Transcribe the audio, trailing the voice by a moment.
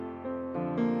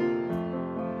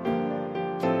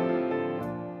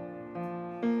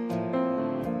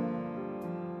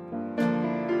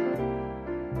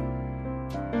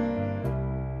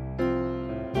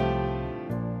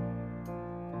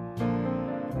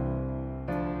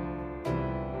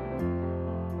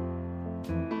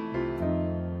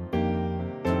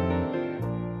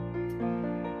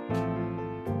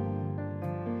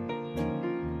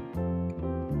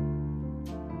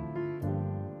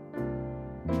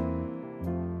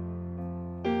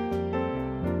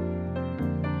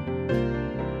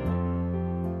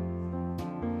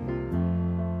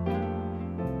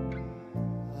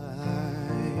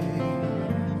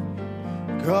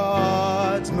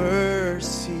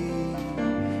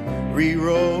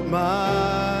rewrote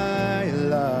my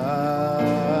life.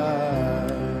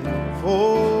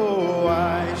 Oh,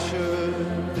 I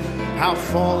should have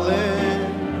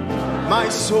fallen, my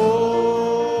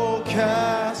soul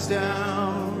cast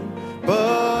down,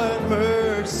 but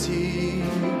mercy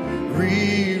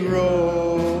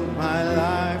rewrote my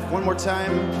life. One more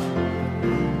time.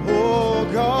 Oh,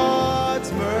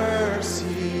 God's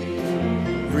mercy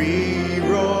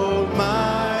rewrote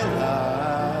my life.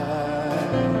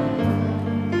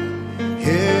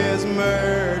 His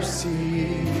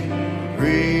mercy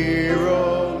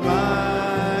rewrote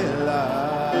my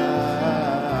life.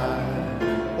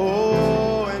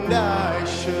 Oh, and I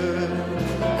should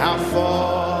have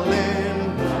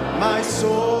fallen, my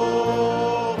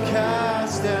soul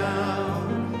cast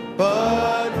down,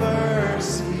 but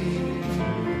mercy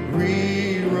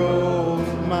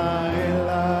rewrote my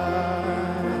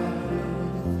life.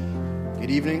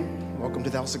 Good evening. Welcome to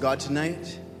the house of God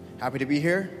tonight. Happy to be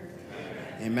here.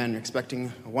 Amen.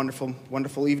 Expecting a wonderful,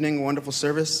 wonderful evening, a wonderful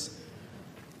service.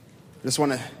 Just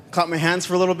want to clap my hands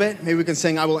for a little bit. Maybe we can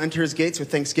sing, I will enter his gates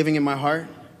with thanksgiving in my heart,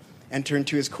 enter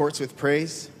into his courts with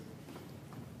praise.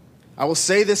 I will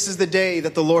say this is the day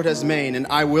that the Lord has made, and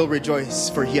I will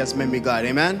rejoice, for he has made me glad.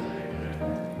 Amen.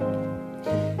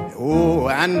 Oh,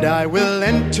 and I will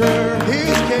enter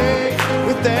his gate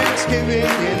with thanksgiving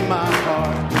in my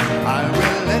heart. I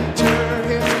will enter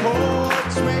his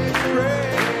courts with praise.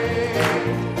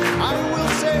 I will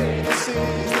say this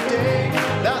is the day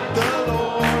that the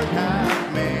Lord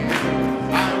hath made.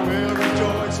 I will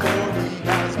rejoice, for he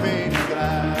has made me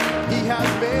glad. He has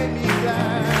made me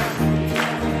glad.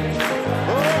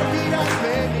 Oh, he has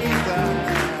made me glad.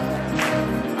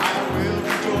 I will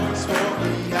rejoice, for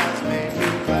he has made me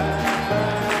glad.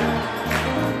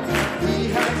 He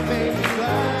has made me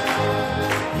glad.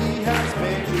 He has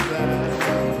made me glad.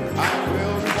 I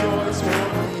will rejoice, for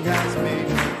he has made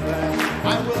me glad. I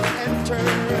will enter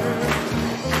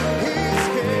his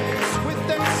gates with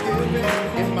thanksgiving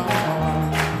in my heart.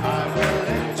 I will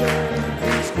enter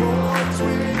his courts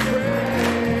with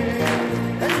praise.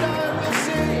 And I will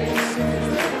sing, this is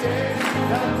the day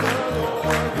that the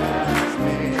Lord has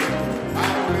made. I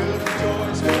will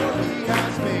rejoice, for he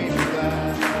has made me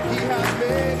glad. He has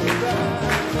made me glad.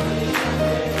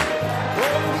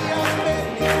 Oh, he has made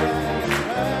me glad.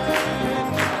 I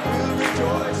will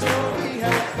rejoice, for he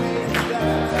has made me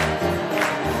glad.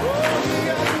 Oh, he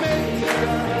has made me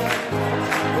glad.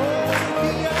 Oh,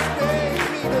 he has made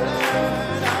me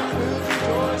glad. I will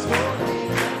rejoice, for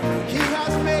he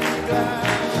has made me glad.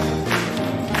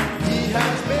 He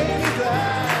has made me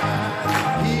glad.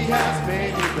 He has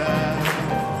made me glad.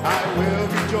 I will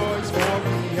rejoice, for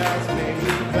he has made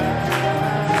me glad.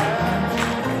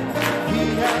 He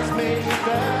has made me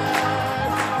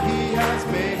glad. He has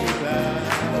made me glad.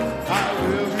 I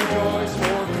will rejoice,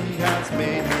 for he has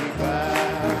made me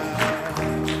glad.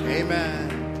 Amen.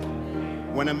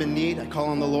 When I'm in need, I call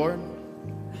on the Lord.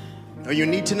 Are you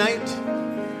in need tonight?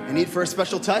 In need for a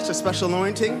special touch, a special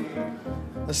anointing?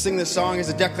 Let's sing this song as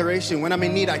a declaration. When I'm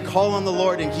in need, I call on the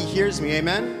Lord and he hears me.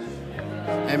 Amen?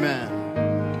 Amen.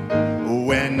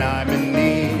 When I'm in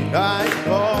need, I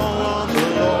call on the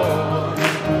Lord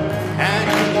and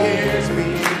he hears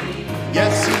me.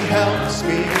 Yes, he helps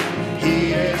me.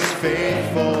 He is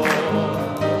faithful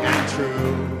and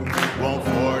true. Won't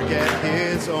forget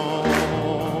his own.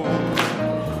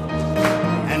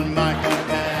 And my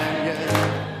companion,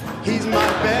 he's my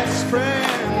best friend,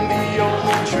 the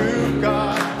only true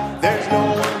God. There's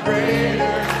no one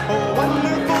greater, a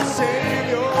wonderful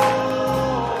Savior,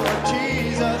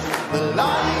 Jesus, the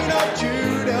Lion of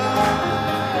Judah.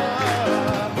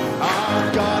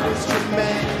 Our God is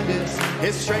tremendous,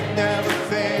 his strength never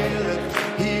faileth.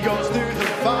 He goes through the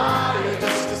fire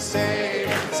just to save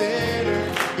a sinner.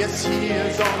 Yes, he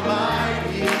is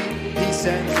almighty, he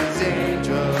sends his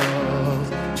angels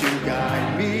to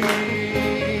guide me.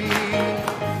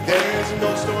 There's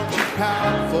no storm too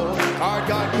powerful our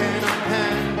God cannot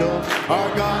handle. Our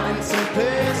God in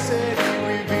simplicity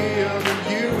revealed in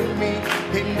you and me,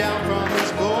 hidden down from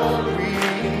his glory,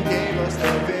 and gave us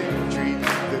the victory,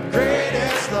 the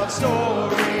greatest love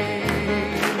story.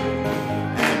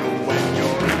 And when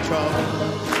you're in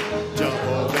trouble,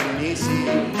 Jehovah Nissi,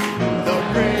 the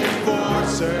great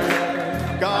enforcer,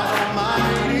 God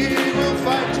Almighty will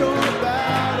fight your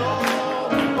battle.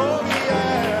 Oh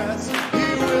yes, he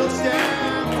will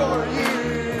stand for you.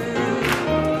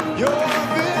 Your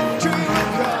victory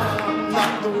will come.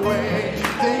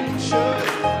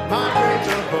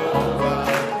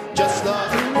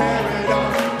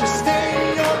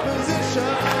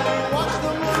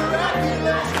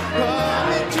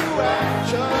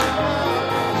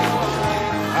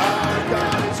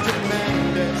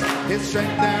 His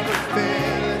strength never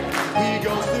faileth. He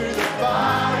goes through the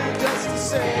fire just to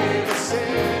save a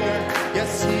sinner.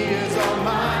 Yes, he is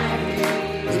almighty.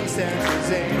 He sends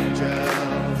his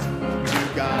angels to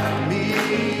guide me.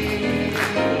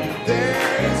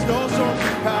 There is no storm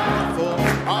too powerful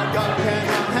our God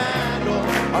cannot handle.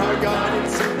 Our God in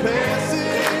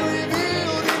simplicity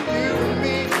revealed in you and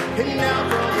me. And now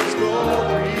from his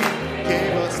glory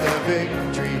gave us the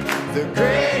victory. The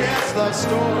greatest love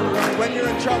story. When you're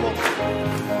in trouble,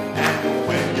 and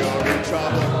when you're in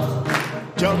trouble,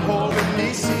 Jehovah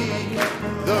Nissi,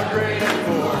 the great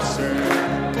enforcer,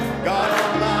 God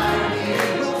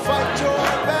Almighty will fight your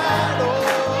battle.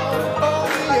 Oh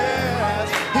yes,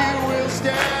 He will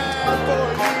stand for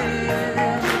you,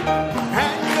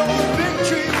 and your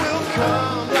victory will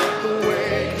come not the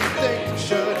way you think it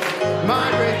should. My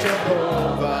great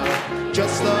Jehovah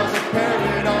just loves a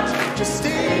paradox. Just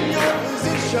stay in your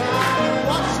position and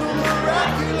watch the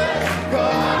miraculous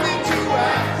come into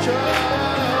action.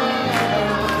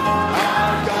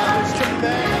 Our God is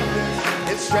tremendous.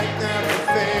 His strength never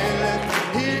faileth.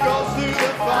 He goes through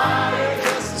the fire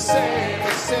just to save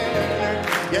a sinner.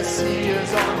 Yes, he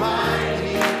is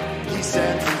almighty. He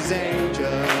sends his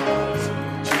angels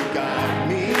to guide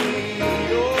me.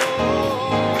 Oh,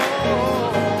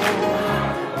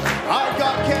 our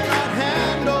God cannot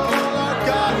handle our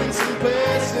God in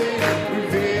simplicity.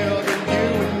 Revealed in you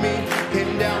and me.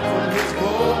 Came down from his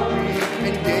glory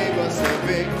and gave us the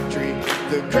victory.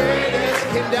 The greatest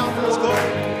came down from his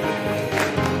glory.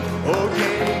 Oh,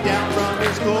 came down from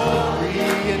his glory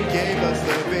and gave us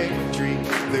the victory.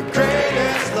 The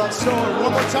greatest love story.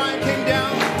 One more time, came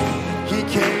down. He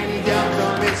came down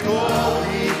from his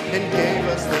glory and gave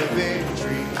us the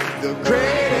victory. The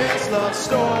greatest love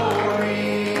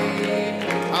story.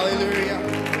 Hallelujah.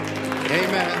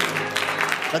 Amen.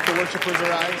 Let the worshipers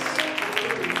arise.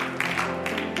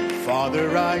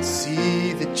 Father, I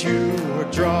see that you are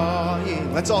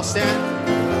drawing. Let's all stand.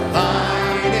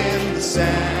 Line in the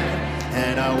sand.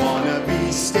 And I want to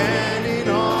be standing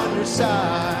on your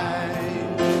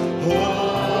side,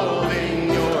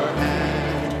 holding your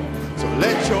hand. So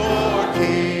let your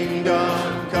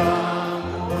kingdom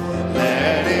come.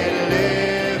 Let it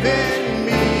live in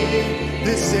me.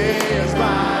 This is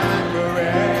my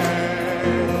prayer.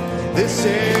 This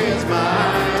is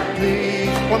my plea.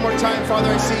 One more time,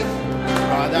 Father, I see.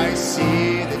 Father, I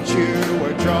see that you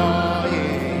are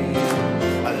drawing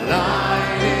a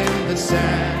line in the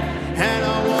sand. And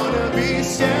I want to be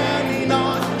standing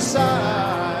on your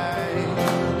side,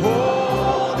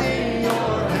 holding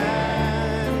your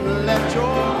hand. Let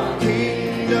your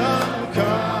kingdom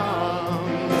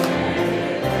come.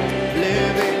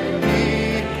 Live in me.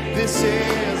 This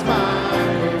is my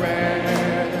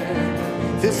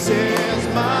prayer. This is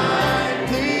my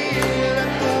plea.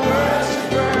 Let the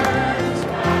worshipers,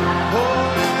 oh,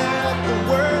 let the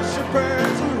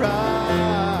worshipers arise.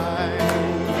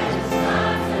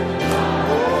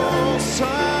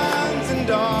 Sons and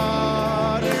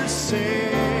daughters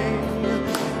sing.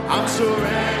 I'm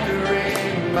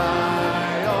surrendering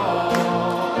my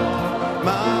all,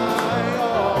 my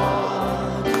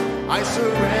all. I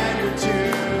surrender to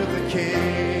the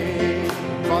King.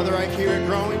 Father, I hear it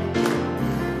growing.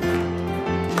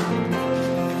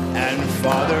 And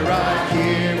Father, I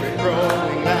hear it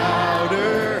growing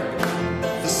louder.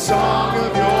 The song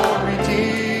of your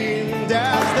redeemed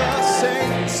as the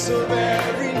saints of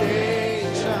every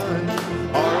nation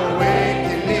are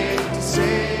awakening to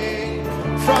sing.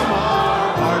 From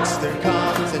our hearts there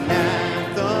comes an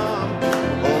anthem.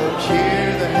 Oh,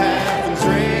 hear the heavens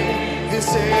ring. This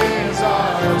is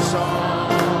our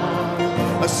song,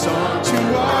 a song to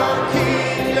our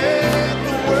King. Let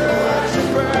the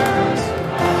worshipers,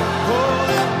 oh,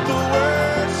 let the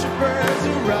worshipers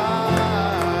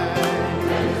arise.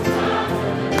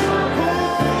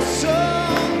 Oh,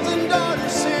 sons and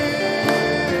daughters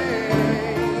sing.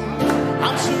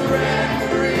 I'm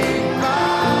surrendering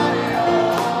my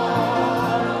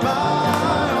all,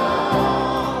 my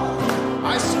all.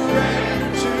 I surrender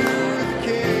to the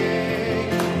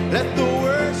King. Let the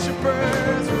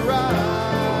worshipers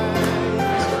arise.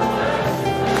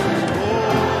 Oh,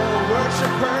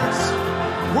 worshipers,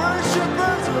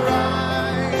 worshipers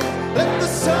arise. Let the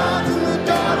sons and the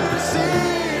daughters sing.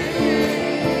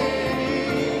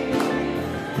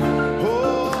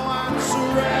 Oh, I'm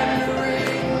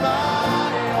surrendering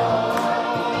my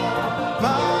all,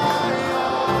 my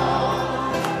all.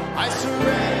 I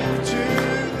surrender to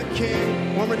the King.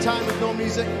 One more time with no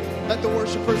music. Let the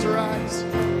worshipers arise.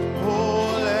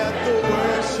 Oh, let the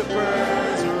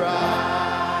worshipers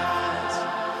arise.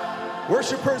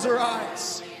 Worshipers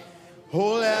arise.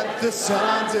 Oh, let the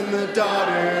sons and the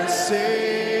daughters sing.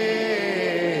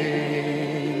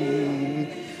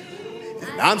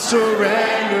 And I'm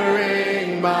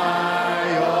surrendering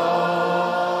my all.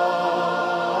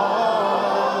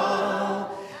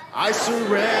 I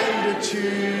surrender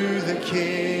to the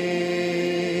King.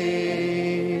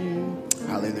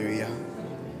 Hallelujah.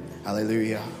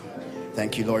 Hallelujah.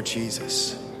 Thank you, Lord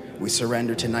Jesus. We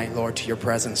surrender tonight, Lord, to your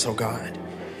presence, oh God.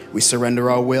 We surrender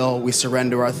our will. We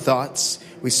surrender our thoughts.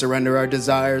 We surrender our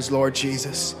desires, Lord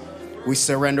Jesus. We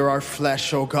surrender our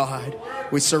flesh, oh God.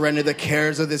 We surrender the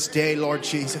cares of this day, Lord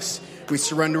Jesus. We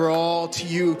surrender all to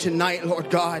you tonight, Lord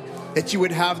God, that you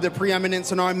would have the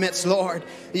preeminence in our midst, Lord.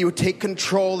 That you would take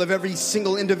control of every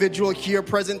single individual here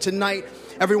present tonight.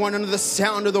 Everyone under the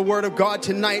sound of the word of God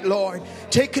tonight, Lord.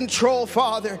 Take control,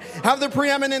 Father. Have the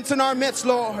preeminence in our midst,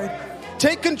 Lord.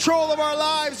 Take control of our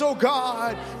lives, oh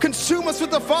God. Consume us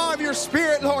with the fire of your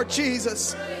Spirit, Lord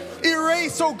Jesus.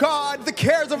 Erase, oh God, the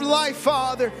cares of life,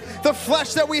 Father. The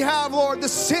flesh that we have, Lord. The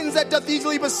sins that doth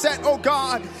easily beset, oh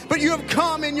God. But you have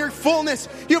come in your fullness.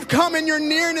 You have come in your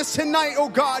nearness tonight, oh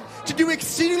God, to do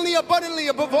exceedingly abundantly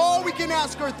above all we can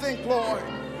ask or think, Lord.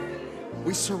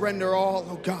 We surrender all,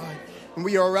 oh God. And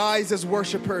we arise as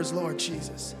worshipers, Lord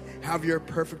Jesus. Have your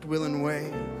perfect will and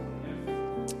way.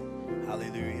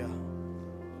 Hallelujah.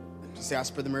 Just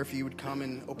ask Brother Murphy you would come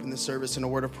and open the service in a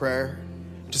word of prayer.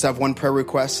 Just have one prayer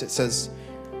request. It says,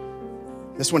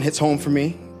 this one hits home for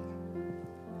me.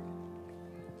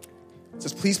 It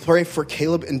says, please pray for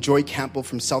Caleb and Joy Campbell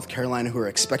from South Carolina who are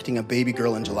expecting a baby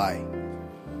girl in July.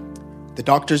 The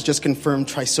doctors just confirmed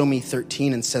trisomy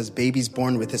 13 and says babies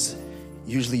born with this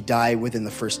usually die within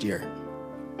the first year.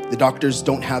 The doctors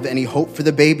don't have any hope for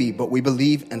the baby, but we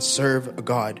believe and serve a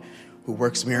God who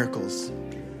works miracles.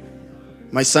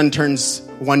 My son turns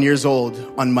 1 year old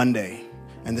on Monday.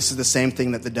 And this is the same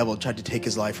thing that the devil tried to take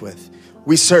his life with.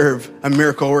 We serve a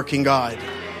miracle-working God.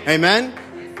 Amen?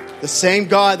 The same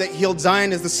God that healed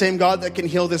Zion is the same God that can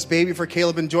heal this baby for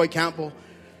Caleb and Joy Campbell.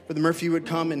 Brother Murphy would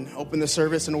come and open the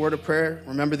service in a word of prayer.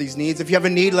 Remember these needs. If you have a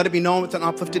need, let it be known with an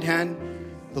uplifted hand.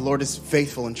 The Lord is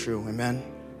faithful and true. Amen?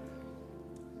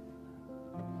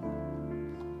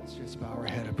 Let's just bow our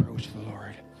head, approach the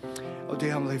Lord. Oh,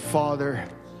 dear Heavenly Father,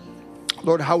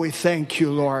 Lord, how we thank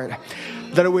you, Lord,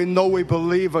 that we know we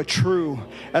believe a true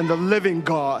and the living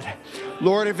God.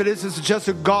 Lord, if it is just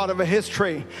a God of a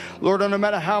history, Lord, no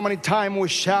matter how many times we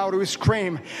shout or we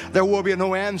scream, there will be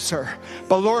no answer.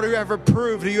 But Lord, you have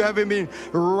proved you have been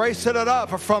raising it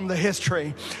up from the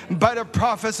history by the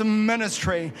prophet's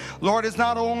ministry. Lord, it's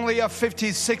not only a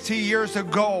 50, 60 years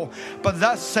ago, but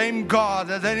that same God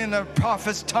that in the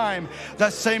prophet's time,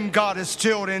 that same God is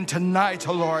still in tonight,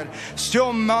 oh Lord.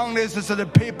 Still among us is the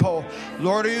people.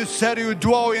 Lord, you said you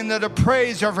dwell in the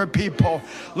praise of our people.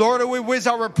 Lord, with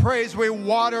our praise, we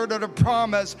water the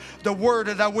promise, the word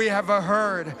that we have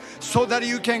heard, so that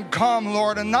you can come,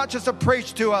 Lord, and not just to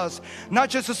preach to us, not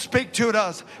just to speak to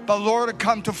us, but Lord, to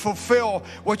come to fulfill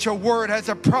what your word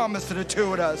has promised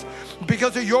to us.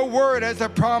 Because your word has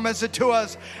promised to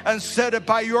us and said it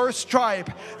by your stripe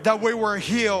that we were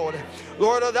healed.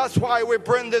 Lord, that's why we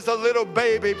bring this little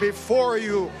baby before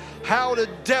you. How the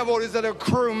devil is a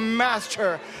cruel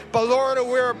master. But Lord,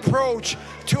 we approach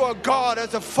to a God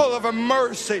that's full of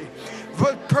mercy.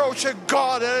 Approach a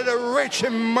God that is rich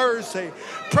in mercy.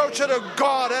 Approach a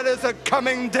God that is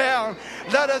coming down,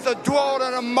 that is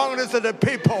dwelling among us the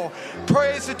people.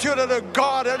 Praise to the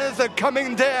God that is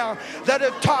coming down, that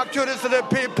is talked to us the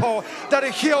people, that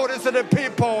is healed us the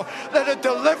people, that is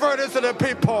delivered us the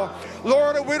people.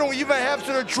 Lord, we don't even have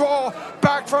to draw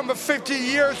back from 50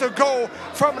 years ago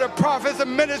from the prophet's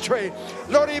ministry.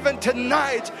 Lord, even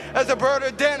tonight, as the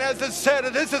brother Dan has said,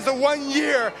 this is the 1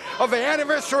 year of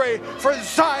anniversary for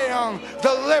Zion,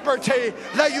 the liberty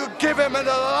that you give him in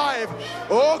the life.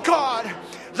 Oh God,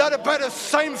 that by the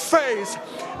same face,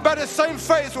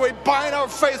 we bind our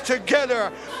face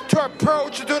together to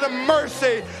approach to the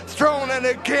mercy throne and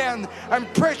again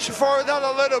and preach for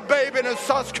that little baby in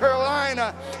South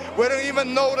Carolina. We don't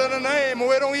even know the name.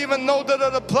 We don't even know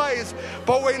the place,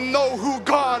 but we know who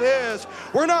God is.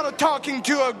 We're not talking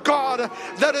to a God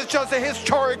that is just a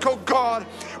historical God.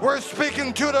 We're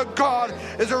speaking to the God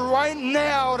is right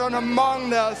now and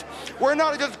among us. We're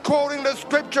not just quoting the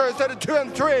scriptures that 2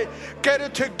 and 3, get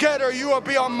it together, you will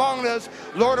be among us.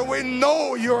 Lord, we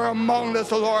know you're among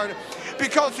us, Lord,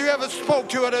 because you have spoke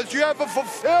to us. You have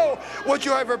fulfilled what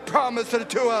you have promised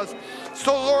to us.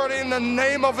 So, Lord, in the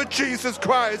name of Jesus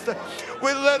Christ,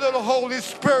 we let the Holy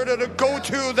Spirit go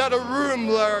to that room,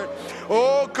 Lord.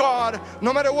 Oh, God,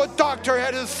 no matter what doctor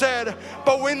has said,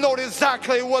 but we know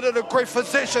exactly what the great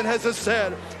physician has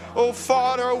said. Oh,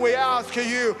 Father, we ask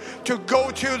you to go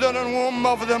to the womb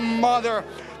of the mother,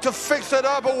 to fix it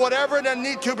up or whatever that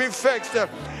need to be fixed.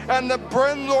 And to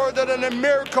bring, Lord, that a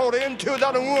miracle into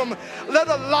that womb. Let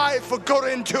a life go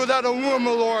into that womb,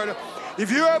 Lord. If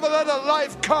you ever let a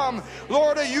life come,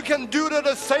 Lord, you can do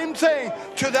the same thing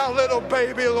to that little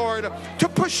baby, Lord. To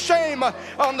put shame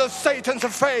on the Satan's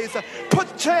face.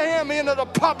 Put him into the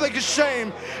public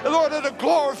shame. Lord, to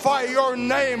glorify your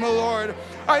name, Lord.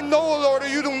 I know, Lord,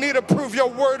 you don't need to prove your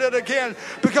word again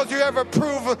because you ever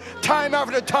prove time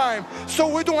after time. So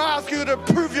we don't ask you to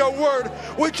prove your word.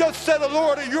 We just said,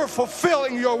 Lord, you're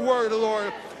fulfilling your word,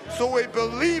 Lord. So we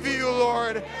believe you,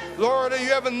 Lord. Lord,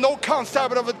 you have no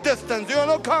concept of a distance. You have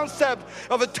no concept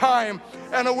of a time.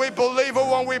 And we believe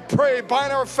when we pray,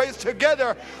 bind our faith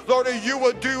together, Lord, you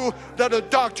will do that a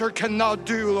doctor cannot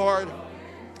do, Lord.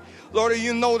 Lord,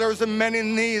 you know there's many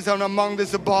needs among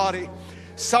this body.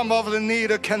 Some of the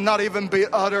need cannot even be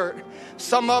uttered.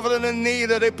 Some of the need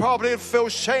they probably feel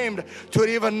shamed to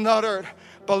even utter.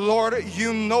 But Lord,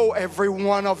 you know every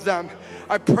one of them.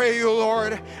 I pray you,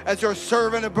 Lord, as your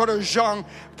servant, Brother Jean,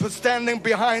 standing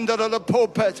behind the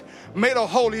pulpit, may the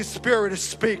Holy Spirit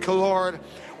speak, Lord.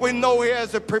 We know he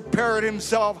has prepared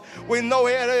himself. We know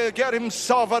he had to get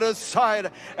himself at his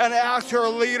side and ask your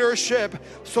leadership.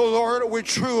 So, Lord, we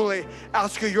truly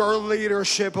ask your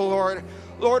leadership, Lord.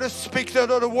 Lord, speak to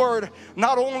the word,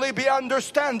 not only be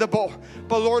understandable,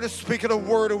 but Lord, speak the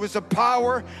word with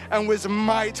power and with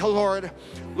might, Lord.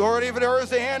 Lord, if there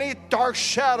is any dark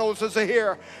shadows is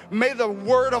here, may the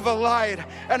word of a light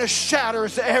and it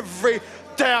shatters every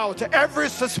doubt, every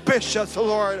suspicious,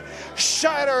 Lord.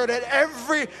 Shattered at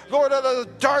every, Lord, of the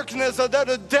darkness that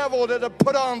the devil that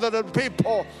put on the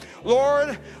people.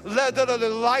 Lord, let the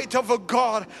light of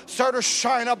God start to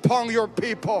shine upon your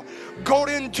people. Go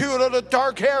into the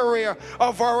dark area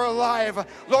of our life.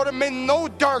 Lord, may no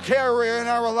dark area in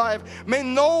our life. May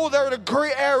no there's a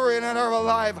gray area in our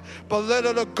life. But let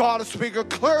the God speak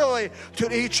clearly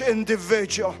to each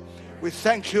individual. We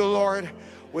thank you, Lord.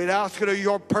 We ask that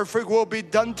your perfect will be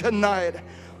done tonight.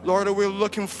 Lord, we're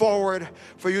looking forward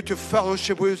for you to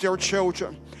fellowship with your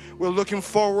children. We're looking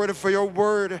forward for your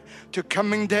word to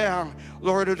coming down,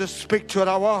 Lord, to speak to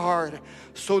our heart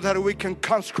so that we can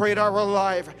consecrate our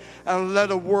life and let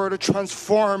the word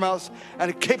transform us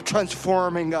and keep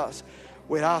transforming us.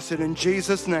 We ask it in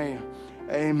Jesus' name.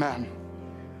 Amen.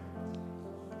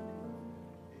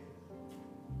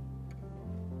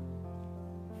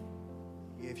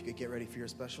 If you could get ready for your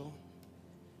special.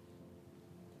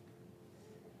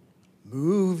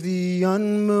 Move the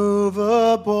unmovable,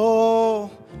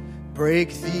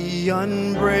 break the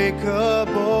unbreakable.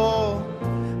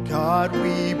 God,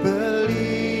 we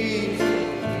believe.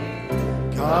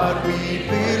 God, we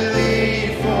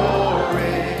believe for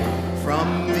it.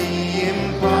 From the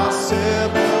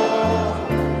impossible,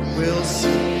 we'll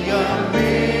see a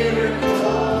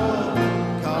miracle.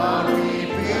 God, we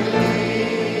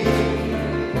believe.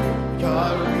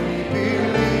 God, we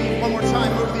believe. One more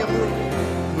time, move the unmovable.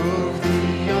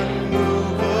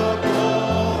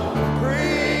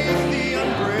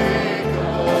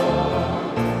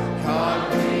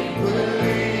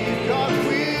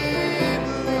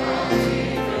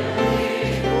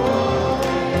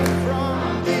 From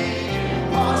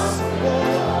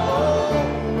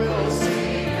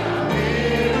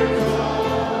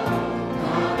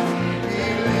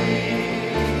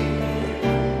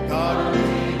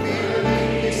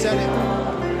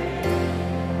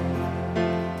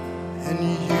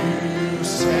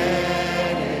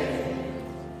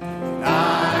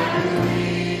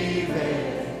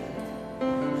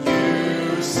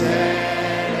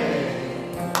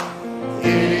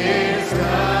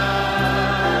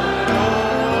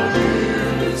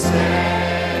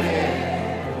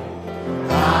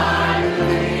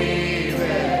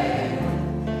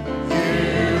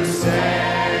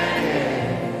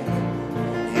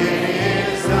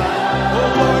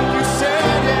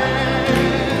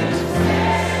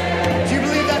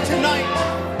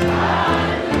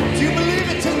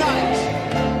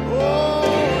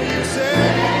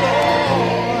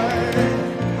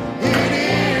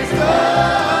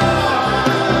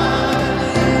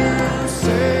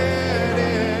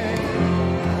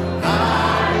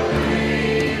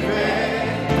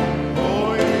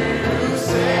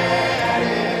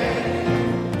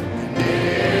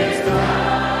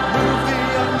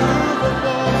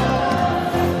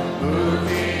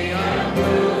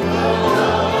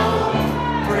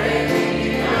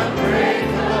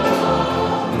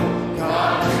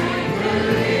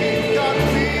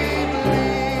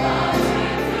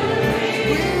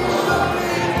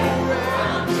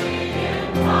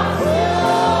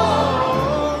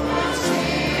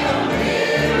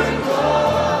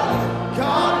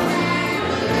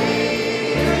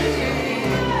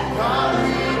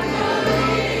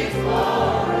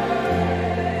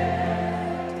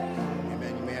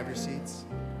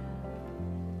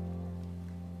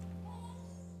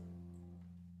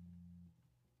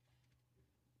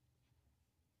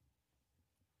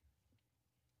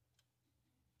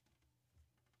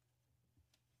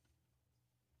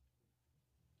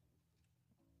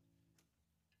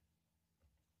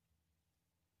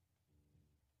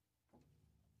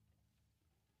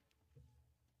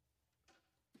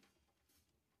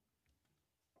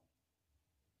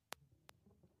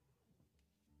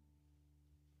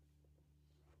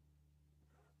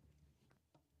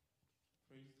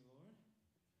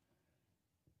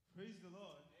Praise the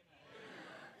Lord.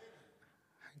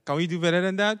 Can we do better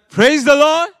than that? Praise the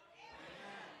Lord.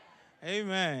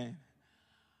 Amen.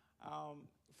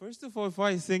 First of all, before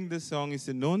I sing this song, it's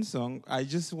a known song. I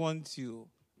just want to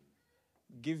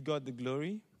give God the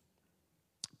glory.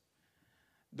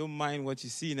 Don't mind what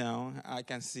you see now. I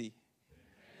can see.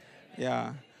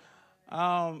 Yeah.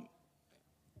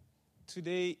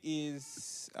 Today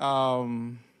is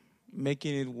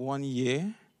making it 1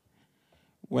 year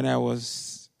when I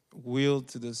was wheeled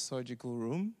to the surgical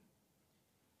room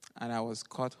and I was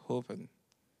cut open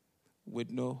with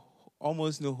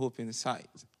almost no hope in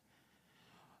sight.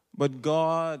 But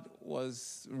God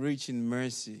was rich in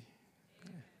mercy,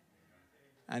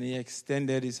 and He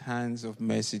extended His hands of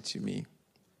mercy to me.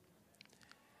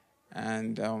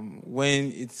 And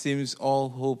when it seems all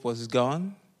hope was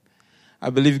gone, I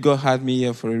believe God had me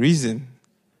here for a reason.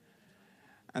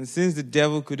 And since the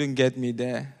devil couldn't get me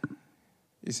there,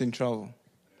 he's in trouble.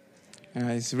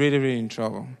 He's really, really in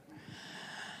trouble.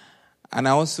 And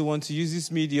I also want to use this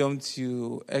medium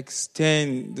to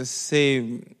extend the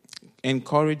same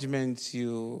encouragement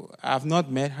to, I've not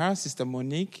met her, Sister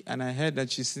Monique, and I heard that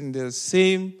she's in the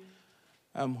same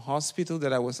hospital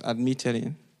that I was admitted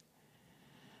in.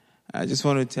 I just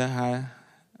want to tell her,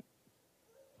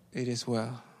 it is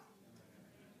well.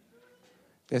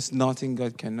 There's nothing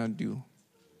God cannot do.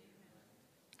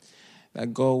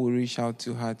 That God will reach out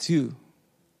to her too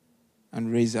and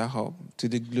raise her up to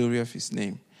the glory of His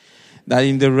name. That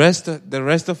in the rest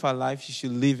of her life, she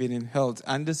should live in health.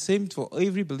 And the same for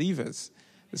every believer.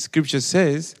 The scripture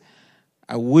says,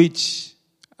 I wish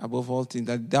above all things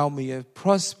that thou mayest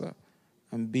prosper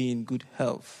and be in good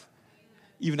health,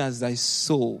 even as thy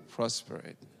soul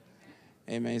prospered.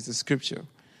 Amen. It's the scripture.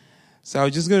 So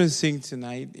I'm just going to sing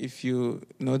tonight. If you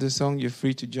know the song, you're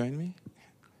free to join me.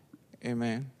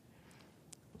 Amen.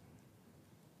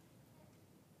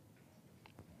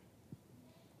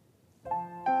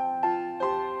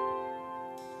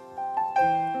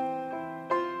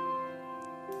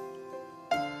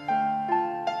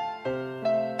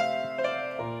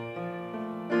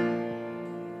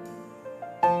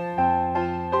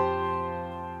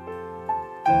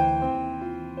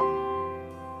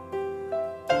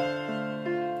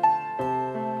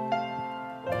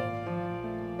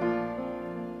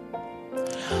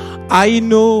 I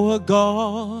know a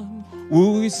God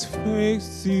who is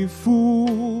faithful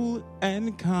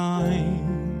and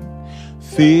kind,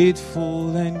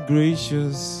 faithful and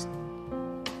gracious.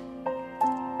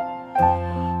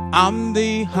 I'm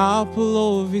the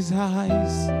apple of His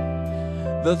eyes,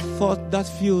 the thought that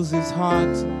fills His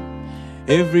heart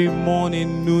every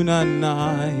morning, noon and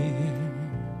night.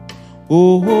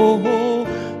 Oh,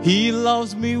 He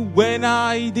loves me when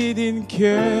I didn't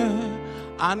care,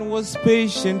 and was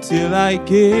patient till I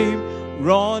came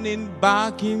running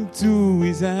back into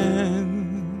His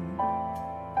hand.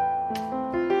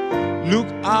 Look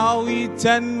how He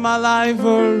turned my life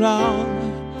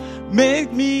around,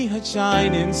 make me a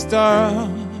shining star,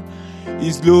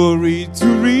 His glory to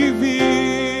reveal.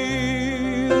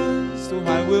 So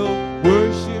I will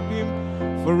worship Him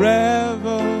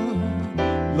forever,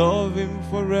 love Him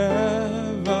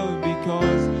forever,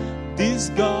 because this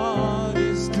God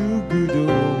is too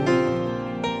good.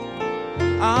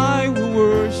 I will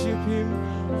worship Him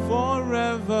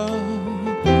forever,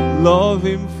 love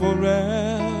Him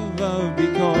forever,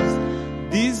 because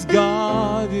this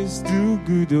God is too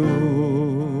good.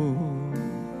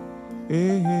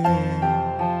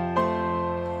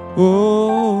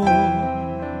 Oh,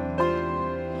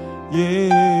 yeah.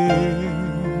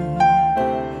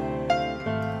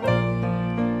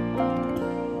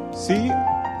 See,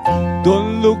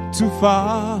 don't look too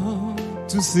far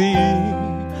to see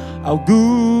how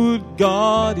good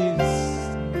God is.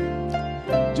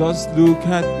 Just look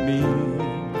at me.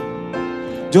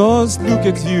 Just look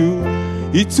at you.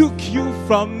 He took you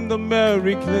from the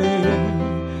merry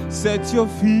clay, set your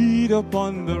feet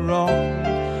upon the rock.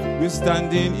 We're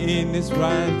standing in His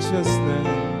righteousness.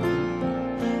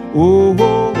 Oh,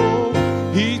 oh,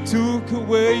 oh. He took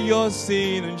away your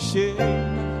sin and shame,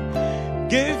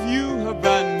 gave you a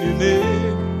brand new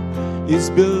name, His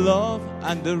beloved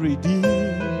and the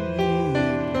redeemed.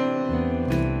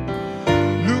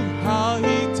 Look how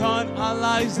He turned our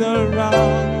lives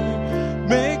around,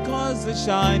 make us a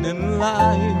shining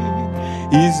light,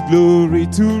 His glory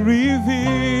to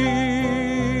reveal.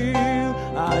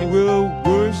 I will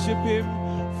worship Him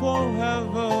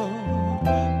forever,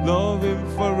 love Him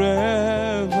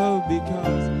forever,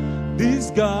 because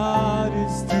this God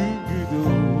is too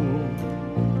good.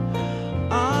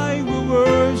 I will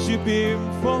worship Him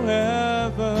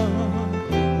forever,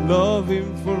 love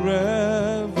Him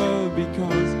forever,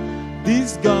 because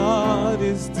This God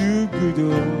is too good.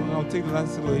 Oh, I'll take the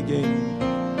last solo again.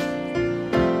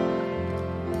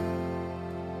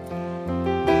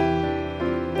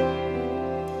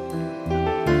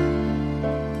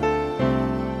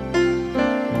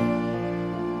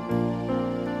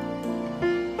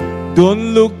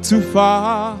 Don't look too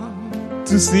far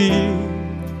to see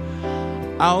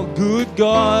how good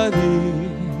God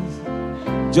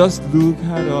is. Just look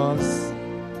at us.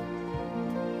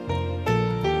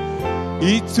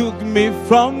 He took me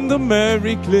from the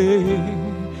merry clay,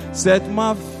 set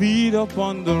my feet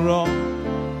upon the rock.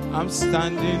 I'm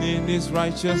standing in His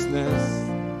righteousness.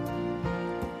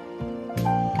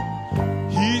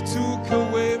 He took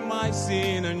away my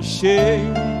sin and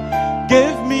shame,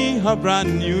 gave me a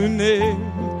brand new name,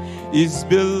 His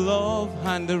beloved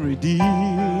and the redeemed.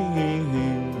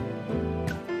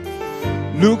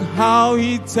 Look how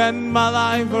He turned my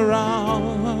life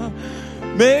around,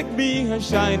 make me a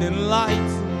shining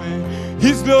light,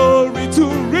 His glory to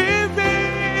reveal.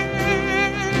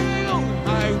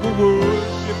 I will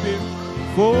worship Him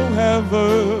forever,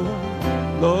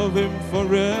 love Him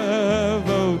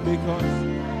forever, because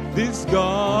this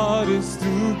God is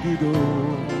too good.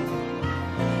 Oh,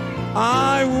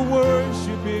 I will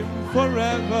worship Him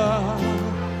forever,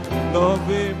 love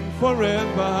Him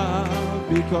forever,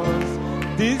 because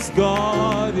this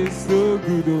God is so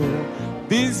good. Oh,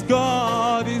 this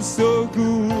God is so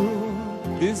good.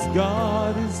 This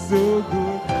God is so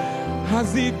good.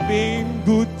 Has it been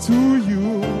good to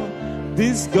you?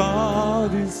 This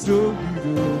God is so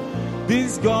good. Oh,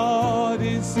 this God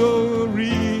is so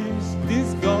rich.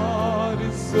 This God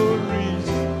is so rich.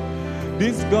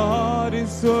 This God is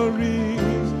so rich.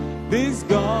 This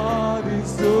God is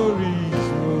so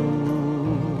rich.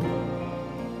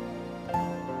 Oh,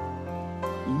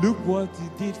 look what He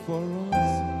did for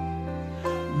us.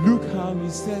 Look how He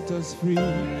set us free.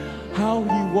 How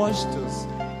He washed us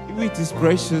with His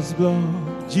precious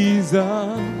blood. Jesus,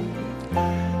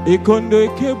 Ekondo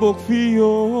Ekebok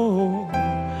Fiyo,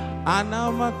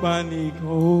 Anama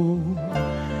Paniko,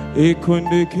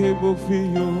 Ekondo Ekebok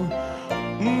Fiyo,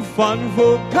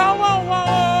 Mfanvo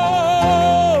Kawawa.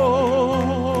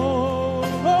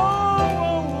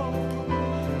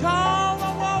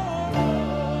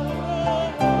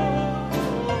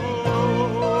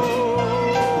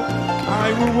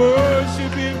 I will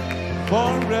worship Him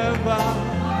forever,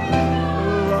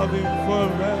 love Him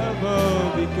forever,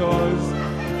 because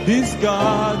this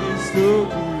God is so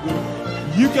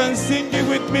good. You can sing it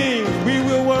with me. We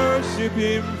will worship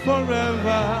Him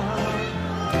forever,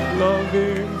 love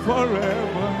Him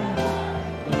forever.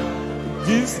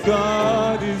 This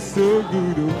God is so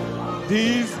good.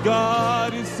 This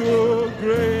God is so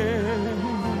great.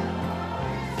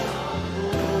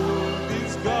 Oh,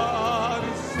 this God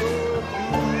is so good.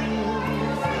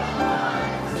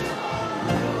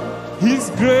 His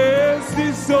grace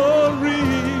is so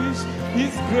rich.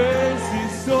 His grace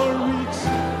is so rich.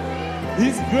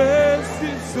 His grace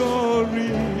is so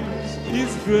rich.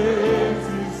 His grace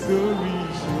is so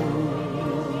rich.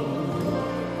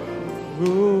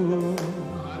 Oh,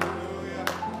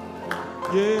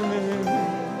 yeah.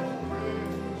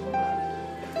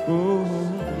 Oh,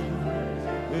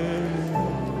 yeah.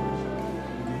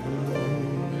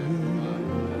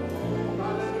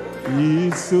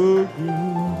 He's so good.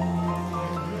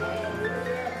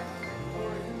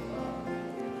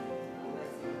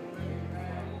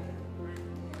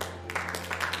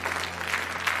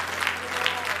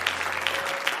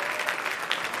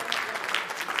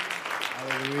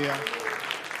 Hallelujah.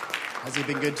 Has He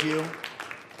been good to you?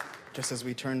 Just as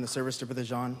we turn the service to Brother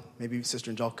Jean, maybe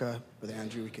Sister Angelka, Brother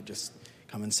Andrew, we could just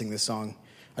come and sing this song.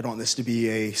 I don't want this to be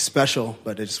a special,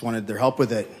 but I just wanted their help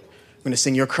with it. I'm going to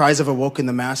sing Your Cries Have Awoken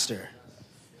the Master.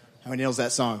 How many knows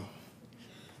that song?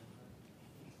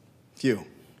 Few.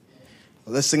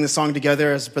 Well, let's sing the song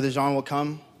together as Brother Jean will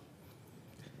come.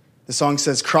 The song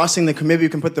says, crossing the, maybe you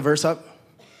can put the verse up.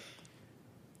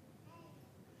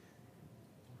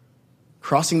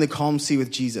 Crossing the calm sea with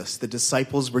Jesus, the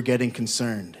disciples were getting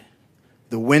concerned.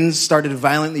 The winds started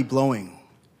violently blowing.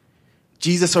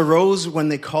 Jesus arose when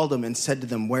they called Him and said to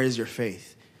them, where is your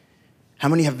faith? How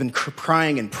many have been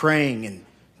crying and praying and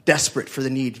desperate for the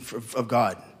need of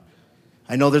God?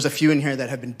 I know there's a few in here that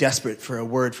have been desperate for a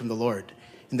word from the Lord.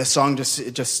 And the song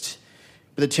just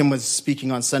Brother Tim was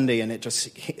speaking on Sunday, and it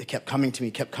kept coming to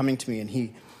me, and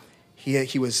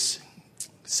he was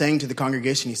saying to the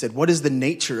congregation, he said, what is the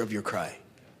nature of your cry?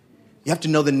 You have to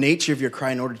know the nature of your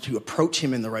cry in order to approach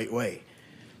Him in the right way.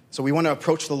 So we want to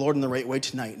approach the Lord in the right way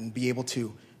tonight and be able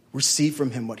to receive from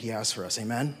Him what He has for us.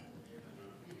 Amen?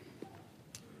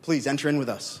 Please enter in with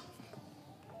us.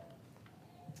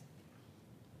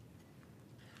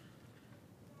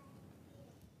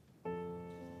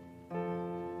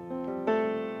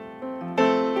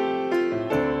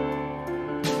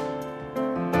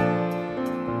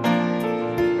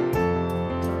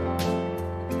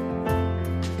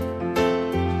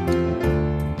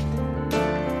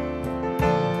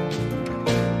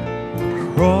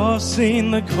 crossing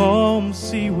the calm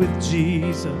sea with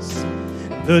Jesus,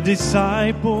 the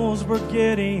disciples were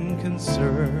getting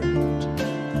concerned.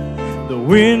 The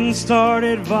wind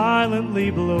started violently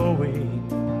blowing,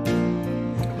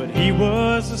 but he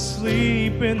was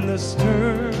asleep in the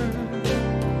stern.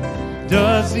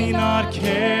 Does he not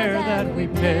care that we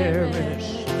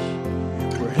perish?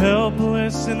 We're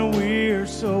helpless and we're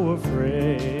so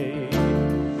afraid.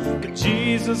 But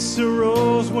Jesus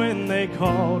arose when they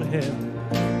called him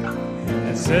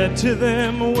and said to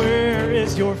them, where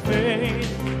is your faith?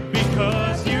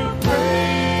 Because you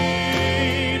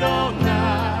prayed all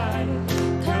night,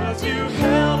 because you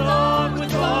held on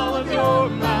with all of your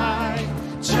might.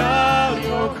 Child,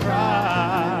 your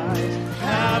cries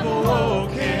have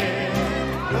awoken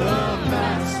the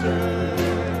Master.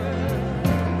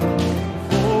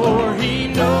 For he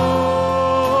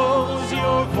knows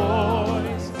your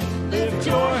voice. Lift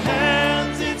your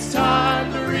hands, it's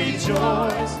time to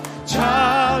rejoice.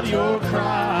 Child, your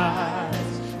cries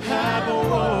have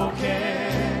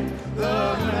awoken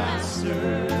the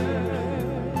Master.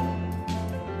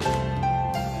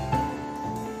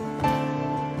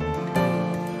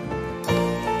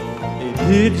 It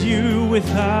hit you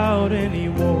without any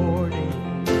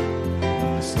warning.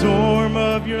 The storm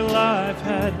of your life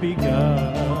had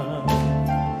begun.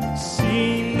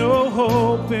 Seen no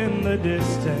hope in the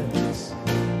distance.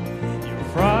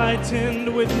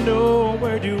 Frightened with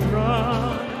nowhere to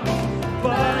run.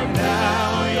 By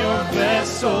now your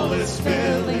vessel is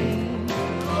filling,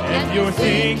 and you're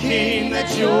thinking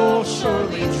that you'll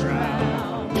surely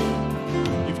drown.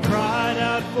 You've cried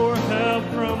out for help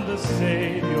from the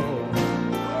Savior,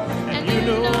 and you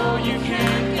know you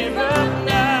can't give up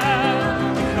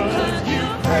now. Because you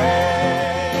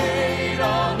prayed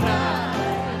all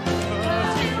night,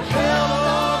 because you held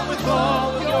on with all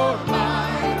of your might.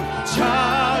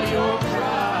 Child, your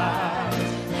cries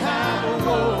have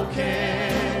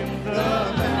awoken the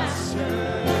Master.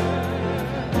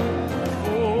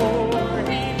 For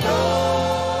he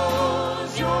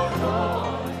knows your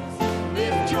voice.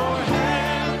 Lift your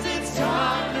hands, it's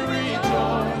time to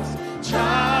rejoice.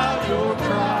 Child, your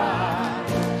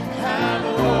cries have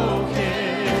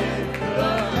awoken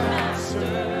the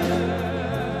Master.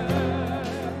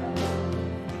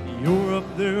 You're up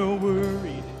there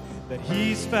worried that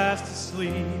he's fast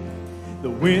asleep. The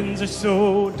winds are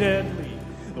so deadly,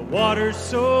 the water's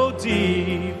so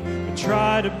deep. But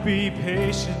try to be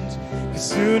patient, 'cause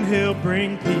soon he'll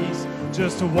bring peace.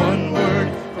 Just one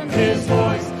word from his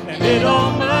voice, and it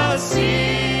all must cease.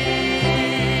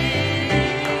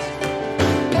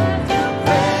 You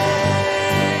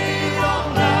prayed all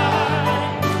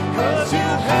night, 'cause you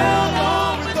held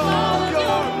on with all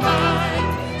your might.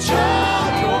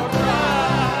 Child, your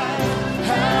cries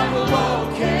have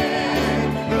awoken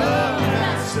the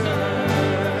Master.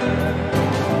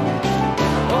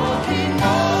 Oh, he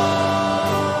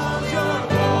knows your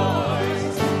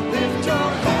voice. Lift your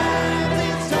hands,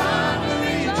 it's time to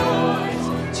rejoice.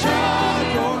 Child,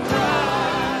 your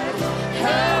cries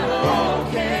have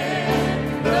awoken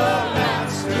the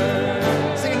Master.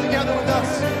 Sing it together with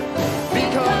us.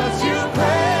 Because you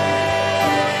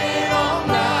prayed all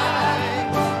night,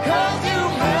 'cause you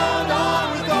held on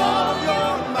with all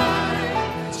your might.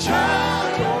 Child,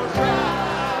 your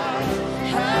cries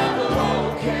have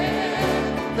awoken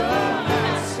the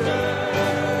Master.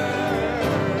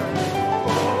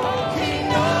 Oh, he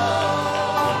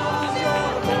knows your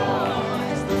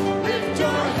voice. Lift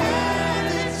your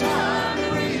hands, it's time to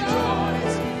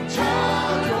rejoice.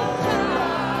 Child, your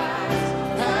cries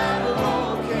have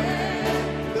awoken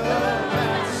the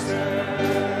Master.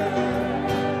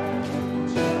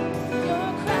 Your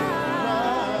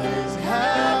cries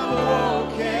have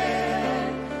awoken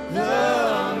the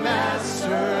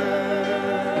Master.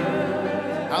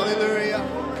 Hallelujah.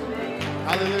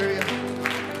 Hallelujah.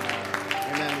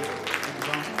 Amen.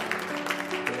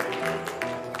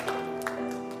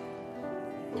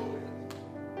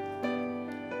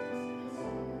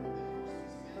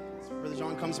 Brother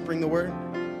John comes to bring the word.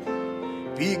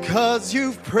 Because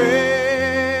you've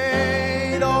prayed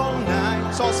all night.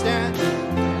 Let's all stand.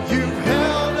 You've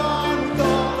held on with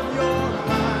all of your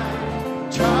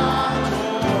might. Child,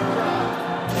 your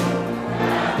cries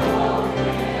have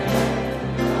awoken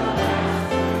the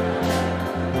Master.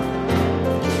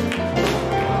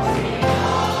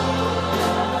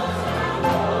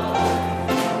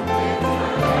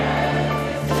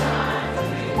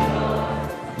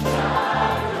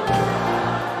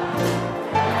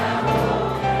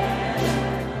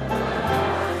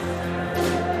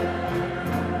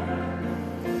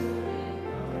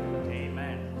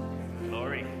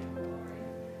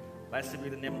 Blessed be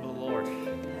the name of the Lord.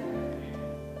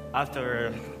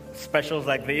 After specials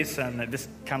like this and this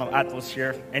kind of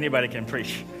atmosphere, anybody can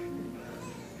preach.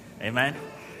 Amen.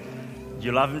 Do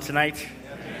you love him tonight?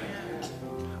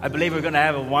 I believe we're going to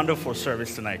have a wonderful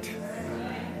service tonight.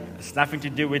 It's nothing to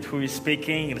do with who is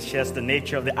speaking. It's just the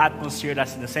nature of the atmosphere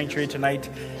that's in the sanctuary tonight.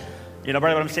 You know,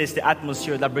 Brother Branham says it's the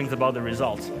atmosphere that brings about the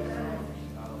results.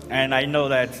 And I know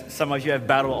that some of you have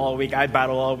battled all week. I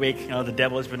battled all week. You know, the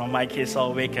devil has been on my case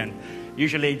all week. And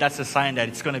usually that's a sign that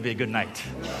it's going to be a good night.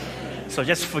 So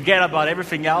just forget about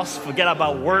everything else. Forget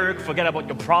about work. Forget about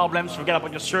your problems. Forget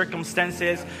about your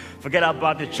circumstances. Forget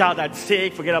about the child that's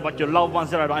sick. Forget about your loved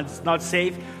ones that are not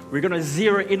safe. We're going to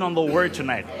zero in on the word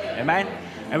tonight. Amen?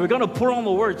 And we're going to put on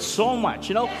the word so much.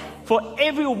 You know, for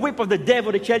every whip of the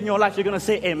devil that you had in your life, you're going to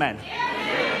say amen.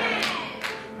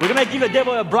 We're going to give the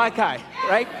devil a black eye,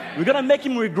 right? We're going to make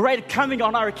him regret coming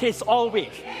on our case all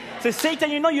week. Say,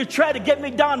 Satan, you know you tried to get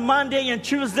me down Monday and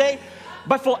Tuesday,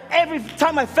 but for every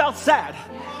time I felt sad,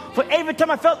 for every time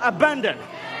I felt abandoned,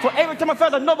 for every time I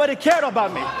felt that nobody cared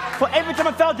about me, for every time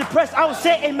I felt depressed, I would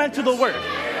say amen to the word.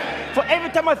 For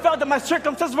every time I felt that my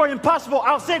circumstances were impossible,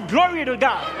 I'll say glory to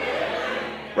God.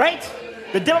 Right?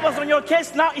 The devil was on your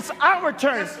case. Now it's our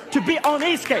turn to be on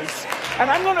his case. And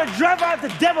I'm going to drive out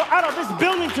the devil out of this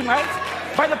building tonight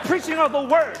by the preaching of the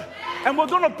word. And we're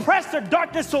going to press the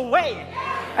darkness away.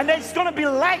 And there's going to be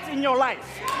light in your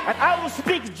life. And I will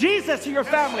speak Jesus to your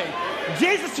family.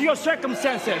 Jesus to your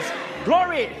circumstances.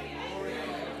 Glory.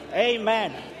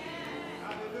 Amen.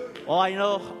 Well, I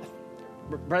know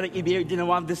Brother Ibi didn't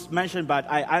want this mentioned, but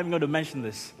I'm going to mention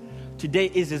this. Today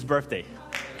is his birthday.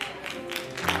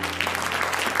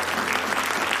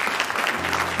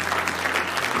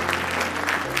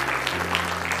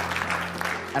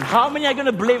 And how many are going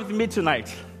to believe with me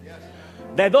tonight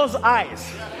that those eyes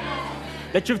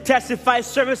that you've testified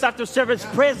service after service,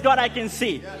 praise God, I can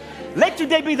see. Let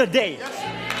today be the day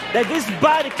that this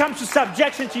body comes to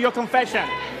subjection to your confession.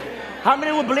 How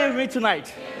many will believe with me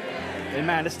tonight?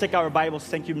 Amen. Let's take our Bibles.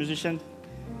 Thank you, musician.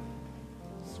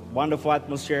 It's a wonderful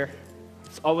atmosphere.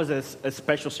 It's always a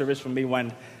special service for me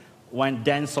when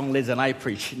Dan Song leads and I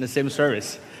preach in the same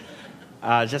service.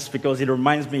 Just because it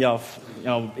reminds me of, you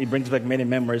know, it brings back many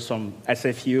memories from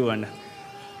SFU, and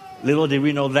little did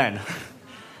we know then,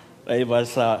 it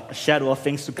was a shadow of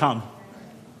things to come.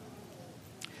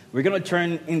 We're going to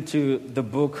turn into the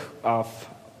book of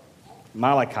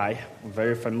Malachi,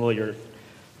 very familiar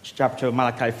chapter of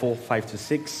Malachi 4, 5 to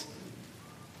 6.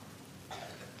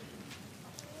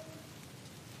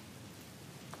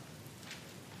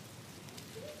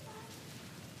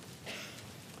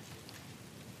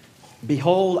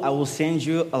 Behold, I will send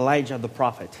you Elijah the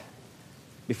prophet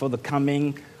before the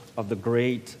coming of the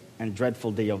great and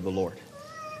dreadful day of the Lord.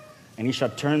 And he shall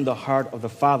turn the heart of the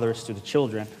fathers to the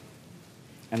children,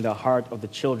 and the heart of the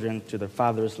children to their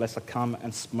fathers, lest I come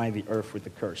and smite the earth with a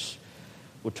curse.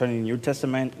 We'll turn in the New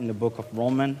Testament in the book of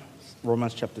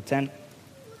Romans chapter 10.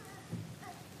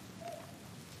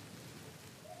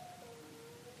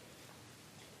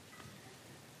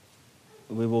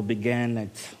 We will begin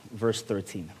at verse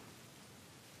 13.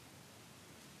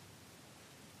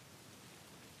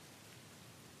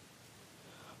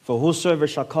 For whosoever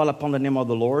shall call upon the name of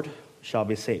the Lord shall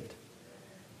be saved.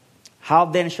 How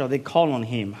then shall they call on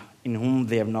him in whom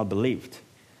they have not believed?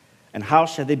 And how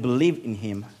shall they believe in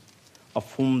him of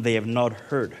whom they have not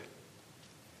heard?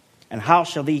 And how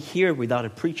shall they hear without a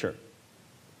preacher?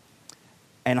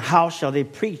 And how shall they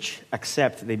preach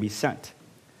except they be sent?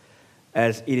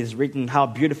 As it is written, how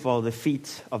beautiful are the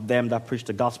feet of them that preach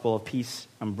the gospel of peace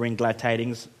and bring glad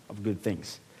tidings of good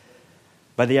things.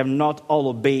 But they have not all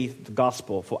obeyed the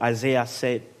gospel. For Isaiah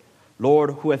said,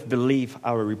 Lord, who hath believed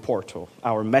our report, or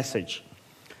our message?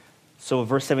 So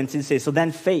verse 17 says, so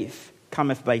then faith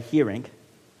cometh by hearing,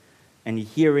 and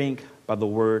hearing by the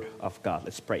word of God.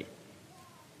 Let's pray.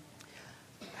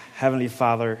 Heavenly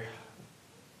Father,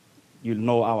 you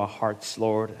know our hearts,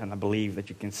 Lord, and I believe that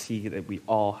you can see that we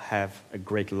all have a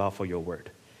great love for your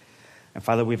word. And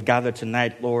Father, we've gathered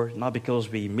tonight, Lord, not because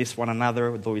we miss one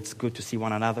another, though it's good to see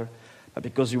one another, but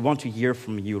because we want to hear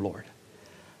from you, Lord.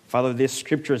 Father, these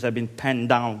scriptures have been penned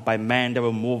down by men that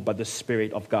were moved by the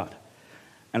Spirit of God.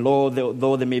 And Lord,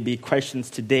 though there may be questions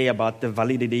today about the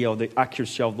validity or the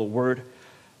accuracy of the word,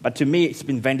 but to me it's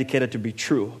been vindicated to be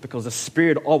true because the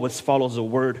Spirit always follows the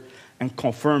word and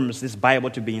confirms this Bible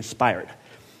to be inspired.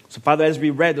 So Father, as we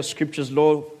read the scriptures,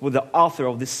 Lord, will the author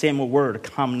of this same word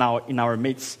come now in our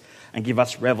midst and give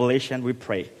us revelation, we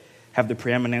pray. Have the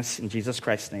preeminence in Jesus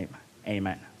Christ's name.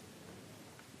 Amen.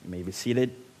 You may be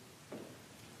seated.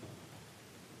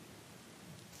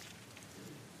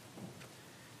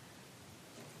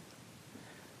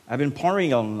 I've been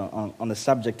pondering on the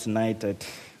subject tonight that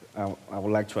I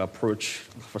would like to approach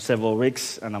for several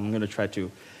weeks, and I'm going to try to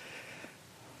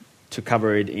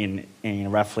cover it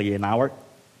in roughly an hour.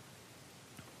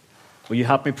 Will you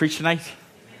help me preach tonight?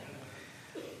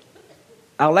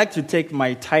 I would like to take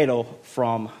my title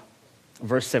from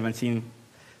verse 17,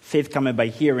 faith cometh by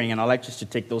hearing, and I'd like just to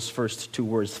take those first two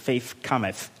words, faith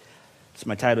cometh. It's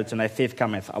my title tonight, faith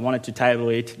cometh. I wanted to title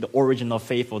it the origin of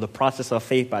faith or the process of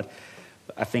faith, but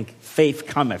I think faith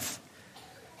cometh.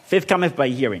 Faith cometh by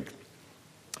hearing.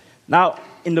 Now,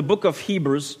 in the book of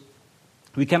Hebrews,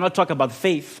 we cannot talk about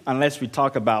faith unless we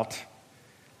talk about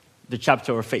the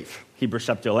chapter of faith, Hebrews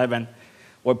chapter 11,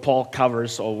 where Paul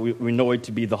covers, or we know it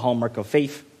to be the hallmark of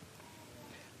faith.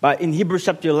 But in Hebrews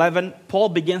chapter 11, Paul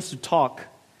begins to talk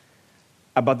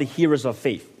about the hearers of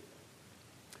faith.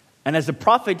 And as a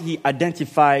prophet, he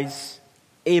identifies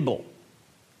Abel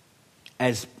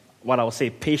as what I would say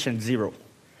patient zero,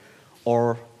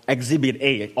 or exhibit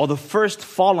A, or the first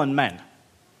fallen man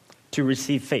to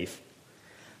receive faith.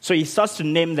 So he starts to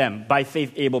name them by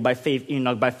faith Abel, by faith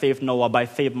Enoch, by faith Noah, by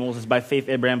faith Moses, by faith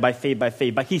Abraham, by faith.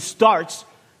 But he starts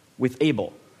with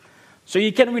Abel. So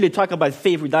you can't really talk about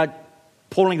faith without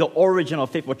pulling the origin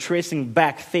of faith or tracing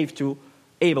back faith to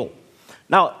Abel.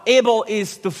 Now, Abel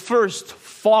is the first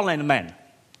fallen man,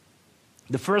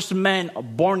 the first man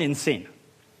born in sin,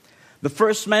 the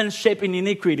first man shaped in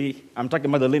iniquity. I'm talking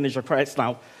about the lineage of Christ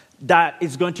now, that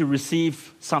is going to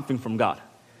receive something from God.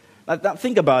 Now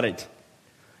think about it.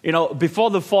 You know, before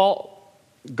the fall,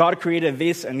 God created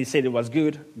this and he said it was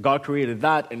good. God created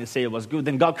that and he said it was good.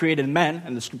 Then God created man,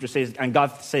 and the scripture says, and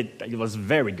God said that it was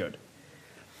very good.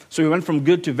 So we went from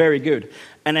good to very good.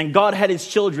 And then God had his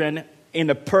children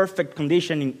in a perfect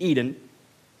condition in Eden,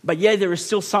 but yet there is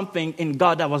still something in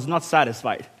God that was not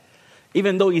satisfied.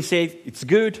 Even though he said it's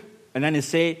good, and then he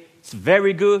said it's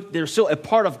very good, there's still a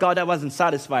part of God that wasn't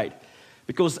satisfied.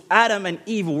 Because Adam and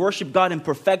Eve worshiped God in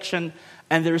perfection,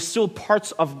 and there are still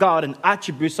parts of God and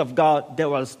attributes of God that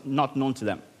was not known to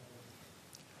them.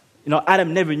 You know,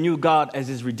 Adam never knew God as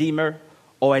his redeemer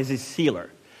or as his healer.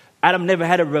 Adam never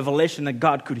had a revelation that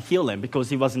God could heal him because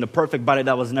he was in a perfect body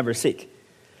that was never sick.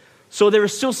 So there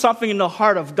is still something in the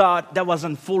heart of God that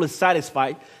wasn't fully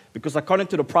satisfied, because according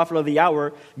to the prophet of the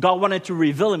hour, God wanted to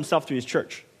reveal himself to his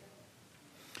church.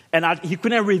 And he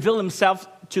couldn't reveal himself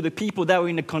to the people that were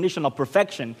in a condition of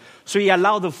perfection, so he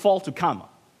allowed the fall to come.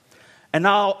 And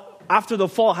now, after the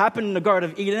fall happened in the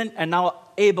Garden of Eden, and now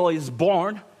Abel is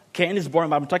born, Cain is born,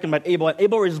 but I'm talking about Abel, and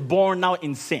Abel is born now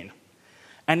in sin.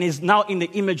 And he's now in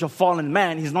the image of fallen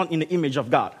man, he's not in the image of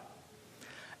God.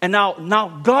 And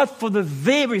now God, for the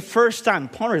very first time,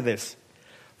 ponder this,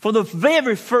 for the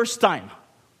very first time,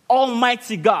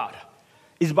 Almighty God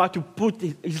is about to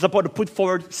put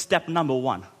forward step number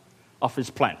one of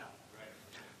his plan.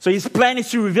 So his plan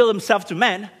is to reveal himself to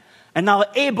man, and now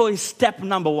Abel is step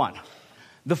number one.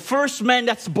 The first man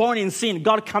that's born in sin,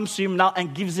 God comes to him now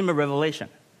and gives him a revelation.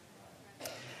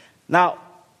 Now,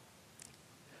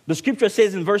 the scripture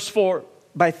says in verse 4,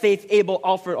 by faith Abel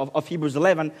offered, of Hebrews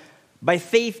 11, by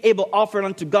faith Abel offered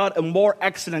unto God a more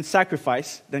excellent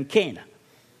sacrifice than Cain.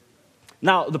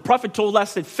 Now, the prophet told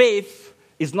us that faith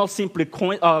is not simply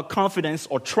confidence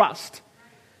or trust,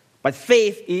 but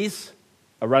faith is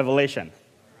a revelation.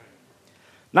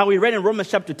 Now, we read in Romans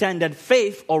chapter 10 that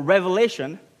faith or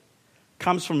revelation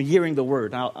comes from hearing the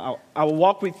word. Now, I'll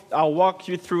walk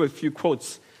you through a few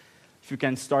quotes. If you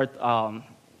can start the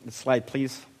slide,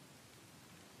 please.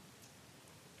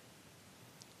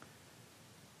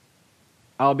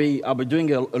 I'll be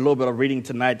doing a little bit of reading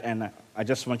tonight, and I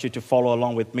just want you to follow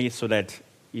along with me so that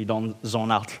you don't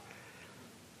zone out.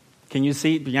 Can you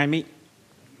see it behind me?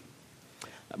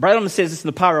 Brigham says this in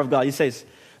the power of God. He says,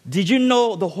 did you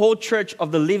know the whole church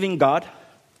of the living God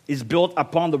is built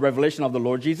upon the revelation of the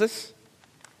Lord Jesus?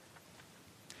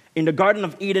 In the Garden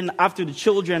of Eden, after the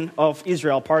children of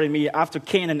Israel, after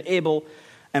Cain and Abel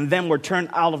and them were turned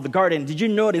out of the garden, did you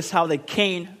notice how that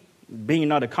Cain, being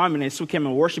not a communist, who came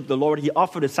and worshiped the Lord, he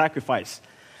offered a sacrifice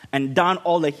and done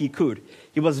all that he could.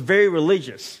 He was very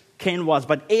religious, Cain was.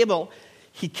 But Abel,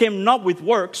 he came not with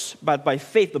works, but by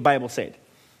faith, the Bible said.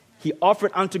 He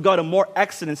offered unto God a more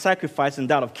excellent sacrifice than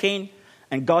that of Cain,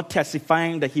 and God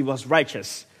testifying that he was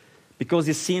righteous, because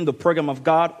he seen the program of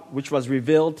God, which was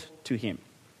revealed to him.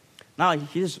 Now,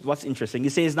 here's what's interesting. He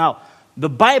says, now, the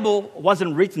Bible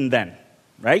wasn't written then,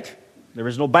 right? There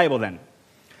was no Bible then.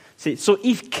 See, so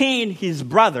if Cain, his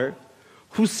brother,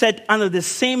 who sat under the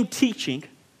same teaching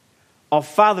of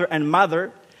father and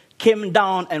mother, came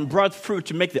down and brought fruit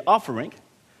to make the offering,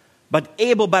 but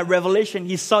Abel, by revelation,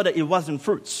 he saw that it wasn't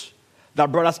fruits that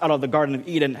brought us out of the Garden of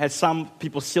Eden, as some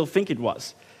people still think it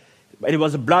was. But it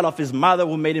was the blood of his mother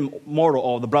who made him mortal,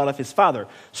 or the blood of his father.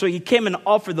 So he came and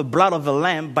offered the blood of the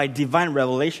lamb by divine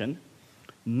revelation.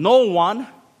 No one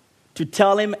to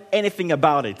tell him anything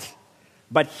about it.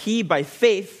 But he, by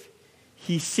faith,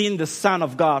 he seen the Son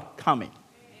of God coming.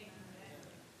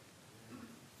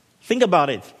 Think about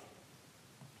it.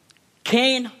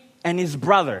 Cain and his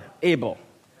brother, Abel,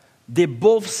 they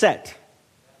both sat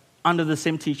under the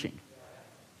same teaching.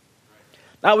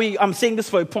 Now, I'm saying this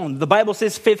for a point. The Bible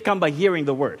says faith comes by hearing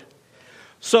the word.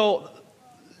 So,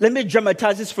 let me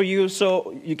dramatize this for you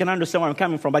so you can understand where I'm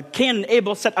coming from. But Cain and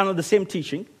Abel sat under the same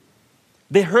teaching.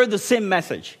 They heard the same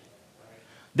message.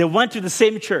 They went to the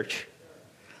same church.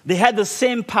 They had the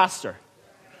same pastor.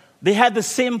 They had the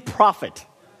same prophet.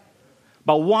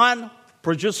 But one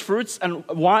produced fruits and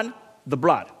one the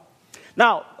blood.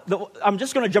 Now, I'm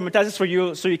just going to dramatize this for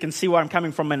you so you can see where I'm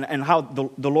coming from and how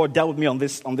the Lord dealt with me on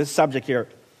this subject here.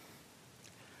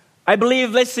 I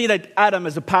believe, let's say that Adam,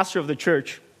 as the pastor of the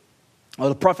church, or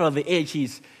the prophet of the age,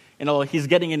 he's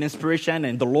getting an inspiration,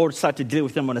 and the Lord started to deal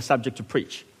with him on a subject to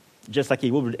preach, just like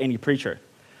he would with any preacher.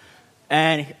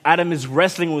 And Adam is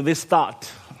wrestling with this thought.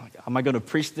 Am I going to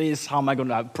preach this? How am I going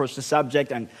to approach the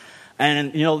subject? And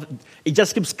it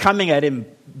just keeps coming at him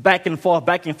back and forth.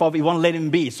 He won't let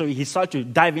him be. So he started to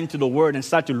dive into the word and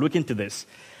start to look into this.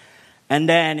 And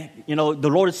then,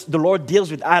 the Lord deals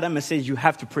with Adam and says, you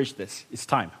have to preach this. It's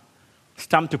time. It's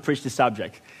time to preach this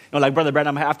subject. Like Brother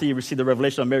Branham, after he received the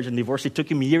revelation of marriage and divorce, it took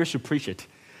him years to preach it.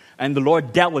 And the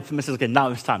Lord dealt with him and says, okay, now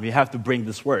it's time. You have to bring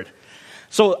this word.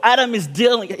 So Adam is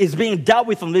being dealt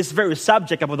with on this very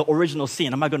subject about the original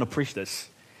sin. Am I going to preach this?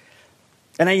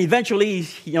 And then eventually,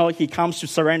 he comes to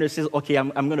surrender and says, okay,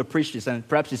 I'm going to preach this. And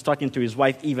perhaps he's talking to his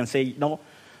wife Eve and say, God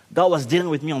was dealing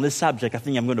with me on this subject. I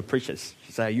think I'm going to preach this.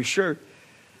 She said, are you sure?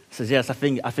 He says, yes, I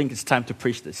think it's time to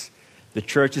preach this. The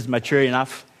church is mature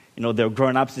enough. They're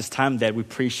grown up this time that we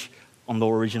preach on the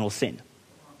original sin.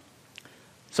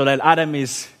 So that Adam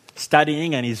is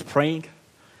studying and he's praying.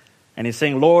 And he's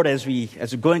saying, Lord, as we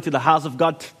go into the house of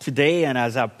God today and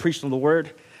as I preach on the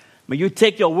word, may you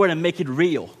take your word and make it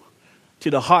real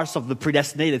to the hearts of the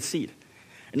predestinated seed.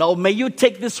 May you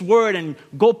take this word and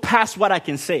go past what I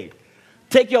can say.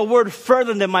 Take your word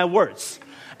further than my words.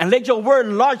 And let your word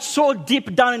lodge so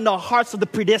deep down in the hearts of the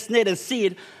predestinated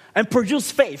seed and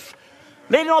produce faith.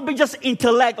 Let it not be just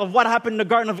intellect of what happened in the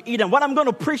Garden of Eden. What I'm going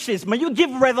to preach is, may you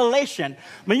give revelation.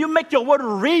 May you make your word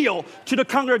real to the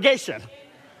congregation.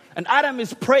 And Adam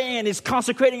is praying and he's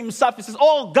consecrating himself. He says,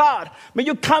 oh God, may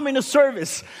you come in the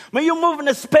service. May you move in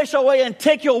a special way and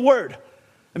take your word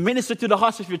and minister to the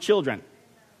hearts of your children.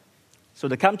 So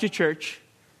they come to church.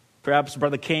 Perhaps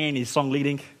Brother Cain is song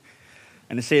leading.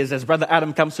 And he says, as Brother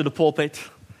Adam comes to the pulpit,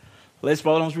 why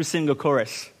don't we sing a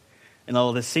chorus?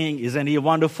 They sing, isn't he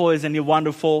wonderful, isn't he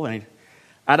wonderful? And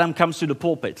Adam comes to the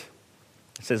pulpit.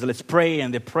 He says, let's pray.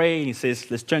 And they pray. And he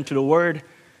says, let's turn to the word.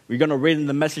 We're going to read in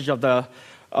the message of the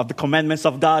commandments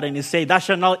of God. And he says, thou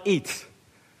shalt not eat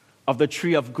of the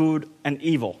tree of good and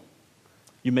evil.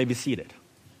 You may be seated.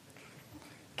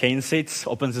 Cain sits,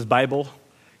 opens his Bible,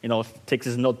 takes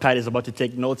his notepad, is about to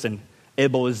take notes, and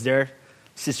Abel is there,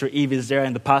 Sister Eve is there,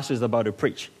 and the pastor is about to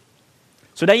preach.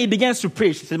 So then he begins to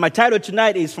preach. He says, my title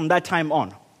tonight is From That Time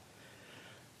On.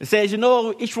 It says,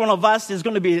 each one of us is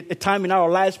going to be a time in our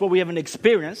lives where we have an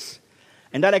experience,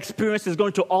 and that experience is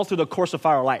going to alter the course of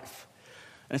our life.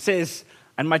 And it says,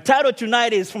 and my title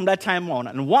tonight is From That Time On.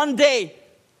 And one day,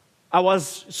 I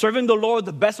was serving the Lord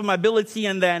the best of my ability,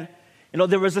 and then,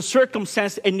 there was a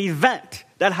circumstance, an event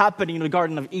that happened in the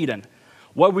Garden of Eden,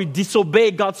 where we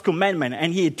disobeyed God's commandment,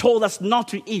 and He told us not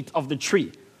to eat of the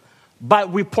tree.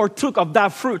 But we partook of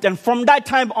that fruit, and from that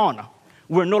time on,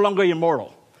 we're no longer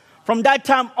immortal. From that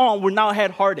time on, we now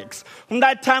had heartaches. From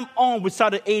that time on, we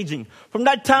started aging. From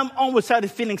that time on, we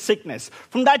started feeling sickness.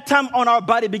 From that time on, our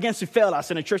body begins to fail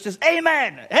us, and the church says,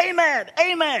 amen, amen,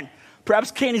 amen.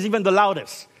 Perhaps Cain is even the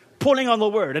loudest, pulling on the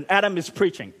word, and Adam is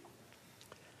preaching.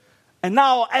 And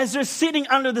now, as they're sitting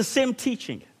under the same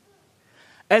teaching,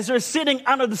 as they're sitting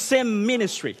under the same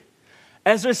ministry,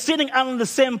 as they're sitting under the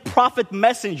same prophet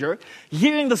messenger,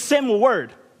 hearing the same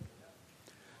word,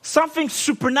 something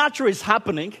supernatural is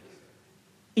happening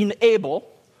in Abel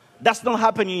that's not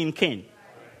happening in Cain.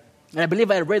 And I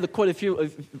believe I read the quote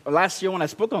last year when I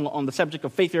spoke on the subject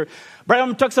of faith here.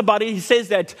 Branham talks about it. He says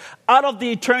that out of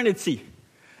the eternity,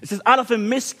 it says out of a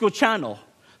mystical channel,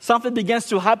 something begins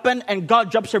to happen and God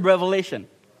drops a revelation,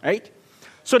 right?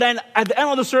 So then at the end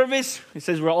of the service, he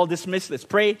says we're all dismissed, let's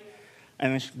pray.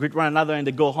 And greet one another and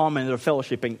they go home and they're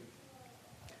fellowshipping.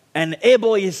 And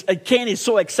Cain is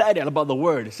so excited about the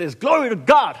word. He says, glory to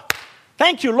God.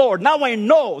 Thank you, Lord. Now I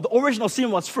know the original sin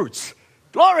was fruits.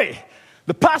 Glory.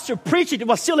 The pastor preached it. It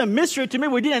was still a mystery to me.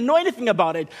 We didn't know anything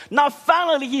about it. Now,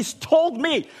 finally, he's told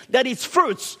me that it's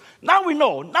fruits. Now we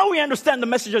know. Now we understand the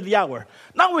message of the hour.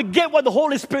 Now we get what the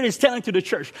Holy Spirit is telling to the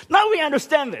church. Now we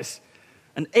understand this.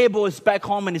 And Abel is back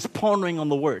home and he's pondering on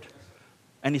the word.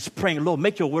 And he's praying, Lord,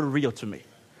 make your word real to me.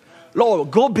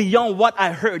 Lord, go beyond what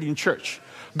I heard in church.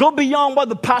 Go beyond what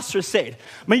the pastor said.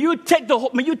 May you take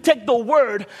the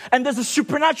word, and there's a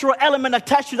supernatural element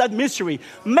attached to that mystery.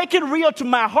 Make it real to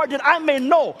my heart that I may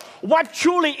know what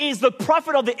truly is the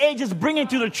prophet of the ages bringing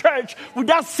to the church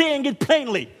without saying it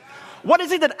plainly. What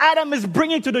is it that Adam is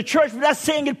bringing to the church without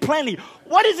saying it plainly?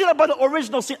 What is it about the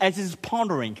original sin? As he's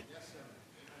pondering,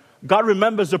 God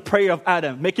remembers the prayer of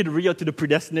Adam. Make it real to the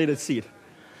predestinated seed.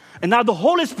 And now the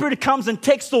Holy Spirit comes and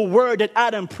takes the word that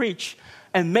Adam preached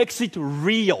and makes it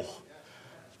real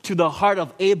to the heart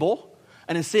of Abel.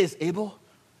 And it says, Abel,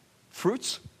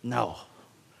 fruits? No.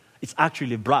 It's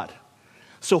actually blood.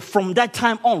 So from that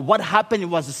time on, what happened? It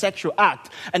was a sexual act.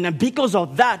 And then because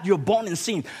of that, you're born in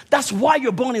sin. That's why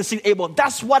you're born in sin, Abel.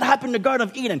 That's what happened in the Garden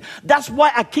of Eden. That's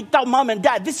why I kicked out mom and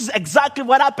dad. This is exactly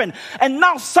what happened. And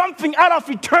now something out of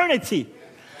eternity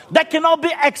that cannot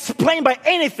be explained by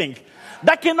anything,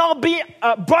 that cannot be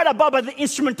brought about by the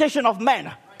instrumentation of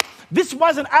man. This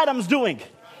wasn't Adam's doing.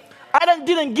 Adam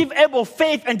didn't give Abel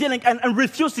faith and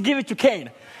refused to give it to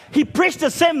Cain. He preached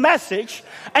the same message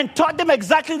and taught them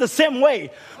exactly the same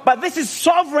way. But this is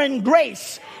sovereign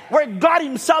grace, where God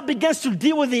himself begins to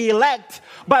deal with the elect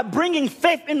by bringing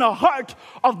faith in the heart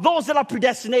of those that are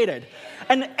predestinated.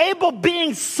 And Abel,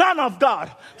 being son of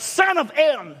God, son of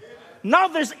Adam, now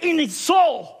there's in his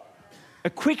soul a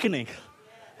quickening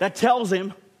that tells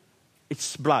him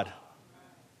it's blood.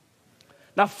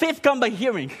 Now, faith comes by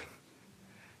hearing.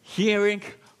 Hearing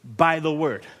by the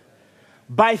word.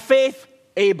 By faith,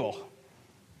 Abel.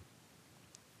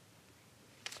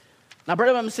 Now,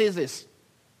 Brother Mom says this.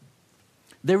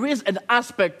 There is an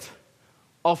aspect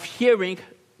of hearing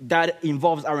that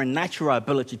involves our natural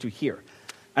ability to hear.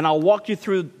 And I'll walk you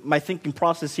through my thinking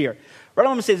process here. Brother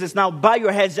Mom says this. Now, bow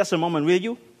your heads just a moment, will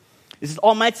you? This is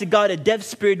Almighty God, a deaf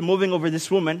spirit moving over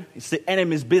this woman. It's the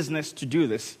enemy's business to do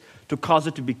this, to cause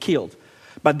her to be killed.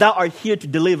 But thou art here to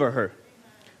deliver her.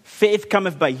 Faith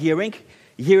cometh by hearing,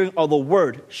 hearing of the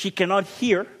word. She cannot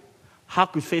hear. How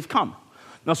could faith come?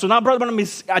 Now, Brother Branham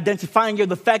is identifying here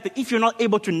the fact that if you're not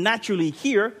able to naturally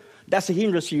hear, that's a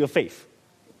hindrance to your faith,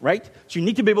 right? So you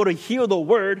need to be able to hear the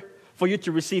word for you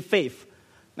to receive faith.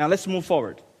 Now, let's move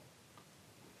forward.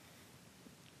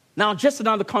 Now, just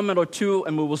another comment or two,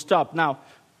 and we will stop. Now,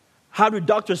 how do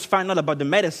doctors find out about the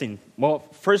medicine? Well,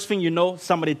 first thing you know,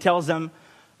 somebody tells them,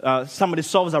 somebody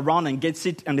solves around and gets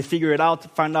it, and they figure it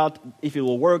out, find out if it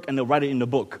will work, and they'll write it in the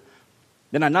book.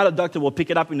 Then another doctor will pick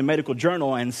it up in the medical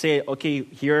journal and say, okay,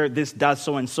 here, this does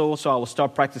so-and-so, so I will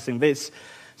start practicing this.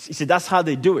 You see, that's how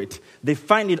they do it. They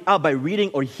find it out by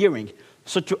reading or hearing.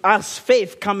 So to us,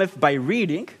 faith cometh by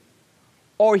reading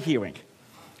or hearing.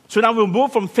 So now we'll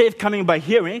move from faith coming by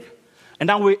hearing, and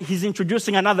now he's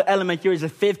introducing another element here, is that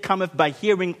faith cometh by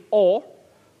hearing or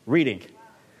reading.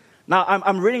 Now,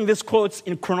 I'm reading these quotes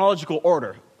in chronological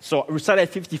order. So we started at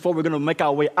 54, we're going to make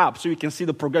our way up so you can see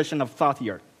the progression of thought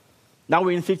here. Now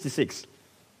we're in 56.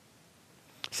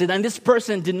 So then this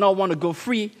person did not want to go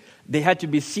free. They had to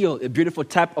be sealed, a beautiful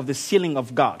type of the sealing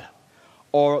of God,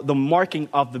 or the marking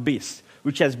of the beast,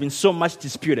 which has been so much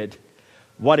disputed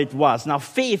what it was. Now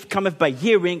faith cometh by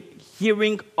hearing,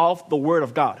 hearing of the word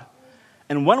of God.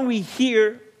 And when we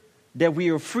hear that we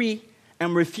are free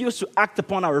and refuse to act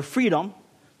upon our freedom,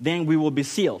 then we will be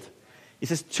sealed. It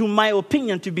says, to my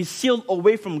opinion, to be sealed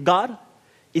away from God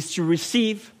is to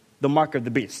receive the mark of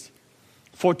the beast.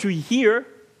 For to hear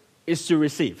is to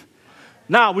receive.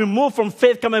 Now, we move from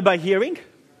faith coming by hearing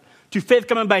to faith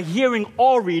coming by hearing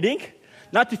or reading,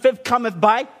 not to faith cometh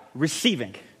by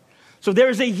receiving. So there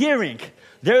is a hearing,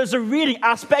 there is a reading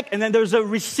aspect, and then there's a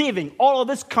receiving. All of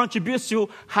this contributes to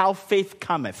how faith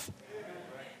cometh.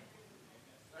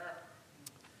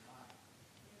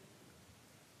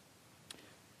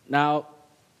 Now,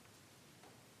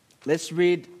 let's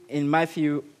read in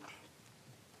Matthew.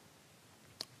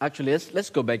 Actually, let's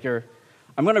go back here.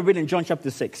 I'm going to read in John chapter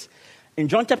 6. In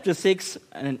John chapter 6,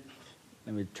 and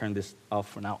let me turn this off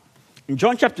for now. In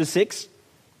John chapter 6,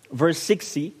 verse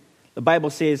 60, the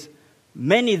Bible says,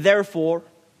 many therefore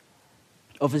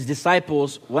of his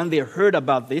disciples, when they heard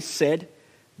about this, said,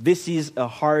 this is a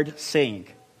hard saying.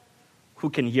 Who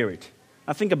can hear it?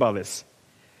 Now think about this.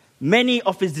 Many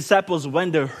of his disciples,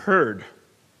 when they heard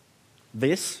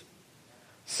this,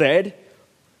 said,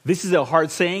 this is a hard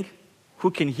saying.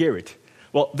 Who can hear it?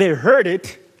 Well, they heard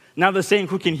it. Now they're saying,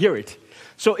 who can hear it?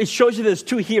 So it shows you there's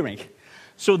two hearing.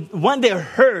 So when they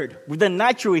heard with the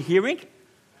natural hearing,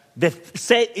 they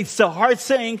say it's a hard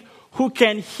saying, who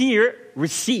can hear,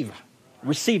 receive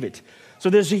it. So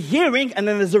there's a hearing and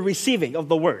then there's a receiving of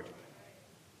the word.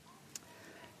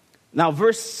 Now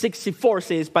verse 64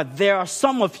 says, but there are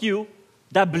some of you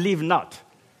that believe not.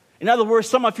 In other words,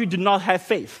 some of you do not have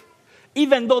faith,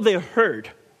 even though they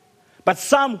heard. But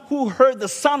some who heard the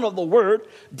sound of the word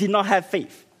did not have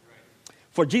faith.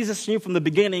 For Jesus knew from the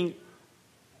beginning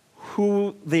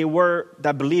who they were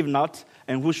that believed not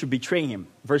and who should betray him.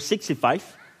 Verse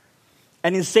 65,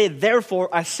 and he said, therefore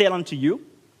I say unto you,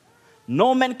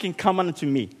 no man can come unto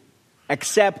me,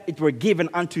 except it were given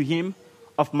unto him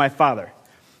of my Father.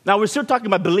 Now we're still talking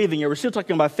about believing here, we're still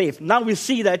talking about faith. Now we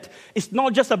see that it's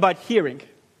not just about hearing,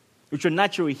 which you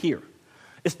naturally hear.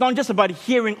 It's not just about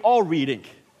hearing or reading.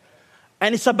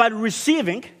 And it's about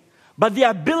receiving, but the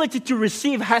ability to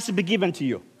receive has to be given to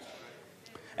you.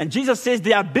 And Jesus says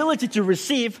the ability to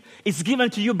receive is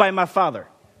given to you by my Father.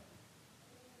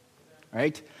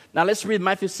 Right? Now let's read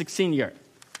Matthew 16 here.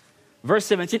 Verse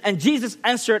 17, and Jesus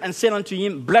answered and said unto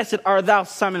him, blessed art thou,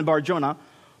 Simon Bar-Jonah,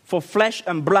 for flesh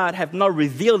and blood have not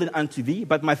revealed it unto thee,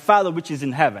 but my Father which is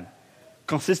in heaven.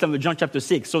 Consistent with John chapter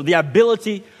 6. So the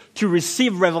ability to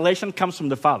receive revelation comes from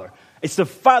the Father. It's the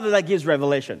Father that gives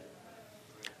revelation.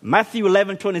 Matthew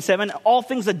 11:27, all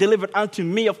things are delivered unto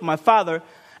me of my Father,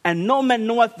 and no man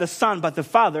knoweth the Son but the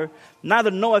Father,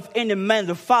 neither knoweth any man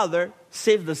the Father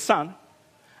save the Son,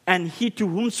 and he to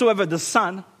whomsoever the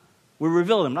Son will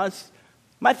reveal him. Now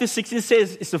Matthew 16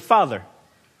 says it's the Father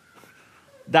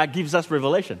that gives us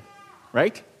revelation,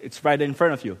 right? It's right in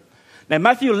front of you. Now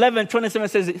Matthew 11:27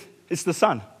 says it's the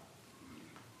Son.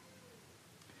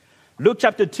 Luke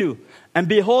chapter 2, and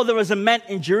behold, there was a man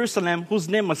in Jerusalem whose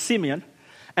name was Simeon,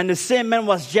 and the same man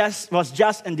was just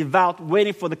and devout,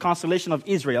 waiting for the consolation of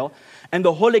Israel. And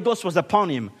the Holy Ghost was upon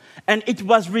him. And it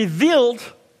was revealed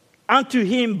unto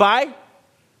him by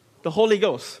the Holy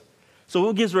Ghost. So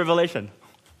who gives revelation?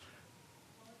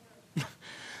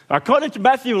 According to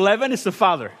Matthew 11, it's the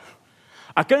Father.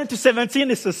 According to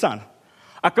 17, it's the Son.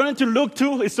 According to Luke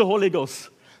 2, it's the Holy Ghost.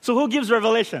 So who gives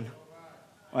revelation?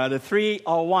 Well, the three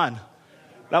are one.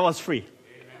 That was free.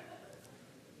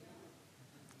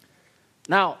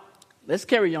 Now, let's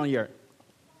carry on here.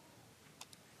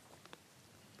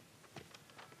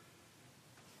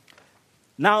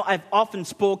 Now, I've often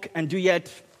spoke and do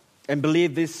yet and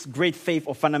believe this great faith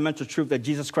or fundamental truth that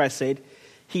Jesus Christ said,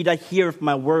 he that heareth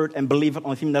my word and believeth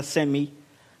on him that sent me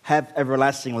have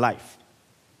everlasting life,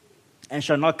 and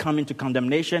shall not come into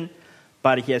condemnation,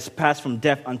 but he has passed from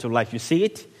death unto life. You see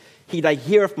it? He that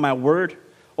heareth my word,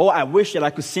 oh, I wish that I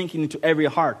could sink it into every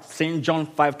heart. St. John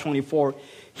 5:24,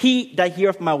 he that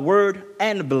heareth my word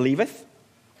and believeth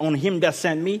on him that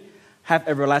sent me have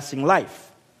everlasting life,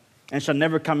 and shall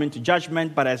never come into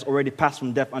judgment, but has already passed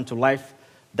from death unto life.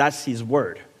 That's his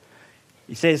word.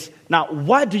 He says, now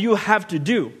what do you have to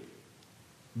do?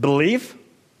 Believe,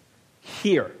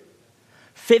 hear.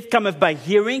 Faith cometh by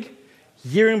hearing,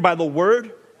 hearing by the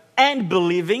word, and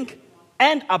believing,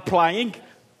 and applying,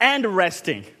 and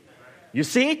resting. You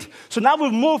see it? So now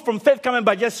we've moved from faith coming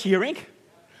by just hearing,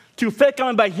 to faith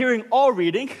coming by hearing or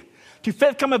reading, to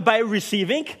faith coming by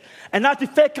receiving, and now to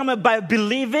faith coming by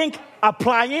believing,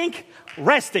 applying,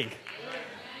 resting.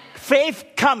 Faith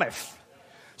cometh.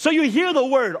 So you hear the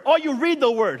word or you read the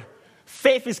word,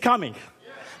 faith is coming.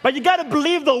 But you got to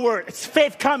believe the word, it's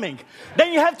faith coming.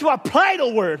 Then you have to apply the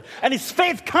word, and it's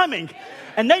faith coming.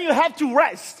 And then you have to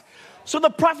rest. So the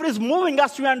prophet is moving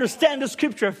us to understand the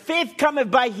scripture. Faith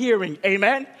cometh by hearing,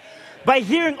 amen. By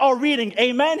hearing or reading,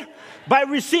 amen. By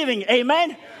receiving,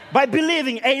 amen. By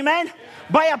believing, amen.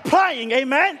 By applying,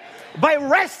 amen. By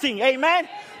resting, amen.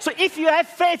 So if you have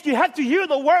faith, you have to hear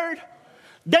the word.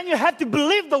 Then you have to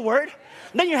believe the word.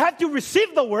 Then you have to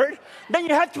receive the word. Then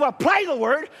you have to apply the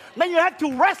word. Then you have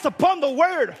to rest upon the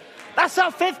word. That's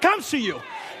how faith comes to you.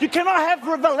 You cannot have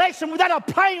revelation without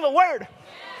applying the word.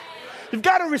 You've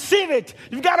got to receive it.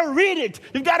 You've got to read it.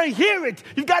 You've got to hear it.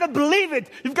 You've got to believe it.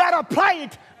 You've got to apply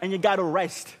it. And you got to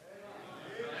rest.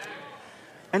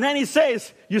 And then he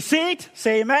says, you see it?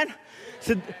 Say amen.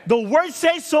 So the word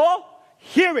says so,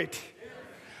 hear it.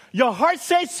 Your heart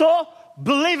says so,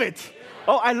 believe it.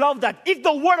 Oh, I love that. If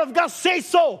the word of God says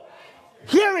so,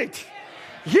 hear it.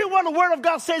 Hear what the word of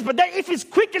God says, but then if it's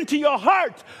quickened to your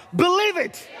heart, believe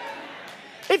it.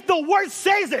 If the word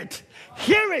says it,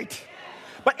 hear it.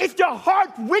 But if your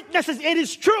heart witnesses it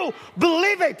is true,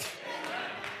 believe it.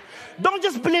 Don't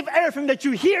just believe everything that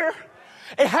you hear.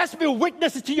 It has to be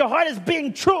witnesses to your heart as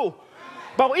being true.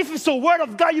 But if it's the word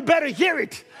of God, you better hear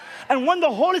it. And when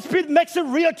the Holy Spirit makes it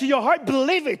real to your heart,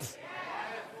 believe it.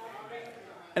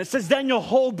 And it says, then your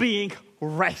whole being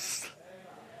rests.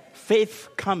 Faith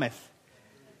cometh.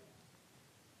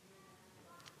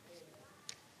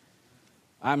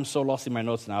 I'm so lost in my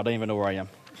notes now. I don't even know where I am.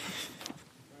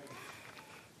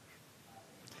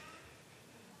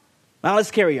 Now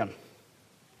let's carry on.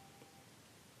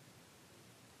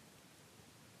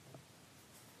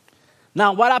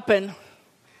 Now what happened?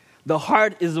 The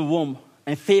heart is the womb,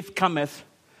 and faith cometh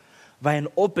by an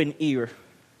open ear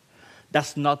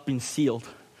that's not been sealed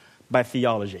by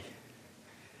theology.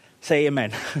 Say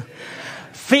amen.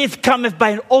 Faith cometh by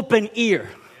an open ear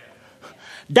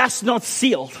that's not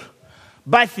sealed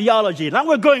by theology. Now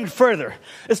we're going further.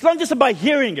 It's not just about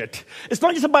hearing it. It's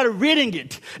not just about reading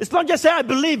it. It's not just saying, I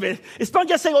believe it. It's not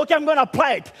just saying, okay, I'm going to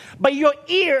apply it. But your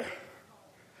ear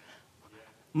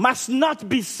must not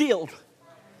be sealed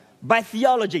by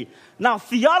theology. Now,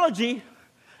 theology,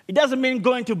 it doesn't mean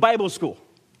going to Bible school.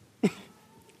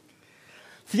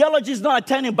 Theology is not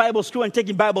attending Bible school and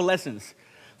taking Bible lessons.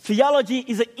 Theology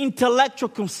is an intellectual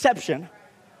conception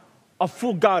of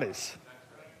who God is.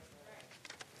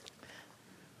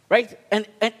 Right? And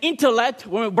intellect,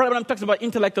 when Brother Branham talks about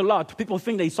intellect a lot, people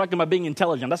think that he's talking about being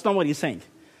intelligent. That's not what he's saying.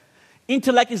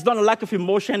 Intellect is not a lack of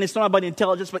emotion. It's not about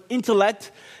intelligence. But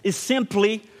intellect is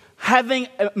simply having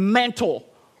a mental,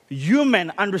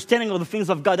 human understanding of the things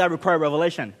of God that require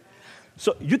revelation.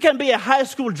 So you can be a high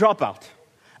school dropout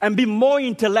and be more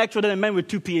intellectual than a man with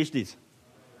 2 PhDs.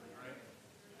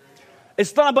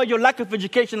 It's not about your lack of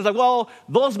education. It's like, well,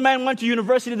 those men went to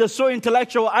university. They're so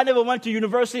intellectual. I never went to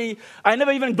university. I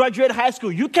never even graduated high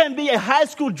school. You can be a high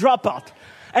school dropout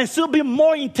and still be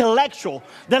more intellectual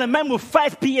than a man with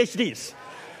 5 PhDs.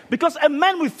 Because a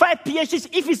man with 5 PhDs,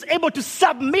 if he's able to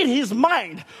submit his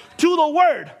mind to the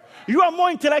word, you are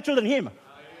more intellectual than him.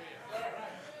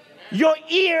 Your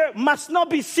ear must not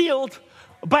be sealed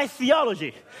by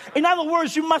theology. In other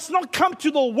words, you must not come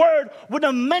to the word with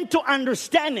a mental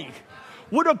understanding,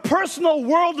 with a personal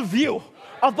worldview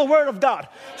of the word of God.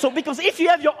 So because if you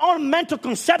have your own mental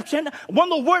conception, when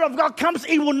the word of God comes,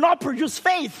 it will not produce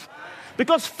faith.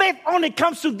 Because faith only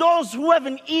comes to those who have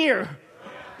an ear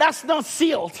that's not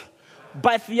sealed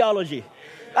by theology.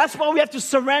 That's why we have to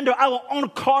surrender our own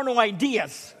carnal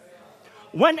ideas.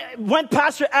 When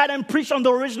Pastor Adam preached on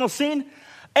the original sin,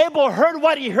 Abel heard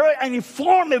what he heard and he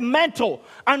formed a mental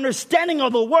understanding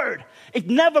of the word. It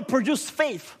never produced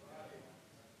faith.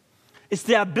 It's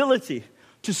the ability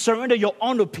to surrender your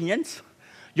own opinions,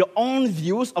 your own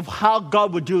views of how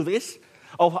God would do this,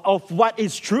 of what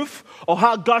is truth, or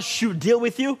how God should deal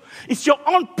with you. It's your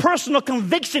own personal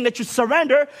conviction that you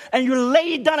surrender and you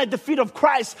lay it down at the feet of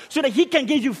Christ so that he can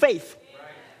give you faith.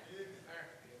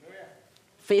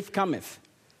 Faith cometh.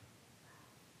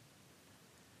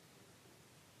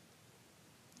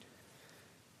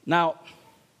 Now,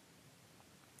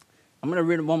 I'm going to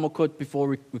read one more quote before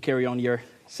we carry on here.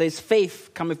 It says,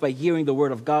 faith cometh by hearing the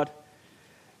word of God.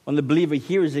 When the believer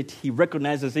hears it, he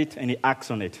recognizes it and he acts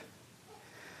on it.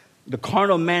 The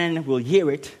carnal man will hear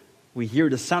it. We hear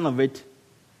the sound of it.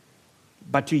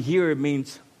 But to hear it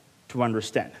means to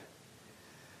understand.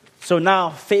 So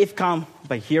now faith comes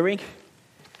by hearing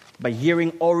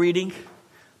or reading,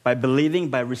 by believing,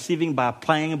 by receiving, by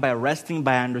applying, by resting,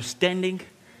 by understanding,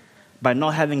 by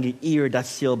not having an ear that's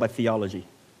sealed by theology.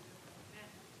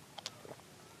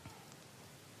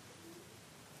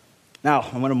 Now,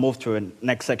 I'm going to move to the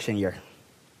next section here.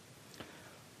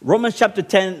 Romans chapter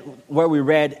 10, where we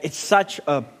read, it's such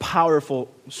a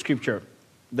powerful scripture.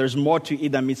 There's more to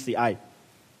it than meets the eye.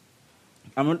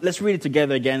 Let's read it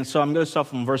together again. So I'm going to start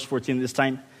from verse 14 this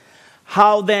time.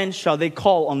 How then shall they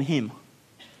call on him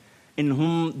in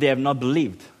whom they have not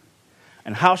believed?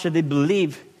 And how shall they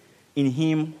believe in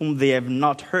him whom they have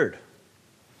not heard?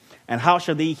 And how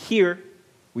shall they hear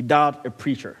without a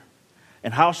preacher?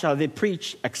 And how shall they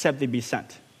preach except they be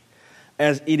sent?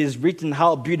 As it is written,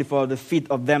 how beautiful are the feet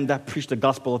of them that preach the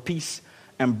gospel of peace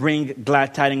and bring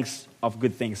glad tidings of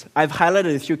good things. I've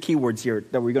highlighted a few keywords here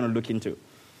that we're going to look into.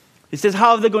 It says,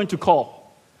 how are they going to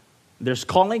call? There's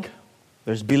calling,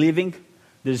 there's believing,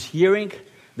 there's hearing,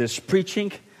 there's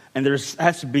preaching, and there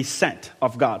has to be sent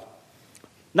of God.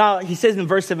 Now, he says in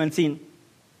verse 17,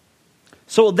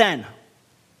 so then,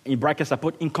 in brackets I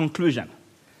put, in conclusion.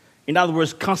 In other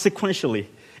words, consequentially,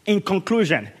 in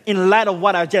conclusion, in light of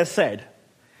what I just said,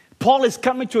 Paul is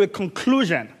coming to a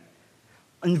conclusion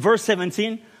in verse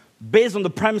 17 based on the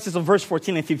premises of verse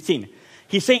 14 and 15.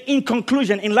 He's saying, in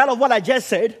conclusion, in light of what I just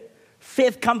said,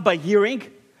 faith comes by hearing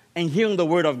and hearing the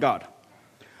word of God.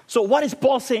 So what is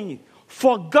Paul saying?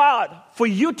 For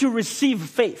you to receive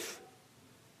faith.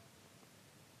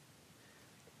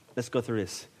 Let's go through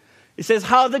this. It says,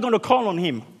 how are they going to call on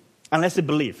him unless they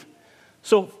believe?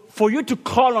 So for you to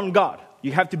call on God,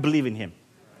 you have to believe in him.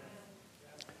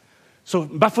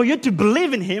 But for you to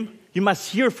believe in him, you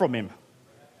must hear from him.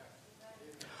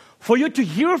 For you to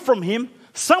hear from him,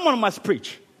 someone must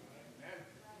preach.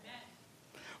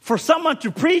 For someone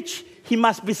to preach, he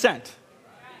must be sent.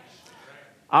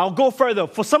 I'll go further.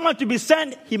 For someone to be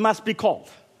sent, he must be called.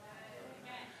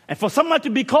 And for someone to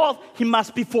be called, he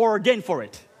must be foreordained for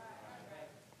it.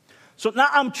 So now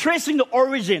I'm tracing the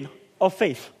origin of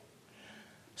faith.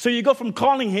 So you go from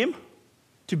calling him,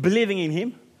 to believing in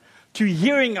him, to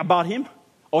hearing about him,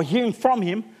 or hearing from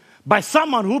him, by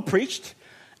someone who preached,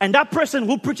 and that person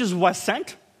who preaches was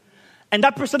sent, and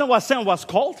that person that was sent was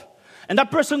called, and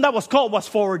that person that was called was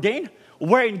foreordained.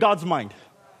 Where in God's mind?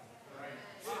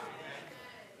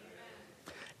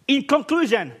 In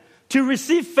conclusion, to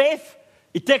receive faith,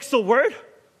 it takes a word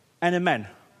and a man.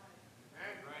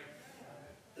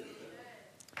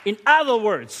 In other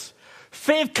words,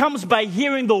 faith comes by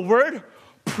hearing the word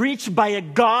preached by a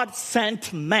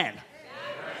God-sent man.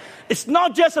 It's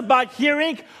not just about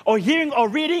hearing or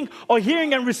reading or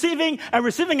hearing and receiving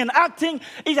and acting.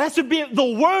 It has to be, the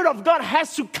word of God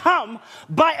has to come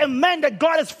by a man that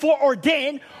God has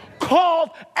foreordained,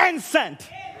 called, and sent.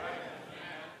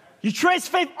 You trace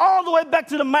faith all the way back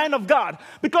to the mind of God.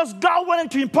 Because God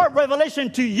wanted to impart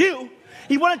revelation to you.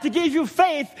 He wanted to give you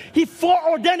faith. He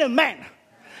foreordained a man.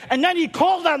 And then he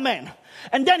called that man.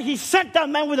 And then he sent that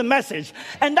man with a message.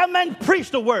 And that man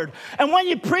preached the word. And when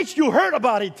he preached, you heard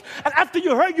about it. And after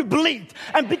you heard, you believed.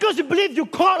 And because you believed, you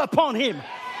called upon him.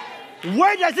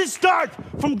 Where does it start?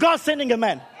 From God sending a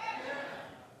man.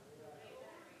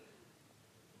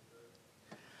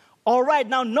 All right,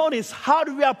 now notice, how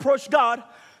do we approach God?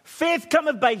 Faith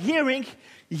cometh by hearing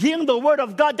the word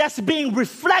of God. That's being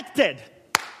reflected.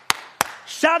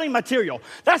 Shouting material.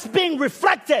 That's being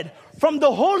reflected from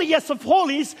the holiest of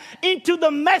holies into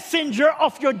the messenger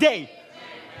of your day.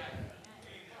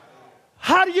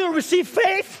 How do you receive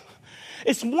faith?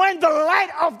 It's when the light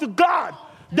of the God,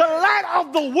 the light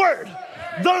of the word,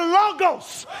 the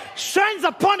logos shines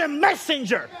upon a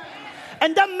messenger.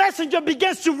 And that messenger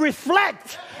begins to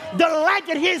reflect the light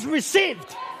that he has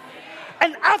received.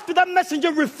 And after that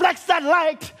messenger reflects that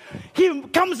light, he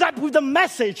comes up with a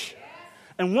message.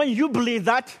 And when you believe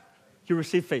that, you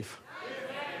receive faith.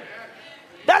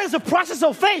 That is the process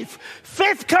of faith.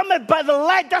 Faith cometh by the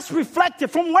light that's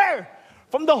reflected from where?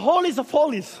 From the holiest of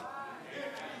holies.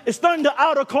 It's not in the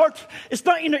outer court. It's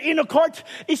not in the inner court.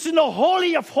 It's in the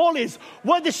holy of holies,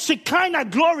 where the Shekinah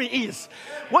glory is,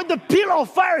 where the pillar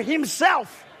of fire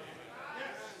himself.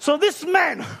 So this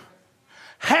man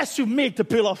has to meet the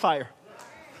pillar of fire.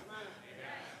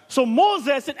 So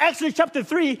Moses in Exodus chapter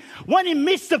 3, when he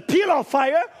meets the pillar of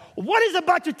fire, what is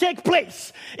about to take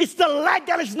place? It's the light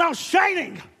that is now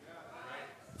shining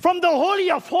from the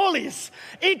Holy of Holies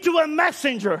into a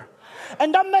messenger.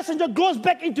 And that messenger goes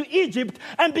back into Egypt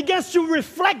and begins to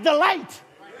reflect the light.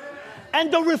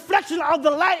 And the reflection of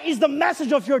the light is the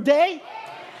message of your day.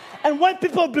 And when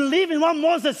people believe in what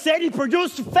Moses said, he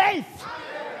produced faith.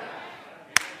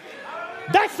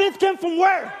 That faith came from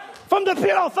where? From the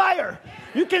pillar of fire.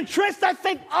 You can trace that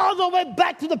faith all the way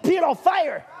back to the pillar of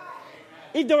fire.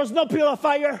 If there was no pillar of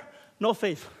fire, no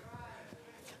faith.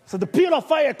 So the pillar of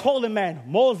fire called a man,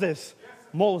 Moses.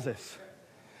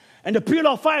 And the pillar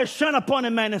of fire shone upon a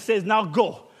man and says, now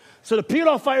go. So the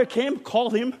pillar of fire came,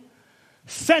 called him,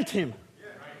 sent him.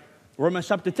 Romans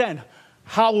chapter 10.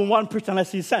 How will one preach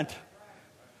unless he's sent?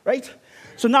 Right?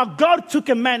 So now God took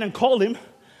a man and called him,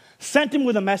 sent him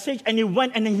with a message, and he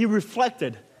went and then he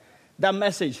reflected that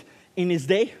message in his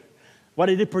day. What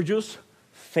did it produce?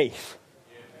 Faith.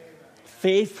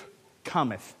 Faith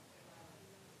cometh.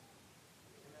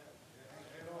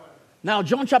 Now,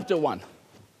 John chapter 1.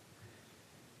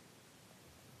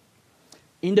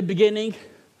 In the beginning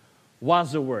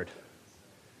was the Word.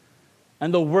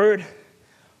 And the Word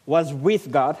was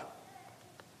with God.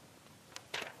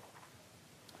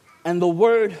 And the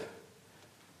Word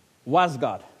was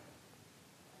God.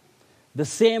 The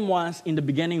same was in the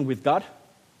beginning with God.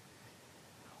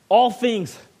 All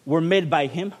things were made by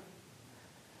him.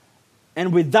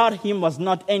 And without him was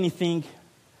not anything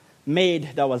made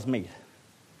that was made.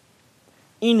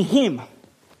 In him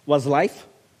was life,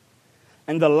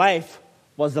 and the life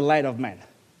was the light of man.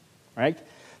 Right?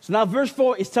 So now verse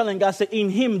 4 is telling us that in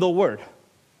him the Word,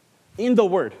 in the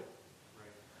Word,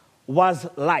 was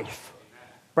life.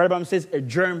 Brother Branham says a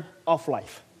germ of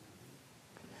life.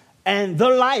 And the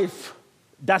life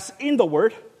that's in the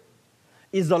Word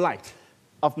is the light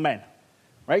of man.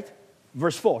 Right?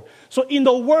 Verse 4. So in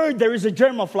the Word there is a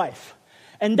germ of life.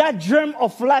 And that germ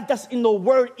of life that's in the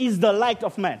Word is the light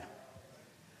of man.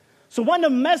 So when the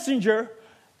messenger,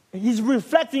 he's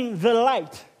reflecting the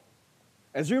light,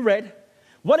 as we read,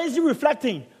 what is he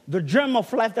reflecting? The germ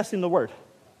of life that's in the Word.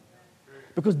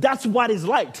 Because that's what is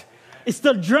light. It's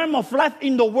the germ of life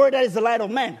in the Word that is the light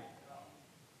of man.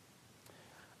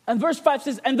 And verse 5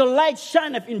 says, and the light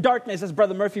shineth in darkness, as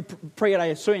Brother Murphy prayed.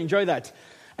 I so enjoy that.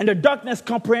 And the darkness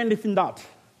comprehendeth it not.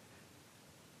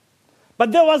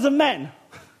 But there was a man.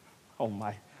 Oh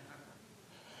my.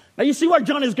 Now you see where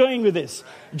John is going with this.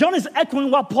 John is echoing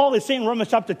what Paul is saying in Romans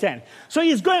chapter 10. So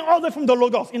he's going all the way from the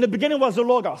Logos. In the beginning was the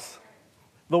Logos,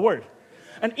 the Word.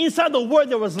 And inside the Word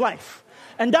there was life.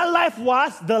 And that life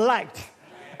was the light.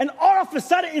 And all of a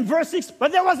sudden in verse 6,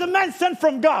 but there was a man sent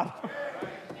from God.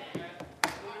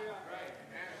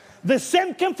 The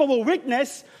same came from a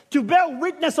witness to bear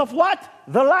witness of what?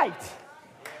 The light.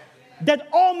 That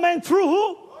all men through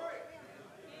who?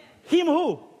 Him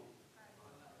who?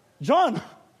 John.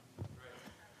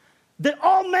 That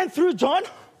all men through John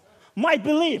might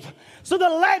believe. So the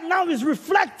light now is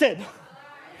reflected.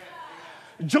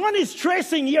 John is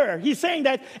tracing here. He's saying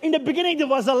that in the beginning there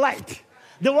was a light.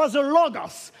 There was a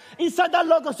Logos. Inside that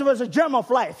Logos there was a germ of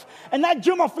life. And that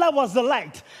germ of life was the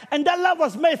light. And that light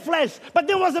was made flesh. But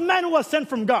there was a man who was sent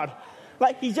from God.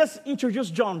 Like he just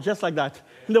introduced John just like that.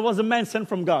 And there was a man sent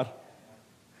from God.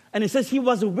 And he says he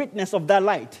was a witness of that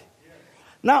light.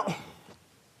 Now,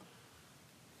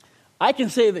 I can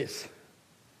say this.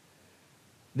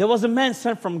 There was a man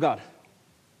sent from God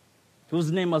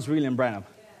whose name was William Branham.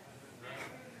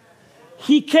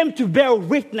 He came to bear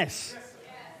witness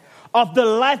of the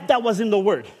light that was in the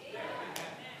Word.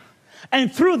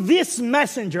 And through this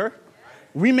messenger,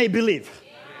 we may believe.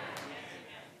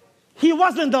 He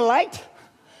wasn't the light,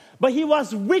 but he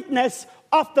was witness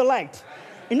of the light.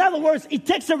 In other words, it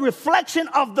takes a reflection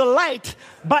of the light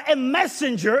by a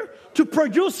messenger to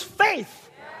produce faith.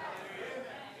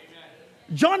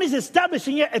 John is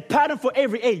establishing here a pattern for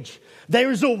every age.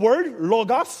 There is a word,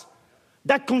 Logos,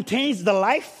 that contains the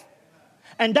life.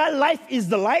 And that life is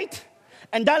the light.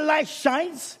 And that light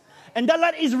shines. And that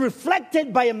light is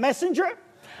reflected by a messenger.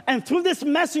 And through this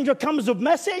messenger comes a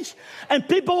message. And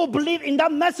people who believe in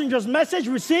that messenger's message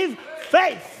receive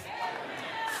faith.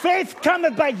 Faith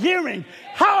cometh by hearing.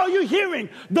 How are you hearing?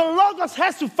 The Logos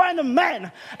has to find a man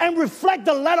and reflect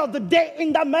the light of the day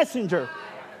in that messenger.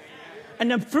 And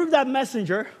then through that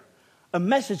messenger, a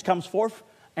message comes forth,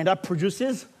 and that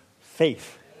produces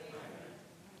faith.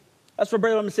 That's what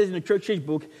Brother Lemon says in the Church Age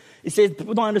book. He says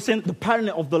people don't understand the pattern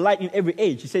of the light in every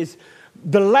age. He says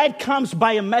the light comes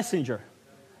by a messenger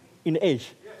in the age.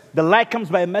 The light comes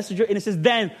by a messenger, and it says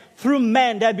then through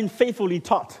men they have been faithfully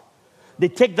taught. They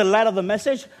take the light of the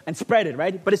message and spread it,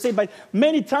 right? But it says, but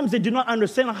many times they do not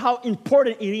understand how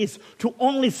important it is to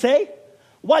only say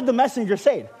what the messenger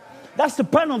said. That's the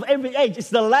pattern of every age. It's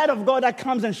the light of God that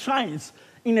comes and shines.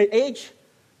 In the age,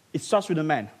 it starts with a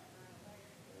man.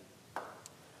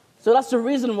 So that's the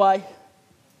reason why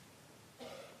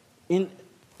in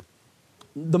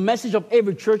the message of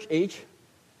every church age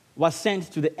was sent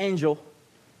to the angel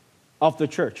of the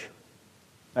church.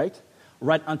 Right?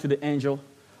 Right unto the angel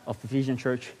of the Ephesian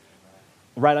church.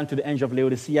 Right unto the angel of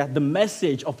Laodicea. The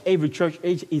message of every church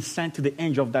age is sent to the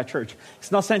angel of that church. It's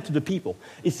not sent to the people.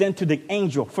 It's sent to the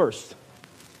angel first.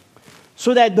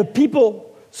 So that the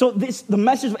people, the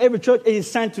message of every church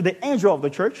is sent to the angel of the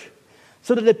church.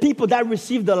 So that the people that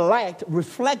receive the light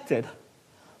reflected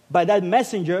by that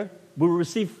messenger will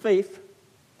receive faith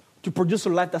to produce a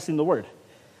light that's in the Word.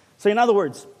 So in other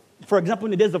words, for example,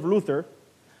 in the days of Luther,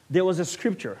 there was a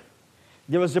scripture.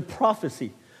 There was a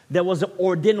prophecy. There was an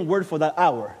ordained word for that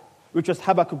hour, which was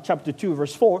Habakkuk chapter 2,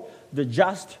 verse 4, the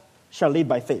just shall live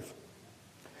by faith.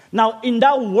 Now, in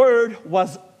that word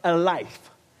was a life.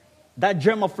 That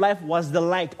germ of life was the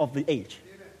light of the age.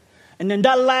 And then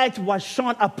that light was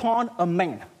shone upon a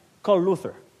man called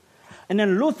Luther. And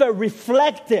then Luther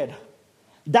reflected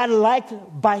that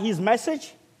light by his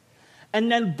message. And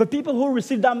then the people who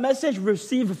received that message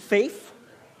received faith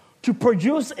to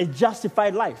produce a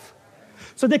justified life.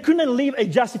 So they couldn't live a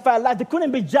justified life. They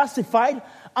couldn't be justified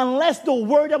unless the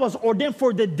word that was ordained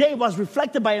for the day was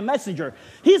reflected by a messenger.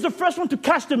 He's the first one to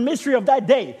catch the mystery of that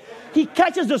day. He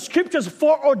catches the scriptures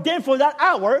foreordained for that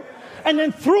hour, and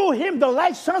then through him, the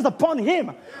light shines upon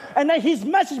him. And then his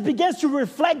message begins to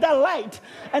reflect that light.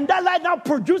 And that light now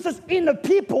produces in the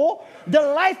people the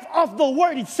life of the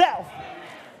word itself.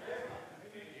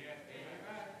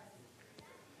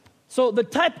 So the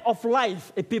type of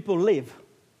life a people live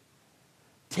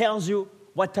tells you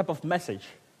what type of message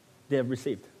they have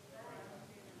received.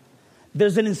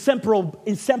 There's an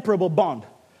inseparable bond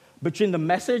between the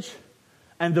message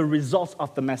and the results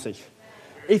of the message.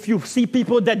 If you see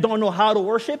people that don't know how to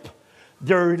worship,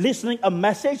 they're listening a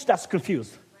message that's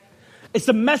confused. It's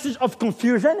a message of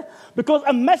confusion, because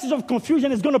a message of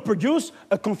confusion is going to produce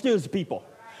a confused people.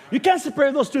 You can't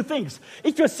separate those two things.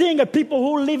 If you're seeing a people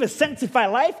who live a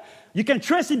sanctified life, you can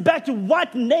trace it back to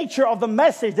what nature of the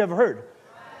message they've heard.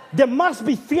 They must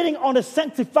be feeding on a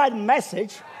sanctified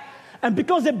message, and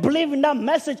because they believe in that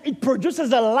message, it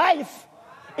produces a life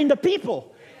in the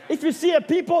people. If you see a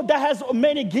people that has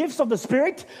many gifts of the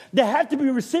Spirit, they have to be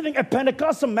receiving a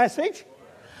Pentecostal message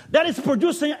that is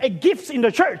producing a gift in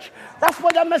the church. That's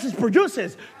what that message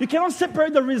produces. You cannot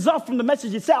separate the result from the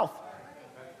message itself.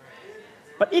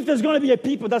 But if there's going to be a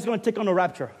people that's going to take on a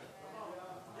rapture,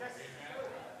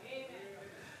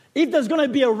 if there's going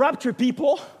to be a rapture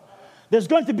people, there's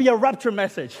going to be a rapture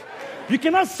message. You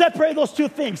cannot separate those two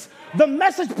things. The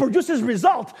message produces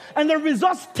result, and the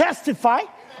results testify,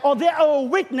 or they are a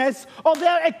witness, or they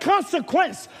are a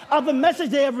consequence of the message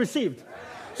they have received.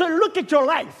 So look at your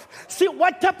life. See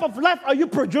what type of life are you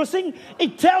producing?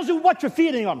 It tells you what you're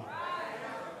feeding on.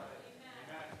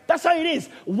 That's how it is.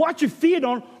 What you feed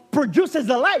on produces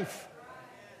the life.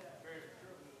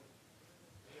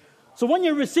 So when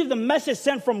you receive the message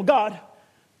sent from God,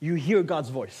 you hear God's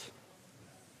voice.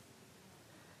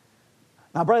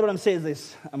 Now, Brother, what I'm saying is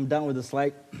this. I'm done with the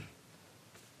slide.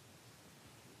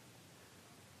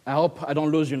 I hope I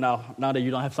don't lose you now that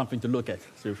you don't have something to look at.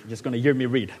 So you're just going to hear me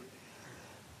read.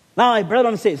 Now,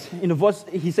 Brother says, in the voice,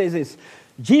 he says this.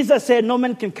 Jesus said, no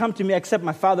man can come to me except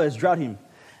my Father has drawn him.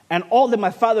 And all that my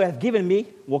Father has given me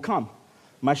will come.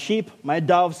 My sheep, my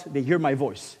doves, they hear my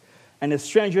voice. And a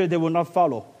stranger they will not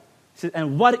follow. He says,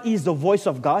 and what is the voice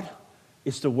of God?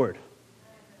 It's the word.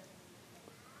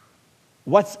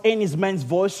 What's in his man's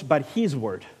voice but his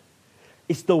word?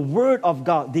 It's the word of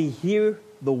God. They hear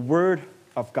the word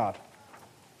of God.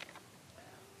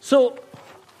 So,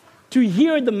 to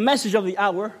hear the message of the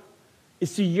hour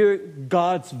is to hear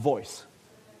God's voice.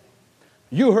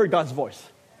 You heard God's voice.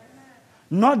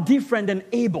 Not different than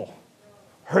Abel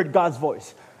heard God's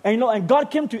voice. And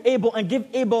God came to Abel and gave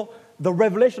Abel the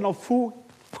revelation of who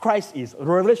Christ is. The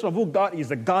revelation of who God is.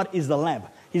 That God is the Lamb.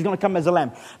 He's going to come as a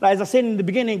lamb. Now, as I said in the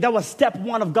beginning, that was step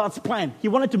one of God's plan. He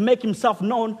wanted to make himself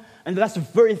known, and that's the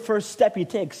very first step he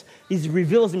takes. He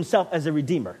reveals himself as a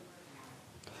redeemer.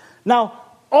 Now,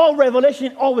 all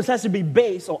revelation always has to be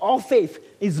based, or all faith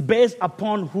is based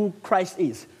upon who Christ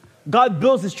is. God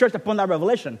builds his church upon that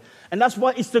revelation. And that's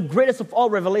why it's the greatest of all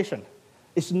revelation.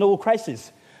 It's to know who Christ is.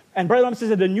 And Brother Lam says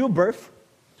that the new birth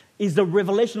is the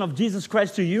revelation of Jesus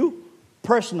Christ to you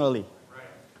personally.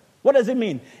 What does it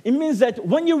mean? It means that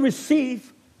when you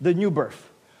receive the new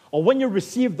birth, or when you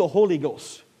receive the Holy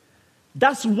Ghost,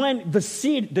 that's when the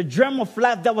seed, the germ of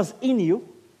life that was in you,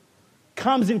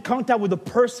 comes in contact with the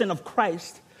person of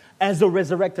Christ as the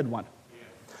resurrected one.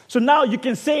 So now you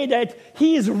can say that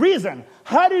he is risen.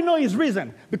 How do you know he's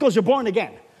risen? Because you're born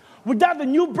again. Without the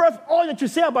new birth, all that you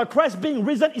say about Christ being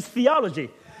risen is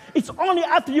theology. It's only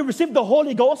after you receive the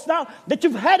Holy Ghost now that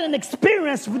you've had an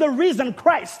experience with the risen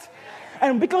Christ.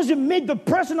 And because you meet the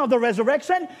person of the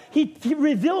resurrection, he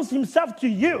reveals himself to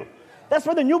you. That's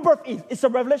what the new birth is. It's a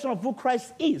revelation of who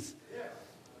Christ is.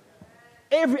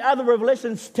 Every other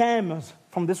revelation stems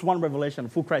from this one revelation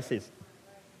of who Christ is.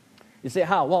 You say,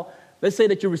 how? Well, let's say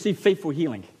that you receive faithful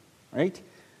healing, right?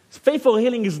 Faithful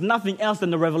healing is nothing else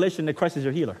than the revelation that Christ is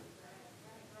your healer.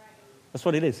 That's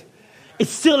what it is.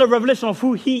 It's still a revelation of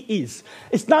who he is.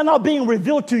 It's not now being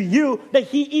revealed to you that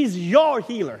he is your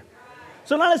healer.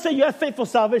 So now let's say you have faithful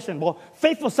salvation. Well,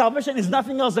 faithful salvation is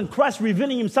nothing else than Christ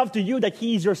revealing himself to you that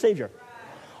he is your Savior.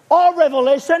 All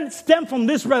revelation stems from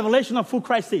this revelation of who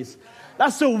Christ is.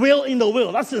 That's the will in the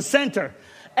will. That's the center.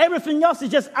 Everything else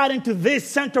is just adding to this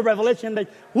center revelation that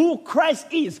who Christ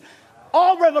is.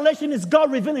 All revelation is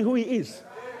God revealing who he is.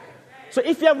 So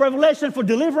if you have revelation for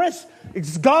deliverance,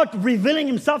 it's God revealing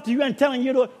himself to you and telling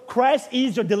you that Christ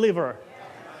is your deliverer.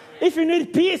 If you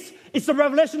need peace, it's the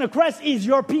revelation of Christ is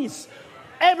your peace.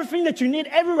 Everything that you need,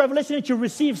 every revelation that you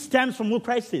receive stems from who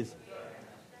Christ is.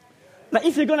 Now,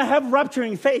 if you're going to have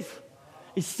rapturing faith,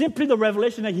 it's simply the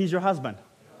revelation that he's your husband.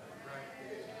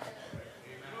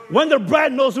 When the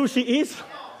bride knows who she is,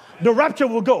 the rapture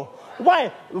will go.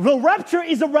 Why? The rapture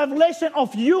is a revelation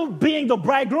of you being the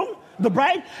bridegroom, the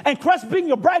bride, and Christ being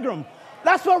your bridegroom.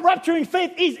 That's what rapturing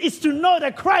faith is to know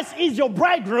that Christ is your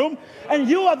bridegroom and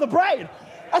you are the bride.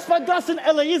 That's why God sent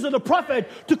Eliezer the prophet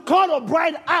to call a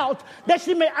bride out that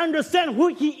she may understand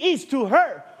who he is to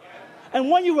her. And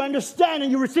when you understand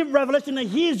and you receive revelation that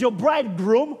he is your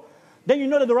bridegroom, then you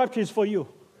know that the rapture is for you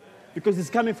because it's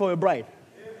coming for your bride.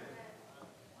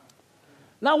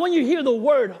 Now, when you hear the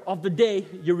word of the day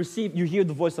you hear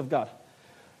the voice of God.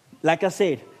 Like I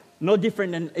said, no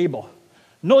different than Abel.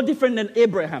 No different than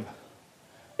Abraham.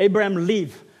 Abraham,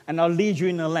 leave, and I'll lead you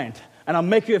in the land, and I'll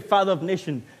make you a father of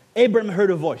nations. Abraham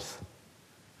heard a voice.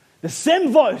 The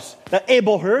same voice that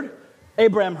Abel heard,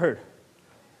 Abraham heard.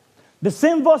 The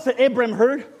same voice that Abraham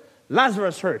heard,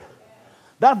 Lazarus heard.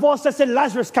 That voice that said,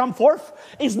 Lazarus, come forth,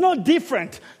 is no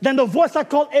different than the voice that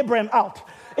called Abraham out.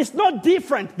 It's not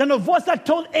different than the voice that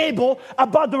told Abel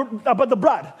about the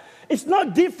blood. It's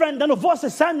not different than the voice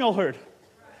that Samuel heard.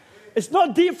 It's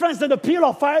not different than the pillar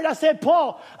of fire that said,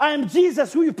 Paul, I am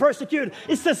Jesus who you persecute.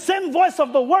 It's the same voice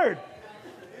of the word.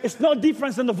 It's no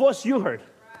different than the voice you heard.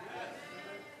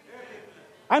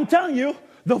 I'm telling you,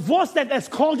 the voice that has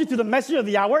called you to the message of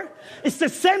the hour is the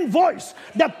same voice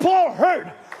that Paul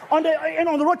heard on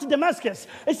the road to Damascus.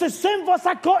 It's the same voice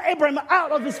that called Abraham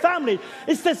out of his family.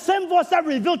 It's the same voice that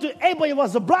revealed to Abel it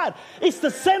was the blood. It's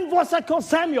the same voice that called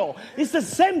Samuel. It's the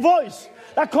same voice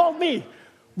that called me.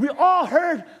 We all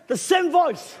heard the same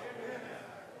voice.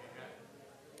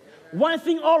 One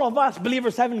thing all of us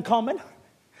believers have in common,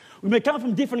 we may come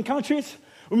from different countries,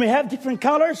 we may have different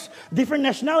colors, different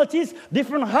nationalities,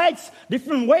 different heights,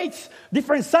 different weights,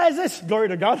 different sizes. Glory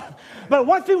to God. But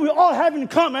one thing we all have in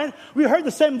common, we heard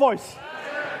the same voice.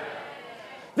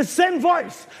 The same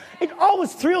voice. It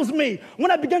always thrills me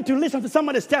when I begin to listen to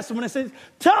somebody's testimony and say,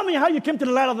 tell me how you came to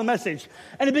the light of the message.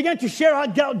 And they began to share how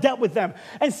God dealt with them.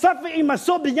 And something in my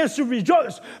soul begins to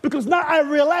rejoice because now I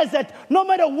realize that no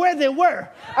matter where they were,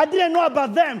 I didn't know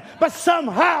about them, but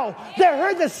somehow they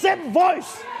heard the same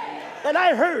voice that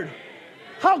I heard.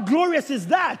 How glorious is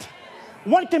that?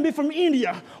 One can be from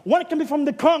India, one can be from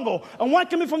the Congo, and one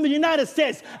can be from the United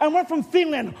States, and one from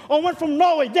Finland, or one from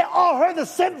Norway. They all heard the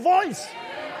same voice.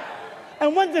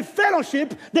 And when they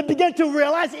fellowship, they began to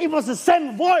realize it was the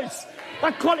same voice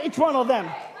that called each one of them.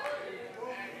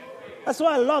 That's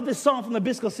why I love this song from the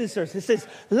Biscuit Sisters. It says,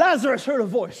 Lazarus heard a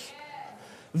voice,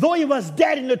 though he was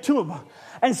dead in the tomb.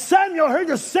 And Samuel heard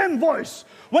the same voice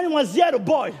when he was yet a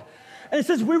boy. And it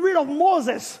says, we read of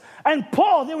Moses and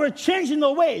Paul, they were changed in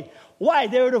the way. Why?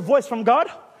 They heard a voice from God.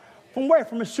 From where?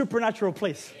 From a supernatural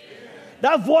place.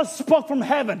 That voice spoke from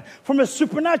heaven, from a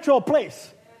supernatural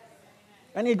place.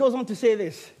 And he goes on to say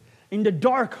this. In the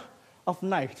dark of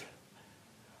night,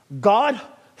 God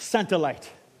sent a light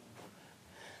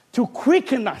to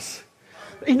quicken us.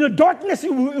 In the darkness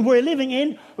we're living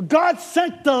in, God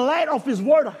sent the light of his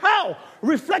word. How?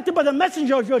 Reflected by the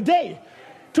messenger of your day.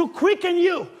 To quicken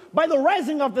you by the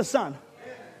rising of the sun.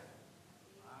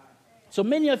 So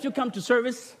many of you come to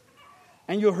service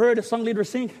and you heard the song leader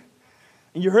sing,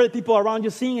 and you heard people around you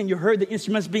sing, and you heard the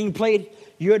instruments being played,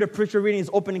 you heard the preacher reading his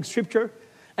opening scripture,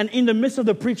 and in the midst of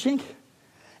the preaching,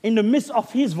 in the midst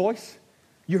of his voice,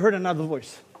 you heard another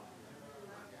voice.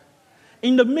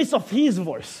 In the midst of his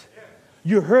voice,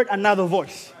 you heard another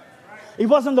voice. It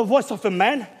wasn't the voice of a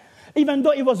man, even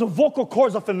though it was a vocal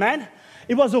cords of a man.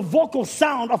 It was a vocal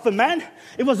sound of a man.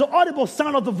 It was an audible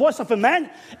sound of the voice of a man.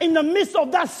 In the midst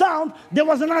of that sound, there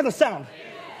was another sound.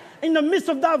 In the midst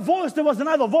of that voice, there was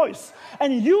another voice.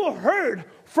 And you heard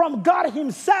from God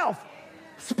himself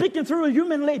speaking through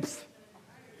human lips.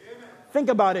 Think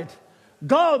about it.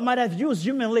 God might have used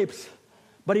human lips,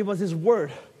 but it was his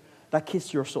word that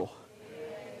kissed your soul.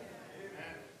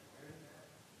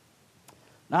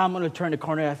 Now I'm going to turn the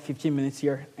corner at 15 minutes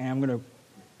here, and I'm going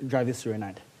to drive this through a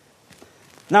night.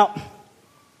 Now,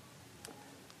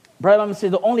 Brother Mama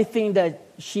said the only thing that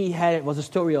she had was a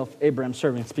story of Abraham's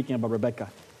servant, speaking about Rebecca.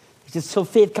 He says, so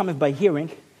faith cometh by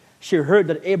hearing. She heard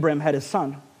that Abraham had a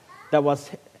son that was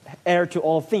heir to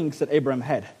all things that Abraham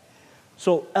had.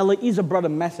 So Eliezer brought a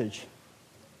message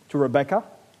to Rebecca,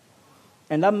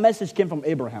 and that message came from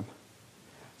Abraham.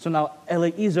 So now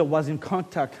Eliezer was in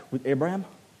contact with Abraham,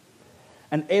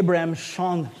 and Abraham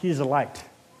shone his light,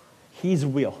 his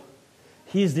will,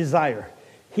 his desire,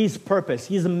 his purpose,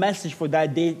 his message for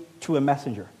that day to a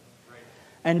messenger.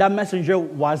 And that messenger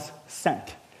was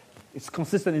sent. It's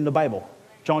consistent in the Bible.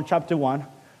 John chapter 1,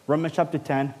 Romans chapter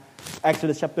 10,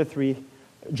 Exodus chapter 3,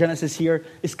 Genesis here.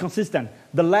 It's consistent.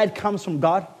 The light comes from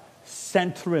God,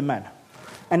 sent through a man.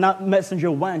 And that messenger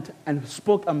went and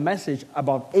spoke a message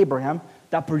about Abraham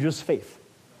that produced faith.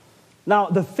 Now,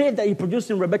 the faith that he produced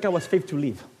in Rebecca was faith to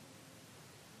live.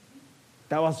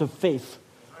 That was the faith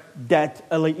that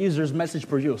Eliezer's message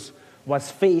produced, was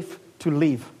faith to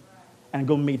live and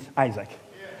go meet Isaac.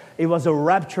 It was a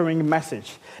rapturing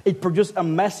message. It produced a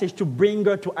message to bring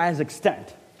her to Isaac's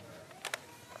tent.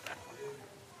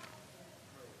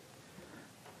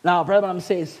 Now, Brother Branham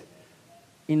says,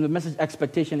 in the message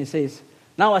expectation, he says,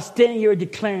 now I stand here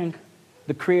declaring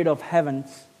the creator of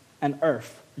heavens and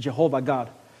earth, Jehovah God,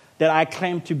 that I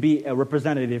claim to be a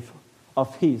representative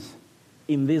of his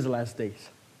in these last days,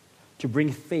 to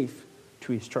bring faith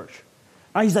to his church.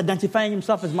 Now he's identifying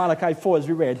himself as Malachi 4, as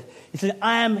we read. He says,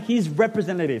 I am his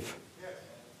representative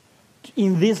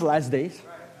in these last days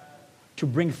to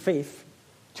bring faith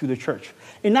to the church.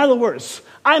 In other words,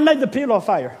 I met the pillar of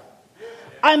fire.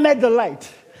 I met the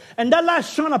light. And that light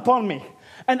shone upon me.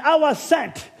 And I was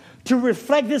sent to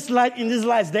reflect this light in these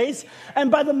last days.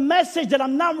 And by the message that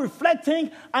I'm now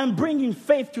reflecting, I'm bringing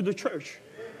faith to the church.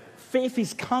 Faith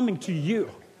is coming to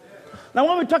you. Now,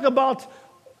 when we talk about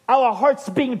our hearts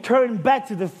being turned back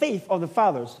to the faith of the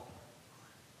fathers,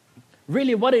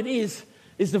 really what it is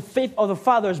the faith of the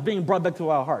fathers being brought back to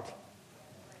our heart.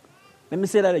 Let me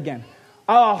say that again.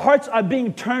 Our hearts are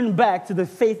being turned back to the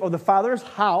faith of the fathers.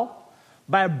 How?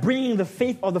 By bringing the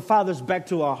faith of the fathers back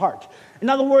to our heart. In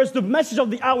other words, the message of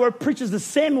the hour preaches the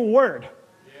same word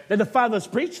that the fathers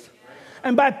preached.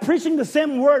 And by preaching the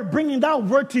same word, bringing that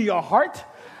word to your heart,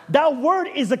 that word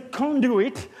is a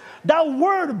conduit. That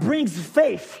word brings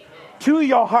faith to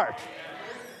your heart.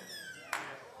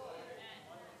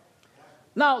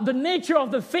 Now, the nature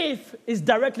of the faith is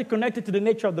directly connected to the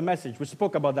nature of the message. We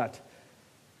spoke about that.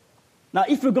 Now,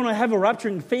 if we're going to have a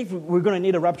rapturing faith, we're going to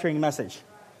need a rapturing message.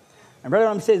 And Brother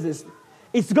Ram says this,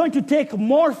 it's going to take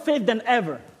more faith than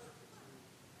ever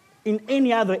in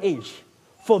any other age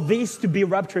for this to be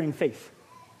rapturing faith,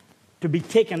 to be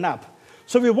taken up.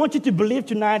 So we want you to believe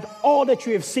tonight all that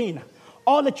you have seen,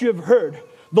 all that you have heard,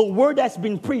 the word that's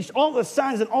been preached, all the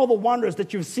signs and all the wonders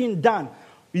that you've seen done.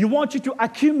 You want you to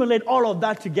accumulate all of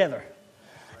that together.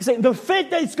 He's saying the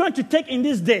faith that it's going to take in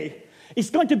this day is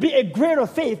going to be a greater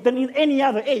faith than in any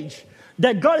other age,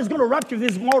 that God is going to rapture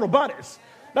these mortal bodies.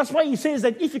 That's why he says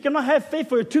that if you cannot have faith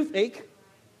for a toothache,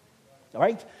 all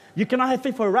right, you cannot have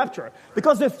faith for a rapture.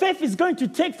 Because the faith is going to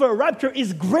take for a rapture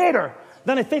is greater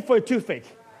than a faith for a toothache.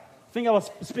 I think I was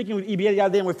speaking with EBA the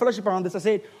other day and we fellowship around this. I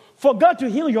said, for God to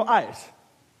heal your eyes,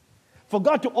 for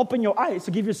God to open your eyes,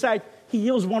 to give you sight, he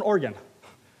heals one organ,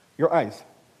 your eyes.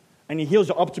 And he heals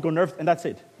your optical nerve, and that's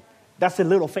it. That's a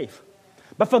little faith.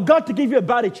 But for God to give you a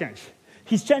body change,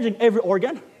 he's changing every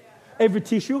organ, every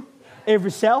tissue,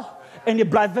 every cell, any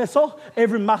blood vessel,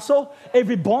 every muscle,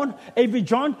 every bone, every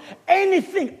joint,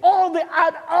 anything, all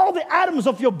the atoms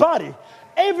of your body,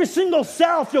 every single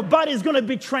cell of your body is going to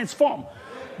be transformed.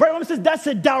 Brother says that's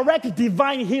a direct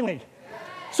divine healing.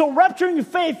 So rapturing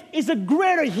faith is a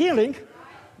greater healing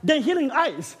than healing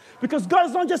eyes. Because God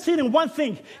is not just healing one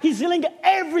thing. He's healing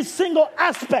every single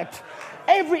aspect,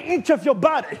 every inch of your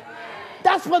body.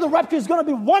 That's what the rapture is going to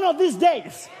be one of these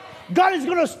days. God is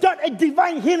going to start a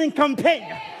divine healing campaign.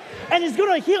 And he's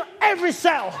going to heal every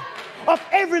cell of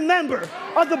every member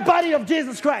of the body of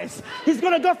Jesus Christ. He's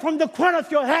going to go from the crown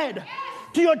of your head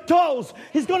to your toes.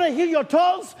 He's going to heal your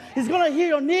toes. He's going to heal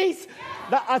your knees.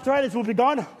 That arthritis will be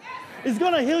gone. He's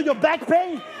going to heal your back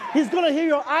pain. He's going to heal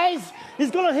your eyes. He's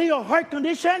going to heal your heart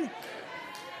condition.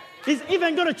 He's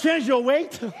even going to change your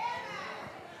weight.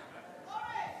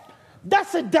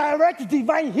 That's a direct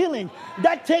divine healing.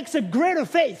 That takes a greater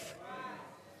faith.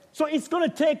 So it's going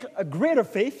to take a greater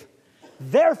faith.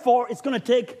 Therefore, it's going to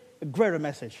take a greater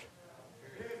message.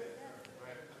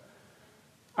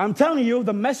 I'm telling you,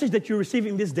 the message that you're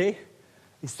receiving this day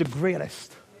is the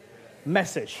greatest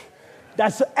message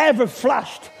that's ever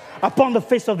flashed upon the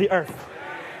face of the earth.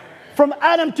 From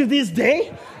Adam to this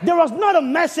day, there was not a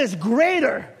message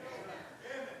greater.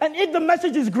 And if the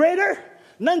message is greater,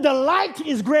 then the light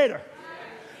is greater.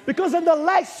 Because then the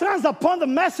light shines upon the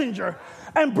messenger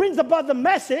and brings about the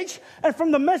message, and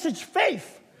from the message,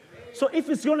 faith. So if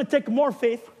it's going to take more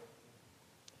faith,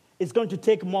 it's going to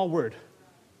take more word.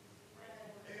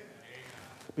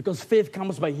 Because faith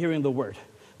comes by hearing the word.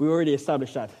 We already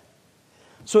established that.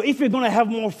 So if you're going to have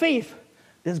more faith,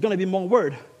 there's going to be more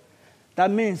word.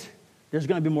 That means there's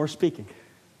going to be more speaking.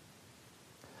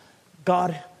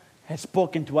 God has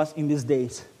spoken to us in these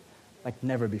days like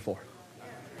never before.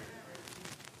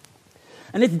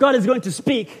 And if God is going to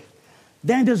speak,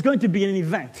 then there's going to be an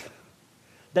event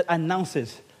that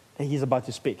announces that he's about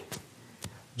to speak.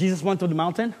 Jesus went to the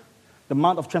mountain, the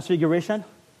Mount of Transfiguration,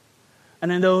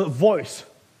 and then the voice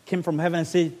came from heaven and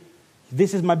said,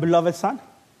 "This is my beloved Son,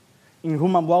 in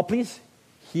whom I'm well pleased.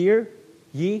 Hear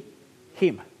ye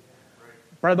him."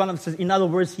 Brother Branham says, in other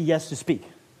words, he has to speak.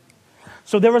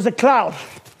 So there was a cloud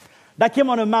that came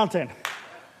on a mountain.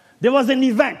 There was an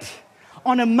event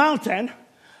on a mountain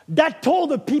that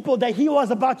told the people that he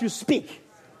was about to speak.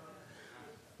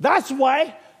 That's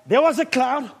why there was a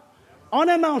cloud on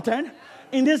a mountain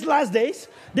in these last days.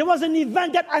 There was an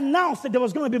event that announced that there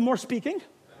was going to be more speaking,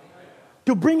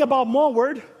 to bring about more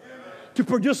word, to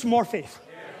produce more faith.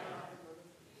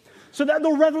 So that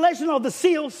the revelation of the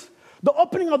seals, The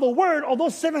opening of the word, or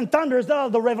those 7 thunders that are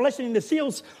the revelation in the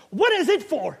seals, what is it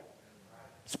for?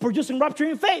 It's producing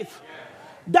rapturing faith.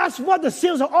 That's what the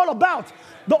seals are all about.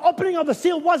 The opening of the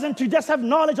seal wasn't to just have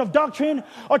knowledge of doctrine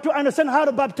or to understand how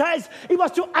to baptize. It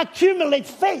was to accumulate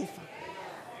faith.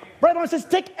 Brother says,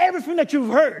 take everything that you've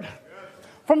heard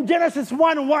from Genesis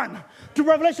 1:1 to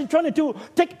Revelation 22.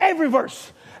 Take every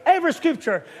verse, every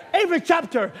scripture, every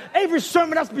chapter, every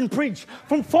sermon that's been preached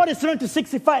from 47 to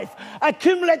 65.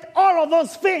 Accumulate all of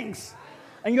those things,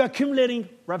 and you're accumulating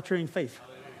rapturing faith.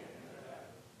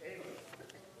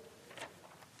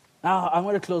 Now, I'm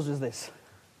going to close with this.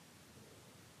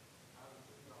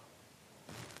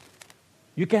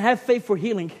 You can have faith for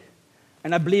healing,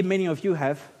 and I believe many of you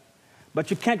have,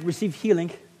 but you can't receive healing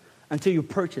until you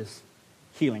purchase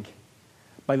healing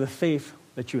by the faith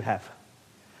that you have.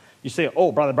 You say,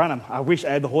 oh, Brother Branham, I wish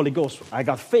I had the Holy Ghost. I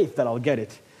got faith that I'll get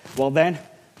it. Well, then,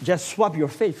 just swap your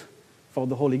faith for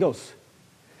the Holy Ghost.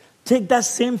 Take that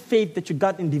same faith that you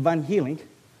got in divine healing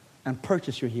and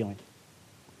purchase your healing.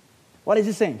 What is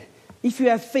he saying? If you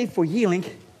have faith for healing,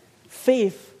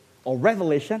 faith or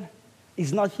revelation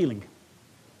is not healing.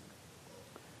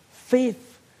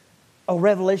 Faith or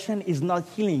revelation is not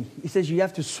healing. He says you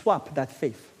have to swap that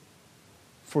faith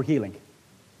for healing.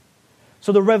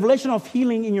 So the revelation of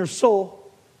healing in your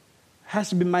soul has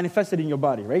to be manifested in your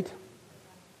body, right?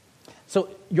 So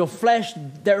your flesh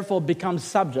therefore becomes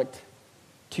subject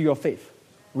to your faith.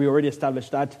 We already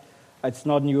established that. It's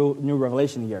not new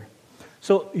revelation here.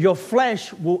 So your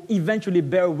flesh will eventually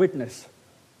bear witness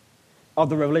of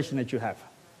the revelation that you have,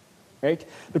 right?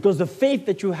 Because the faith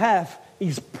that you have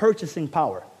is purchasing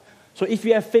power. So if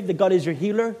you have faith that God is your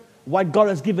healer, what God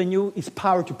has given you is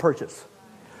power to purchase.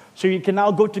 So you can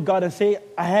now go to God and say,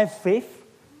 I have faith,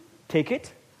 take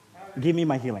it, give me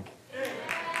my healing,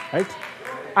 right?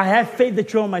 I have faith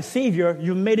that you're my Savior,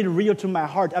 you made it real to my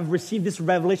heart, I've received this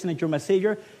revelation that you're my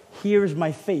Savior, here's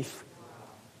my faith.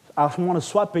 I want to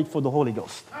swap it for the Holy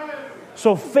Ghost.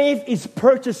 So faith is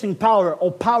purchasing power, or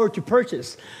power to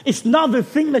purchase. It's not the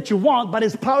thing that you want, but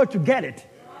it's power to get it.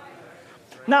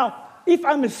 Now, if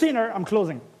I'm a sinner, I'm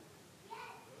closing.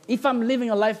 If I'm living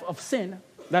a life of sin,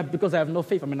 that's because I have no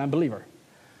faith, I'm an unbeliever.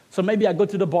 So maybe I go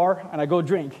to the bar and I go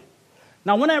drink.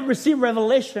 Now, when I receive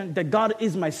revelation that God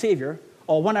is my Savior,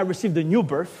 or when I receive the new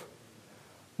birth,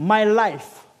 my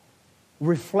life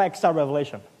reflects that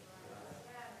revelation.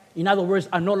 In other words,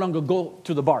 I no longer go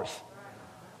to the bars.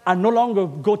 I no longer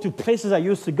go to places I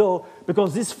used to go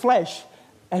because this flesh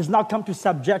has now come to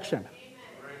subjection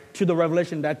to the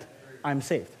revelation that I'm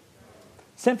saved.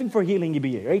 Same thing for healing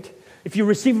EBA, right? If you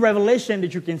receive revelation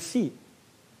that you can see,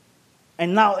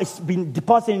 and now it's been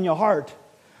deposited in your heart,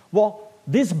 well,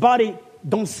 this body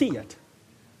don't see it.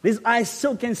 These eyes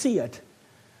still can see it.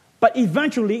 But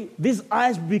eventually, these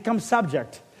eyes become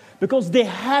subject because they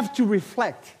have to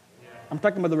reflect. I'm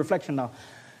talking about the reflection now.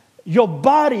 Your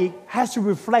body has to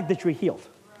reflect that you're healed.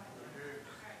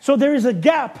 So there is a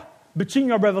gap between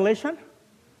your revelation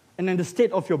and then the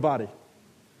state of your body.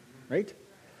 Right?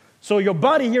 So your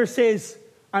body here says,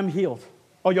 I'm healed.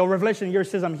 Or your revelation here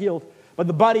says, I'm healed. But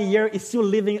the body here is still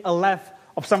living a life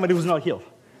of somebody who's not healed.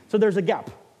 So there's a gap.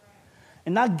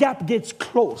 And that gap gets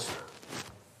closed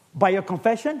by your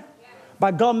confession,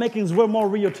 by God making His word more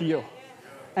real to you.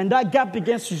 And that gap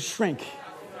begins to shrink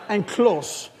and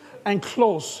close and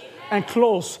close and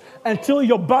close until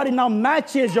your body now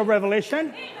matches your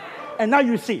revelation. And now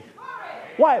you see.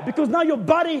 Why? Because now your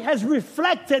body has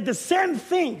reflected the same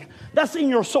thing that's in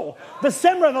your soul. The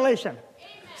same revelation.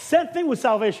 Same thing with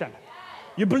salvation.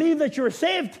 You believe that you're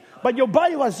saved, but your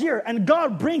body was here. And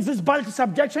God brings this body to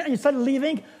subjection and you start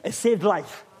living a saved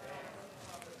life.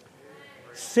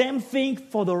 Same thing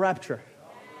for the rapture.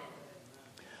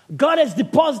 God has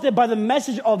deposited by the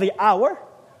message of the hour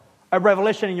a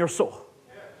revelation in your soul.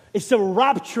 It's a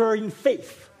rapturing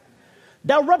faith.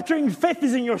 That rapturing faith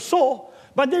is in your soul,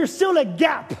 but there's still a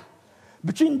gap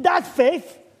between that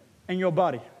faith and your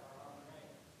body.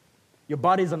 Your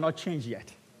bodies are not changed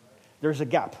yet. There's a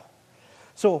gap.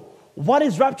 So, what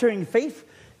is rapturing faith?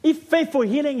 If faith for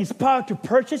healing is power to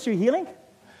purchase your healing,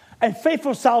 and faith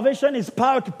for salvation is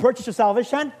power to purchase your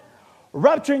salvation,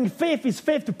 rapturing faith is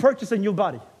faith to purchase a new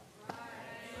body.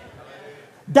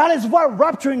 That is what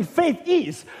rapturing faith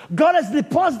is. God has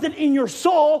deposited in your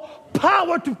soul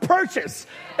power to purchase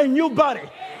a new body.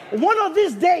 One of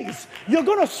these days, you're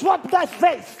going to swap that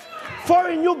faith for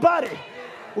a new body.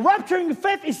 Rapturing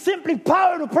faith is simply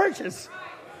power to purchase.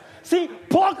 See,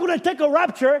 Paul couldn't take a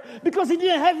rapture because he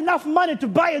didn't have enough money to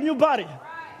buy a new body.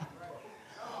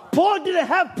 Paul didn't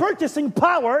have purchasing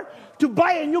power to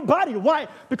buy a new body. Why?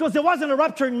 Because there wasn't a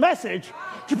rapturing message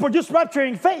to produce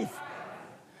rapturing faith.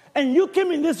 And you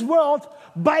came in this world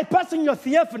bypassing your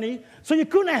theophany, so you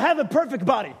couldn't have a perfect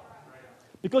body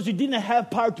because you didn't have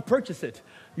power to purchase it.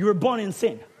 You were born in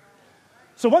sin.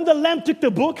 So when the Lamb took the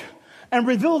book and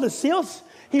revealed the seals,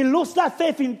 he loosed that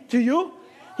faith into you.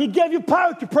 He gave you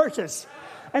power to purchase.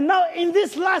 And now in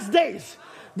these last days,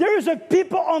 there is a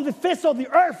people on the face of the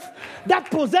earth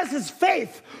that possesses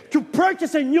faith to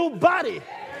purchase a new body.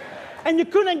 And you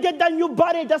couldn't get that new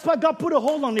body. That's why God put a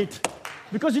hold on it,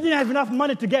 because you didn't have enough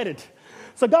money to get it.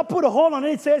 So God put a hold on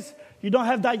it. It says, you don't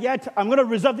have that yet. I'm going to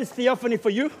reserve this theophany for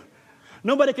you.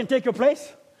 Nobody can take your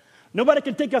place. Nobody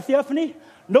can take your theophany.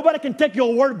 Nobody can take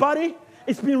your word body.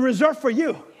 It's been reserved for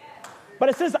you. But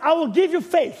it says, I will give you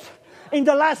faith in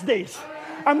the last days.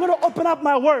 I'm going to open up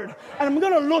my word, and I'm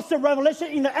going to loose the revelation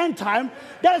in the end time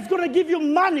that is going to give you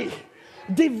money,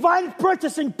 divine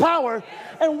purchasing power.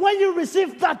 And when you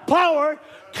receive that power,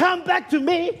 come back to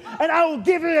me, and I will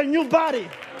give you a new body.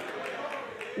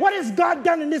 What has God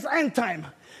done in this end time?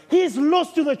 He is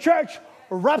lost to the church,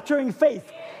 rapturing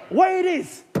faith. Where it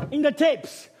is in the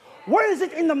tapes. Where is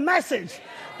it in the message?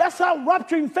 That's how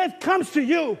rapturing faith comes to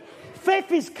you.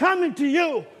 Faith is coming to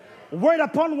you, word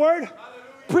upon word,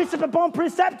 precept upon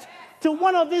precept, till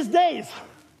one of these days.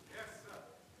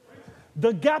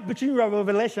 The gap between your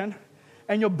revelation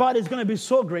and your body is going to be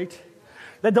so great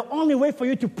that the only way for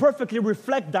you to perfectly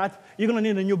reflect that, you're going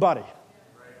to need a new body.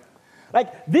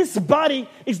 Like, this body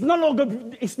is no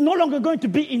longer going to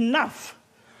be enough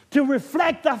to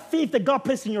reflect that faith that God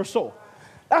placed in your soul.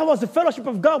 That was the fellowship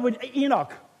of God with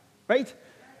Enoch, right?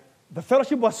 The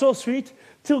fellowship was so sweet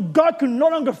till God could no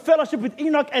longer fellowship with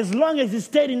Enoch as long as he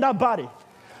stayed in that body.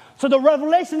 So the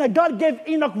revelation that God gave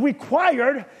Enoch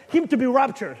required him to be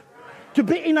raptured, to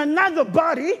be in another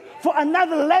body for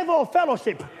another level of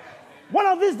fellowship. One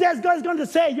of these days, God is going to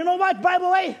say, you know what,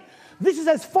 Bibleway? This is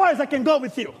as far as I can go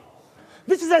with you.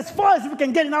 This is as far as we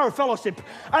can get in our fellowship.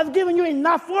 I've given you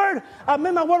enough word. I've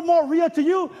made my word more real to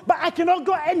you, but I cannot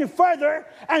go any further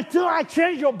until I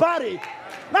change your body.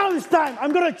 Now it's time.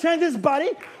 I'm going to change this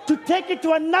body to take it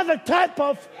to another type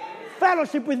of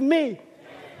fellowship with me.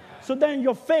 So then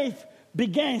your faith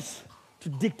begins to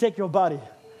dictate your body.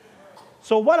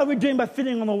 So what are we doing by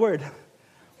feeding on the word?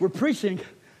 We're preaching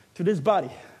to this body.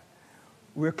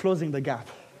 We're closing the gap.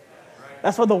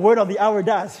 That's what the word of the hour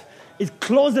does. It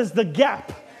closes the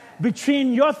gap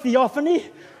between your theophany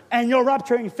and your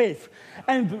rapturing faith.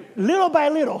 And little by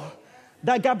little,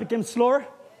 that gap became slower.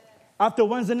 After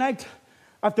Wednesday night,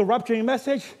 after rapturing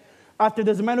message, after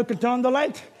there's a man who can turn on the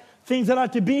light, things that are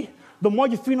to be, the more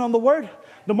you feed on the word,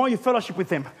 the more you fellowship with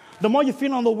him. The more you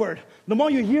feed on the word, the more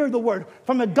you hear the word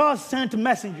from a God-sent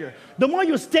messenger. The more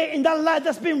you stay in that light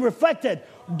that's being reflected,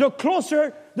 the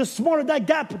closer, the smaller that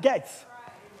gap gets.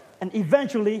 And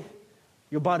eventually,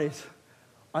 your bodies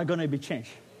are going to be changed.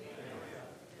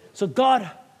 So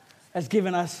God has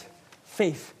given us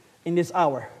faith in this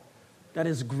hour that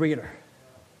is greater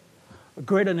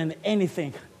than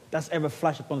anything that's ever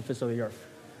flashed upon the face of the earth.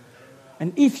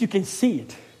 And if you can see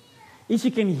it, if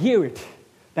you can hear it,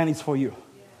 then it's for you.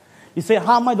 You say,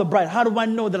 how am I the bride? How do I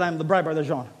know that I'm the bride, Brother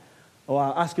Jean? Oh,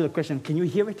 I'll ask you the question, can you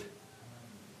hear it?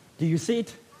 Do you see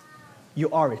it? You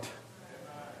are it.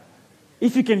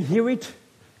 If you can hear it,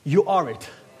 you are it.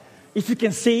 If you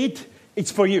can see it,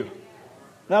 it's for you.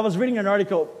 And I was reading an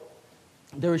article.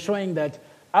 They were showing that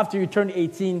after you turn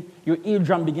 18, your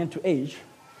eardrum began to age.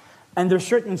 And there are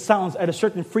certain sounds at a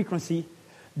certain frequency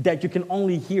that you can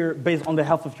only hear based on the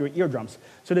health of your eardrums.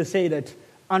 So they say that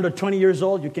under 20 years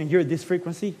old, you can hear this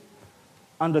frequency.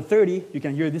 Under 30, you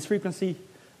can hear this frequency.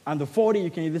 Under 40, you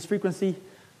can hear this frequency.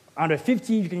 Under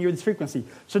 50, you can hear this frequency.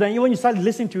 So then when you start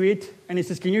listening to it, and it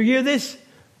says, can you hear this?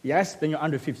 Yes, then you're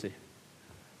under 50.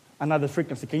 Another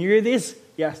frequency, can you hear this?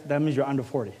 Yes, that means you're under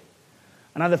 40.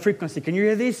 Another frequency, can you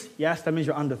hear this? Yes, that means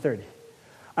you're under 30.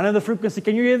 Another frequency,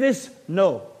 can you hear this?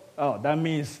 No. Oh, that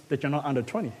means that you're not under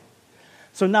 20.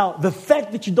 So now, the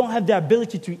fact that you don't have the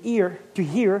ability to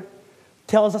hear,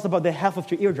 tells us about the health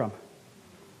of your eardrum.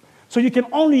 So you can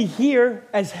only hear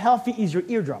as healthy as your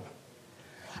eardrum.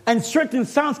 And certain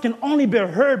sounds can only be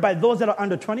heard by those that are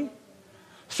under 20.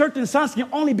 Certain sounds can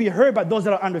only be heard by those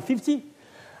that are under 50.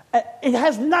 It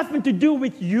has nothing to do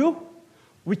with you,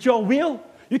 with your will.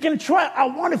 You can try, I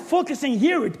want to focus and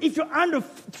hear it. If you're under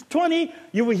 20,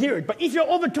 you will hear it. But if you're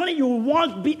over 20, you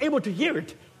won't be able to hear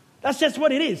it. That's just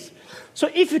what it is. So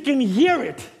if you can hear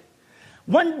it,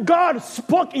 when God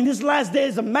spoke in these last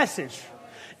days a message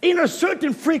in a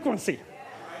certain frequency,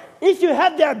 if you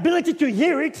have the ability to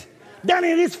hear it, then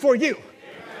it is for you.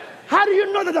 How do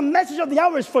you know that the message of the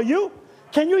hour is for you?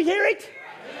 Can you hear it?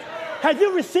 Have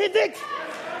you received it?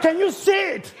 Can you see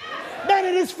it? Then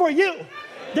it is for you.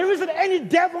 There isn't any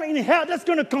devil in hell that's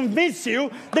going to convince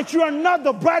you that you are not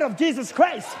the bride of Jesus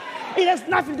Christ. It has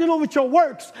nothing to do with your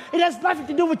works. It has nothing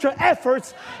to do with your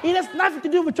efforts. It has nothing to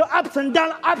do with your ups and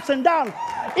downs.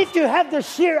 If you have the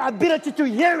sheer ability to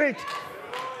hear it,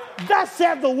 that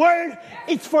said the word,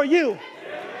 it's for you.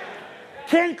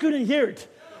 Cain couldn't hear it.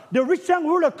 The rich young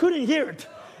ruler couldn't hear it.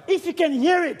 If you can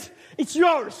hear it, it's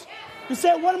yours. You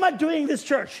say, what am I doing in this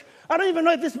church? I don't even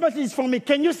know if this message is for me.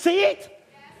 Can you see it?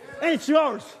 And it's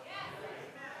yours.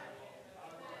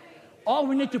 All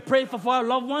we need to pray for our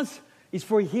loved ones is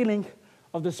for healing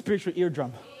of the spiritual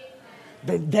eardrum.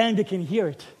 Then they can hear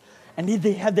it. And if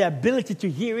they have the ability to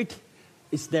hear it,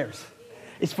 it's theirs.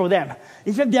 It's for them.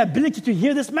 If you have the ability to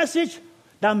hear this message,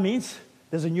 that means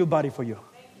there's a new body for you.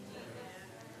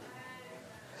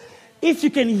 If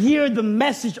you can hear the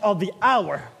message of the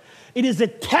hour, it is a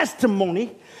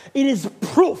testimony. It is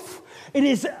proof. It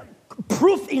is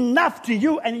proof enough to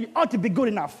you, and it ought to be good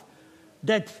enough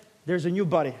that there's a new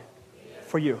body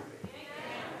for you.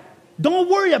 Don't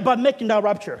worry about making that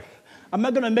rapture. I'm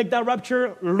not going to make that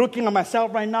rapture looking at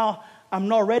myself right now. I'm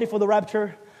not ready for the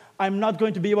rapture. I'm not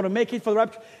going to be able to make it for the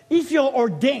rapture. If you're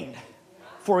ordained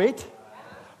for it,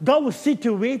 God will see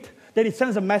to it that He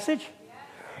sends a message.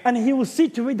 And He will see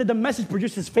to it that the message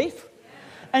produces faith.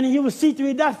 And He will see to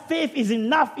it that faith is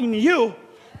enough in you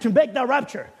to make that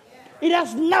rapture. It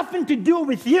has nothing to do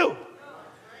with you.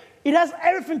 It has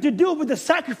everything to do with the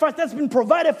sacrifice that's been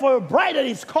provided for a bride that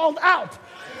is called out.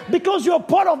 Because you're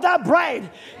part of that bride,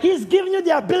 He's giving you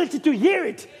the ability to hear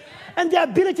it. And the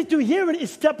ability to hear it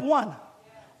is step one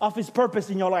of His purpose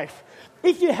in your life.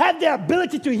 If you have the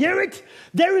ability to hear it,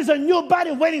 there is a new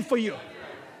body waiting for you.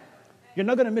 You're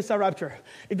not going to miss that rapture.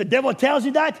 If the devil tells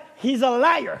you that, he's a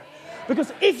liar.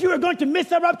 Because if you were going to miss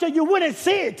that rapture, you wouldn't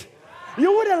see it.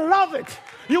 You wouldn't love it.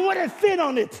 You wouldn't feed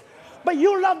on it. But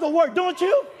you love the word, don't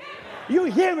you? You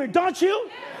hear it, don't you?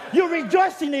 You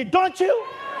rejoice in it, don't you?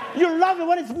 You love it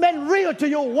when it's made real to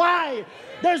you. Why?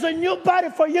 There's a new body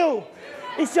for you.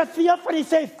 It's your theophany.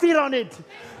 Say, feed on it.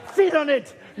 Feed on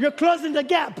it. You're closing the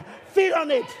gap. Feed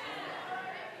on it.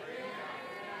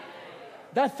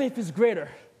 That faith is greater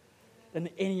than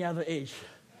any other age.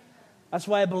 That's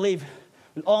why I believe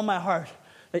with all my heart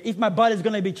that if my body is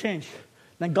going to be changed,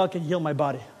 then God can heal my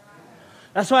body.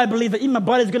 That's why I believe that if my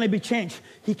body is going to be changed,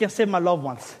 He can save my loved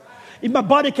ones. If my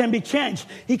body can be changed,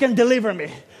 He can deliver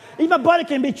me. If my body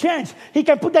can be changed, He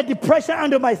can put that depression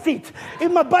under my feet.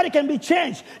 If my body can be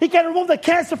changed, He can remove the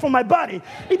cancer from my body.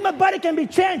 If my body can be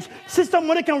changed, Sister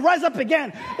Monique can rise up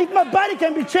again. If my body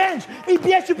can be changed,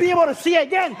 EBS should be able to see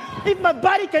again. If my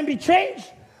body can be changed,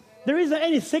 there isn't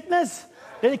any sickness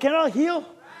that it cannot heal.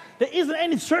 There isn't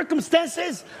any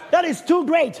circumstances that is too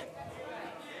great.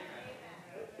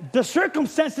 The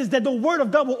circumstances that the Word of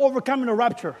God will overcome in a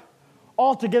rapture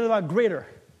altogether are greater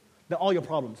than all your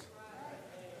problems.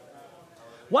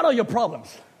 What are your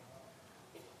problems?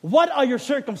 What are your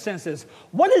circumstances?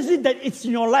 What is it that it's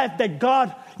in your life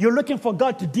that you're looking for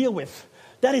God to deal with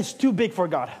that is too big for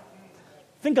God?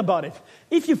 Think about it.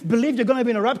 If you believe you're going to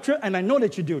be in a rapture, and I know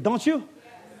that you do, don't you?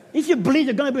 If you believe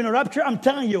you're going to be in a rapture, I'm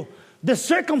telling you, the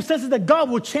circumstances that God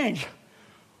will change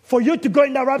for you to go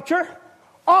in that rapture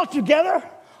altogether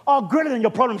are greater than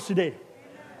your problems today.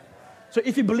 So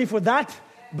if you believe for that,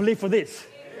 believe for this.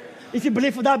 If you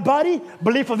believe for that body,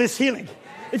 believe for this healing.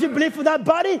 If you believe for that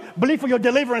body, believe for your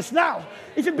deliverance now.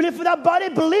 If you believe for that body,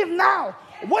 believe now.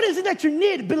 What is it that you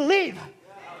need? Believe.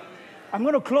 I'm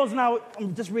going to close now.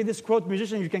 Just read this quote.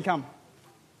 Musician, you can come.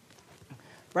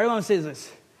 Right on says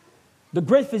this. The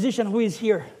great physician who is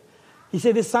here, He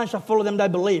said, this sign shall follow them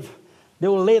that believe. They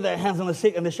will lay their hands on the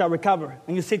sick and they shall recover.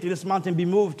 And you say to this mountain, be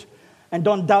moved. And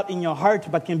don't doubt in your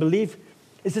heart, but can believe.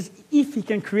 It says, if He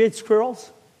can create squirrels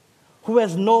who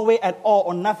has no way at all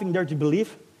or nothing there to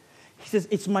believe, He says,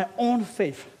 it's my own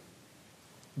faith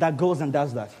that goes and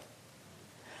does that.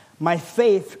 My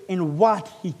faith in what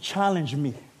He challenged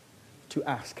me to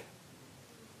ask.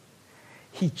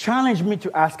 He challenged me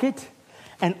to ask it,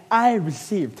 and I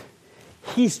received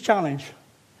His challenge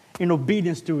in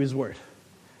obedience to His word.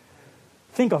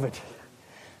 Think of it.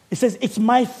 It says, it's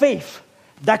my faith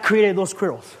that created those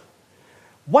squirrels.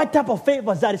 What type of faith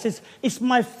was that? It says, it's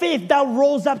my faith that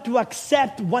rose up to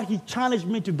accept what He challenged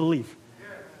me to believe.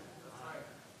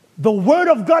 The word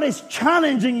of God is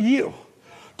challenging you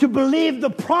to believe the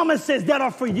promises that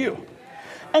are for you.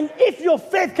 And if your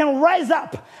faith can rise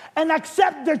up and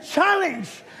accept the challenge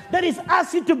that is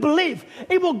asked you to believe,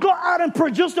 it will go out and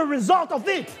produce the result of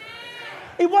it.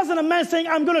 It wasn't a man saying,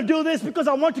 I'm going to do this because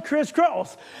I want to create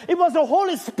squirrels. It was the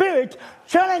Holy Spirit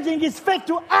challenging his faith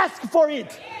to ask for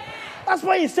it. That's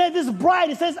why He said this bride,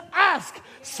 He says, ask.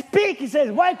 Speak, he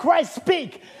says. Why Christ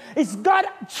speak? It's God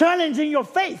challenging your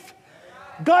faith.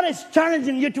 God is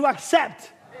challenging you to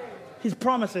accept his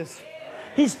promises.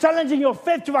 He's challenging your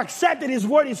faith to accept that his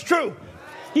word is true.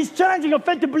 He's challenging your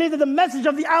faith to believe that the message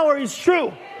of the hour is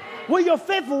true. Will your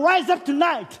faith rise up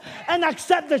tonight and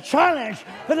accept the challenge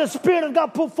that the Spirit of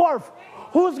God put forth?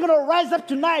 Who's going to rise up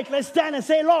tonight? Let's stand and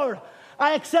say, Lord,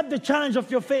 I accept the challenge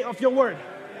of your faith, of your word.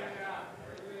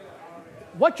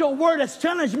 What your word has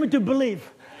challenged me to believe,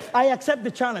 I accept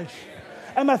the challenge.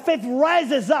 And my faith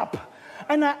rises up.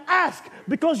 And I ask,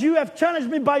 because you have challenged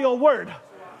me by your word,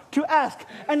 to ask.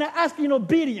 And I ask in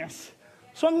obedience.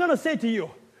 So I'm going to say to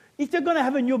you, if you're going to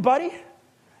have a new body,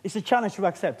 it's a challenge to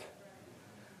accept.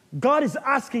 God is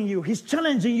asking you, he's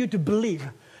challenging you to believe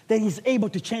that he's able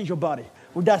to change your body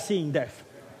without seeing death.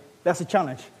 That's a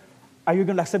challenge. Are you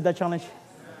going to accept that challenge?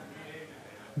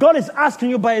 God is asking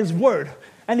you by his word,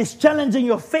 and he's challenging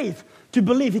your faith to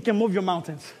believe he can move your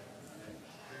mountains.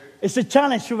 It's a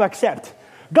challenge to accept.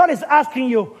 God is asking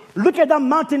you, look at that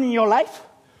mountain in your life.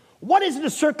 What is the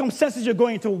circumstances you're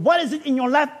going through? What is it in your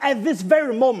life at this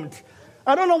very moment?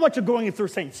 I don't know what you're going through,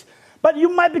 saints, but you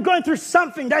might be going through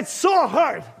something that's so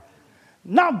hard.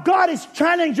 Now God is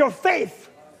challenging your faith.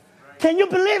 Can you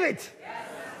believe it?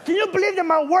 Can you believe that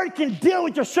my word can deal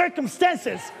with your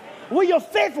circumstances? Will your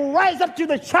faith rise up to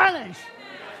the challenge?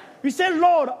 You say,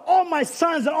 Lord, all my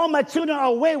sons and all my children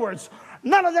are waywards.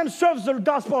 None of them serves the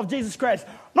gospel of Jesus Christ.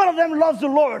 None of them loves the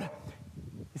Lord.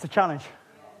 It's a challenge.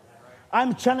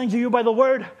 I'm challenging you by the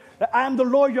word that I am the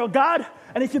Lord your God.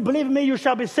 And if you believe in me, you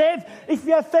shall be saved. If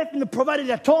you have faith in the provided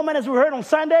atonement, as we heard on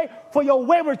Sunday, for your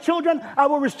wayward children, I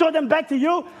will restore them back to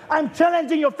you. I'm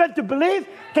challenging your faith to believe.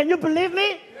 Can you believe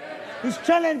me? He's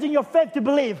challenging your faith to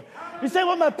believe. You say,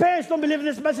 well, my parents don't believe in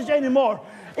this message anymore.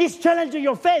 He's challenging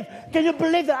your faith. Can you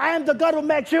believe that I am the God who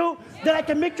met you? That I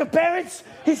can meet your parents?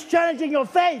 He's challenging your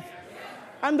faith.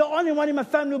 I'm the only one in my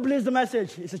family who believes the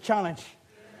message. It's a challenge.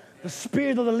 The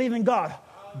Spirit of the living God,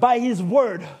 by his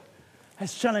word,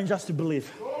 has challenged us to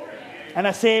believe. And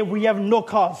I say we have no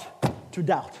cause to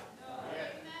doubt.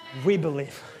 We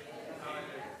believe.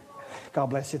 God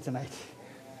bless you tonight.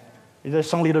 Is there a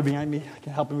song leader behind me? I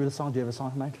can help me with a song. Do you have a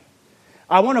song tonight?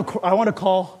 I want to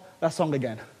call that song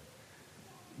again.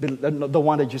 The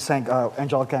one that you sang,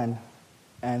 Angelica,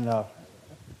 and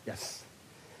yes.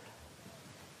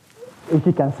 If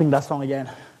you can sing that song again.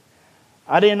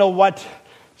 I didn't know what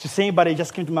to sing, but it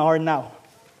just came to my heart now.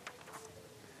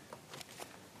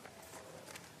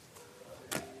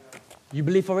 You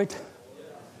believe for it?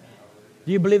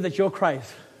 Do you believe that your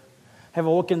Christ have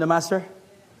awoken the Master?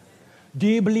 Do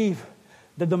you believe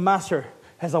that the Master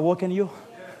has awoken you?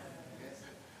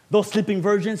 Those sleeping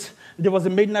virgins, there was a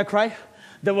midnight cry.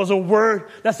 There was a word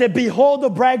that said, behold the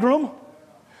bridegroom.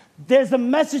 There's a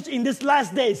message in these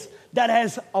last days that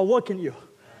has awoken you.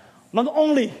 Not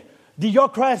only did your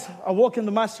Christ awaken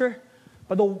the Master,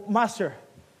 but the Master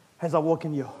has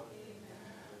awoken you.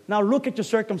 Now look at your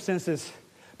circumstances,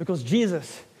 because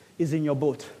Jesus is in your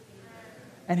boat.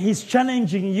 And he's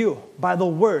challenging you by the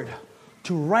word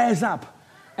to rise up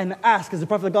and ask, as the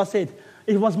prophet of God said,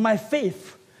 it was my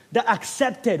faith that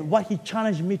accepted what he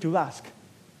challenged me to ask.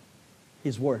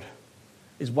 His word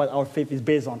is what our faith is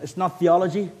based on. It's not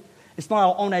theology. It's not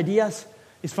our own ideas.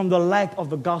 It's from the light of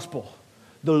the gospel,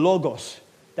 the logos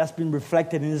that's been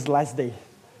reflected in this last day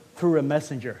through a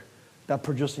messenger that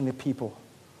producing the people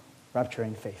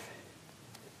rapturing faith.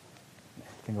 You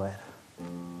can go ahead.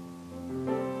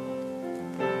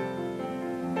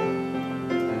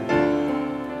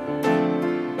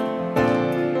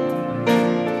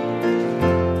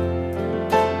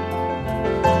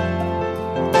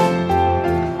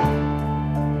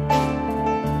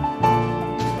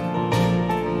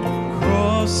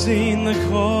 Crossing the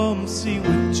calm sea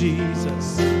with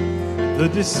Jesus, the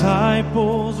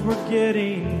disciples were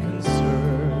getting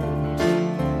concerned.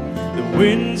 The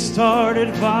wind started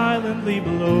violently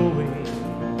blowing,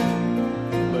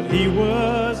 but he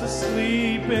was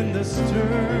asleep in the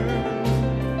stern.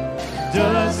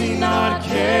 Does he not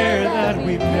care that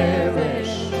we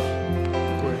perish?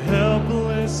 We're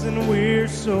helpless and we're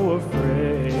so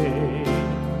afraid.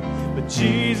 But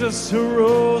Jesus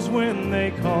arose when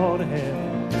they called him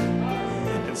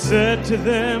and said to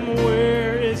them,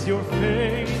 where is your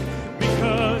faith?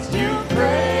 Because you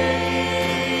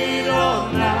prayed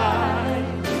all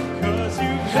night, because you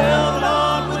held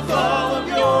on with all of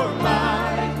your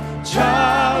might.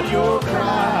 Child, your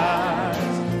cries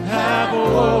have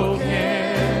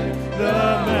awoken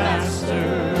the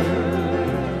Master,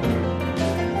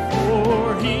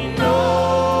 for he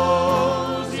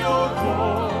knows your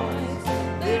voice.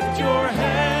 Lift your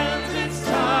hands, it's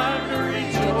time to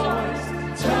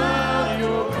rejoice.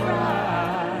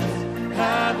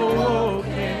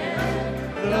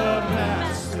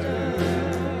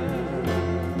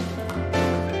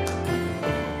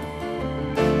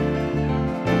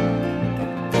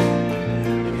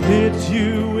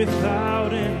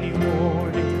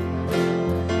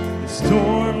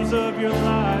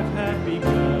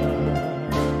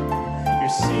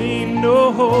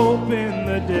 no hope in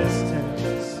the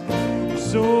distance. You're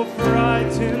so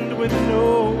frightened with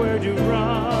nowhere to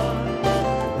run.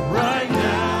 Right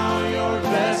now your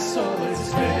vessel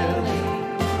is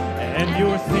filling, and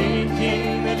you're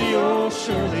thinking that you'll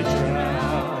surely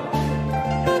drown.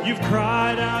 You've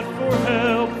cried out for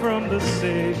help from the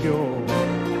Savior,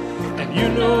 and you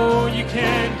know you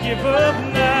can't give up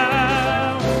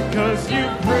now, 'cause you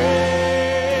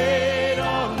prayed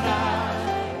all night,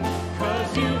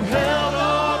 'cause you held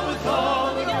on with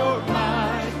all of your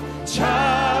might.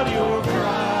 Child, your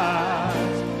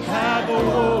cries have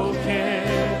awoken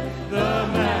the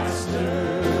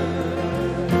Master,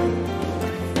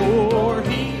 for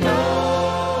he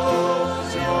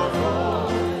knows your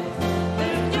voice.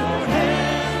 Lift your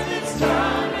hands, it's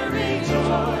time to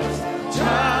rejoice.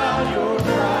 Child, your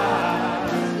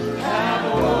cries have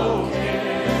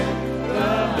awoken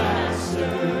the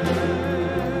Master.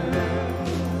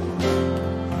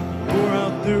 You're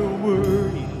out there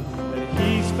worried that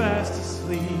he's fast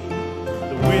asleep.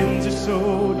 The winds are so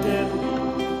deadly,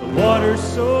 the water's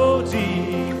so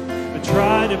deep. But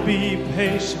try to be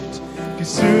patient, 'cause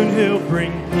soon he'll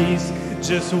bring peace.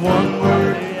 Just one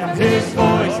word of his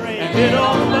voice, and it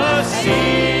all must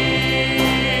cease.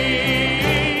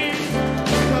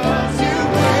 'Cause you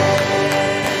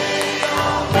prayed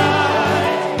all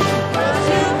night, 'cause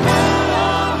you held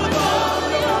on with all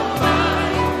your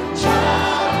might.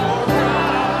 Child, your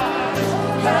cries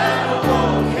have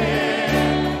awoken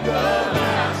the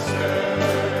Master.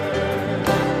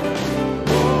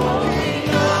 Oh, he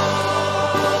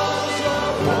knows your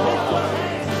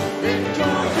voice. Lift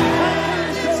your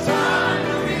hands, it's time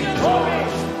to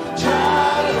rejoice.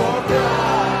 Child, your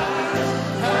cries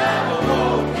have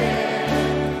awoken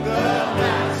the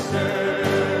Master.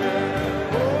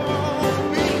 Oh,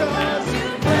 because you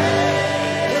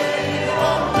prayed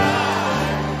all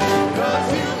night, 'cause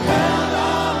you held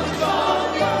on with all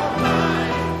your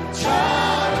might.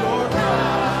 Child, your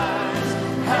cries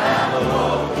have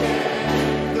awoken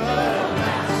the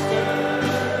Master.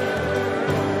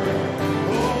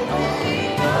 Oh, he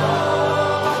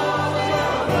knows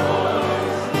your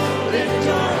voice. Lift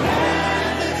your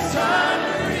hands, it's time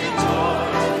to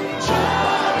rejoice.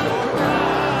 Child, your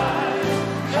cries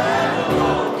have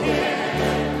awoken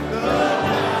the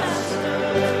Master.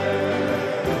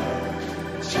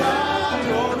 Child,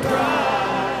 your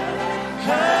cries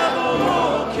have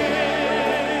awoken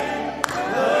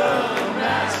the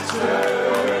Master.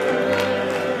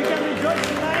 You can rejoice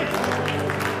tonight.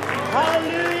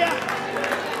 Hallelujah.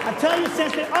 I tell you,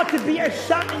 saints, there ought to be a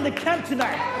shout in the camp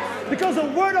tonight, because the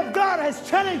word of God has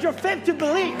challenged your faith to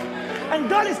believe. And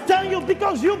God is telling you,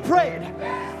 because you prayed,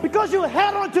 because you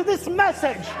held on to this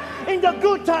message in the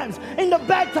good times, in the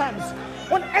bad times.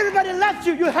 When everybody left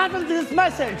you, you held on to this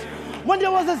message. When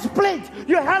there was a split,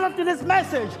 you held on to this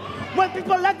message. When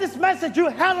people left this message, you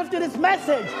held on to this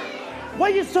message.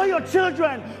 When you saw your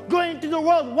children going into the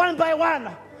world one by one,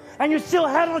 and you still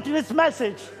held on to this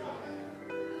message,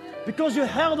 because you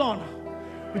held on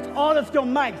with all of your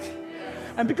might,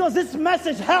 and because this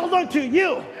message held on to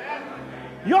you.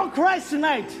 Your cries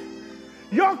tonight,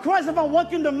 your cries about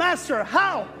walking the Master.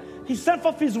 How? He sent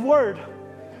forth his word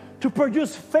to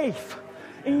produce faith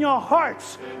in your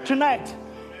hearts tonight.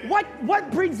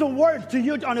 What brings the word to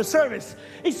you on the service?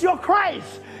 It's your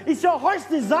cries. It's your heart's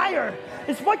desire.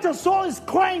 It's what your soul is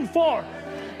crying for.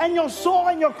 And your soul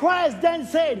and your cries then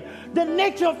said, the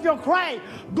nature of your cry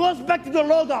goes back to the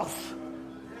Logos.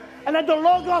 And then the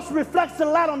Logos reflects the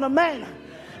light on the man.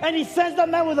 And he sends that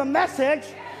man with a message,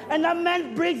 and that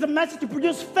man brings the message to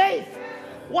produce faith.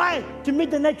 Why? To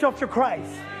meet the nature of your cries.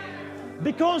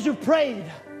 Because you prayed.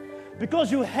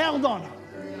 Because you held on.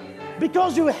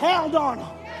 Because you held on.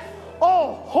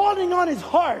 Oh, holding on is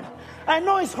hard. I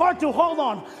know it's hard to hold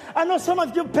on. I know some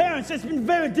of your parents, it's been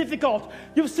very difficult.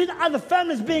 You've seen other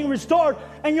families being restored,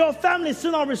 and your family is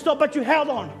still not restored, but you held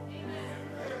on.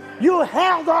 You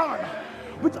held on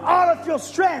with all of your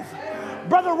strength.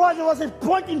 Brother Roy, there was a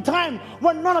point in time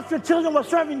when none of your children were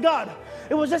serving God.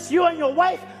 It was just you and your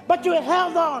wife, but you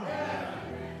held on.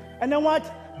 And then what?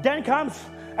 Dan comes,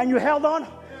 and you held on.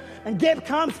 And Gabe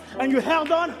comes, and you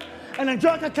held on. And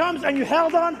Angelica comes, and you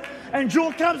held on. And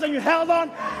Jewel comes, and you held on.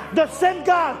 The same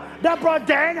God that brought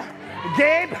Dan,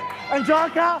 Gabe,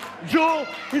 Angelica, Jewel,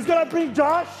 he's going to bring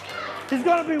Josh. He's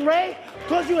going to bring Ray,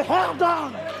 because you held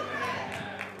on.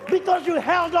 Because you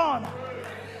held on.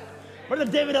 Brother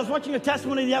David, I was watching a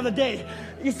testimony the other day.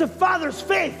 It's the father's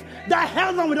faith that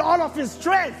held on with all of his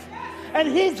strength. And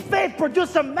his faith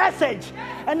produced a message.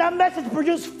 And that message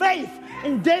produced faith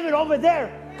in David over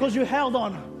there, because you held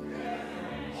on.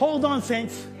 Hold on,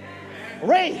 saints.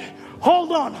 Ray,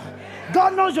 hold on.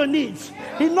 God knows your needs.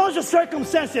 He knows your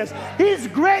circumstances. He's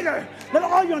greater than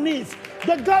all your needs.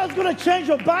 The God who's going to change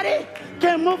your body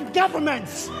can move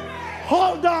governments.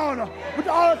 Hold on with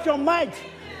all of your might.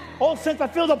 Oh, saints, I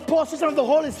feel the pulsation of the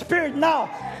Holy Spirit now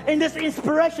in this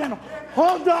inspiration.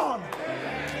 Hold on.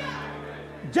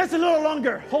 Just a little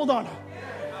longer. Hold on.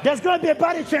 There's going to be a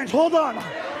body change. Hold on.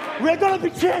 We're going to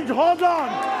be changed. Hold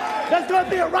on. There's going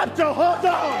to be a rapture. Hold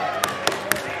on.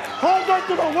 Hold on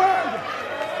to the word.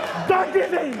 Don't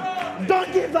give in.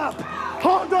 Don't give up.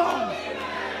 Hold on.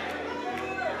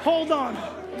 Hold on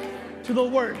to the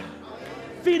word.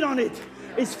 Feed on it.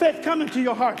 Is faith coming to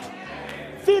your heart?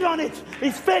 Feed on it.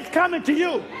 Is faith coming to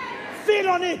you? Feed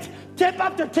on it. Tape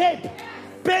after tape.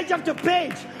 Page after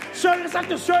page. Service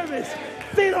after service.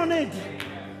 Feed on it.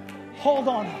 Hold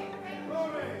on.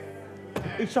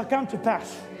 It shall come to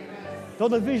pass. Though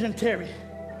the vision tarry,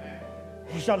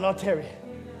 it shall not tarry.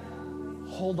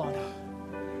 Hold on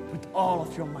with all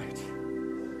of your might.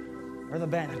 Brother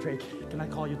Ben, Drake, can I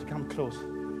call you to come close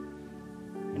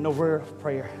in a word of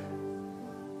prayer?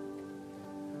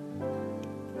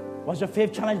 Was your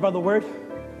faith challenged by the word?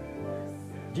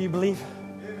 Do you believe?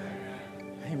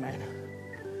 Amen.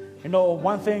 You know,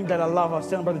 one thing that I love, I was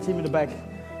telling Brother Tim in the back,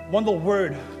 when the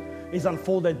word is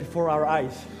unfolded before our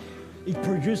eyes, it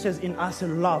produces in us a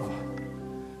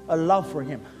love for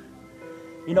him.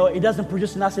 You know, it doesn't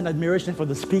produce in us an admiration for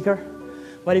the speaker,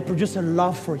 but it produces a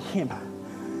love for him.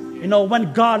 You know,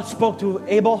 when God spoke to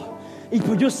Abel, it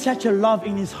produced such a love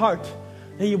in his heart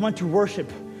that he went to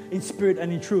worship in spirit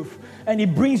and in truth. And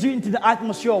it brings you into the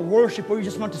atmosphere of worship where you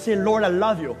just want to say, Lord, I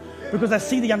love you because I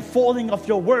see the unfolding of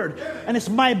your word. And it's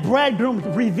my bridegroom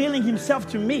revealing himself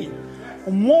to me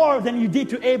more than you did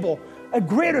to Abel. A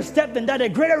greater step than that, a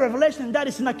greater revelation than that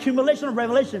is an accumulation of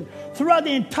revelation throughout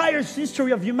the entire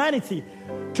history of humanity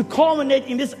to culminate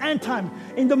in this end time,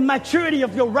 in the maturity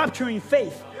of your rapturing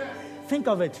faith. Think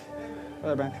of it.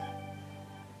 Brother Ben.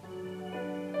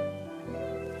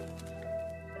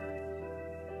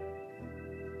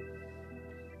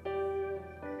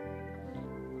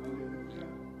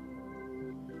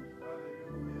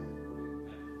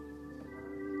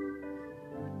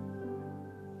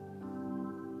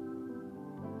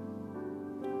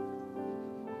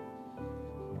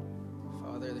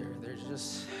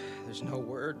 There's no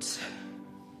words.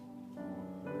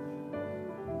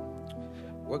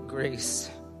 What grace.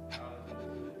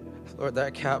 Lord,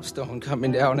 that capstone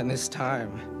coming down in this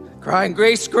time. Crying,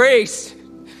 grace, grace.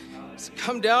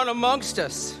 Come down amongst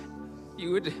us.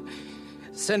 You would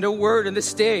send a word in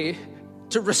this day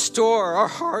to restore our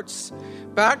hearts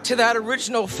back to that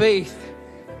original faith.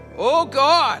 Oh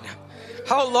God,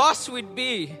 how lost we'd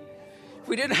be if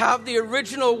we didn't have the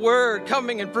original word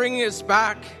coming and bringing us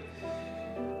back.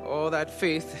 Oh, that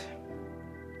faith.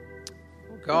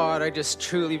 Oh God, I just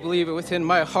truly believe it within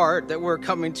my heart that we're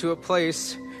coming to a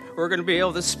place where we're going to be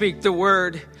able to speak the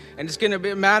word and it's going to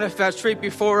be manifest right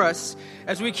before us.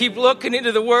 As we keep looking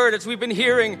into the word, as we've been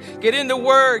hearing, get in the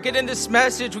word, get in this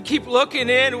message. We keep looking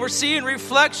in, we're seeing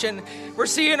reflection. We're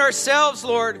seeing ourselves,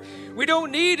 Lord. We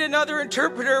don't need another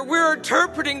interpreter. We're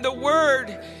interpreting the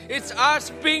word. It's us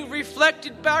being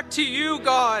reflected back to you,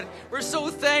 God. We're so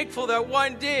thankful that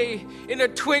one day, in a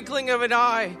twinkling of an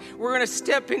eye, we're going to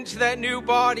step into that new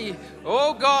body.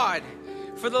 Oh, God,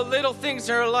 for the little things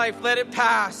in our life, let it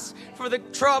pass. For the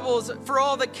troubles, for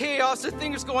all the chaos, the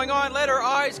things going on, let our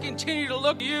eyes continue to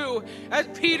look at you. As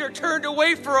Peter turned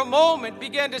away for a moment,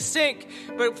 began to sink.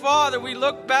 But Father, we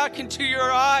look back into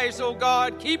your eyes, oh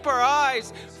God. Keep our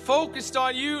eyes focused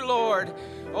on you, Lord.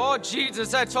 Oh,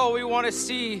 Jesus, that's all we want to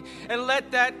see. And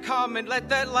let that come and let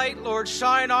that light, Lord,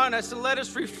 shine on us and let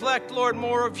us reflect, Lord,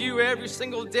 more of you every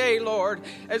single day, Lord.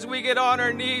 As we get on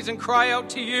our knees and cry out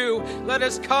to you, let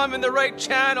us come in the right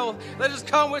channel. Let us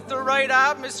come with the right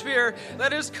atmosphere.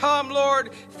 Let us come,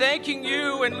 Lord, thanking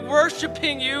you and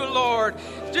worshiping you, Lord.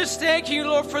 Just thanking you,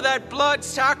 Lord, for that blood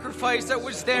sacrifice that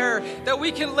was there, that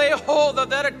we can lay hold of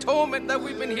that atonement that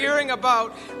we've been hearing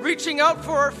about, reaching out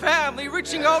for our family,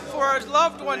 reaching out for our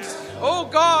loved ones. Oh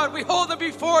God, we hold them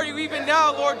before you even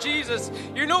now, Lord Jesus.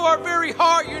 You know our very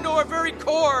heart, you know our very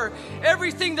core.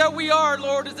 Everything that we are,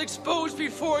 Lord, is exposed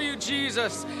before you,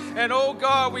 Jesus. And oh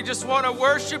God, we just want to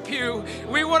worship you.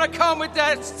 We want to come with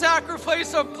that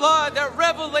sacrifice of blood, that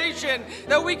revelation,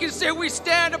 that we can say we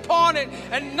stand upon it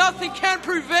and nothing can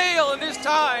prevail in this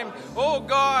time. Oh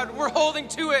God, we're holding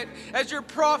to it as your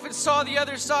prophets saw the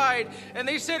other side and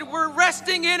they said we're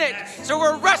resting in it. So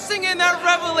we're resting in that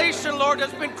revelation, Lord,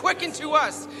 that's been quickened to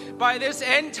us by this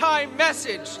end time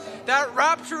message, that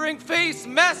rapturing faith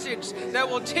message that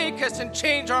will take us and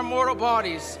change our mortal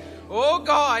bodies. Oh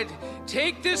God,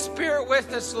 Take this Spirit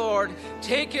with us, Lord.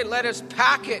 Take it, let us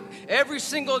pack it every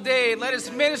single day. Let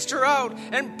us minister out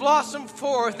and blossom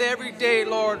forth every day,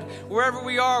 Lord. Wherever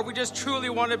we are, we just truly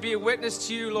want to be a witness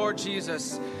to you, Lord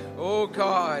Jesus. Oh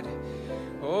God,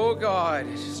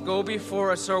 just go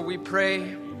before us, Lord, we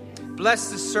pray.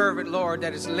 Bless the servant, Lord,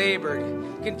 that has labored.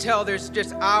 You can tell there's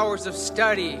just hours of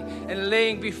study and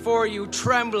laying before you,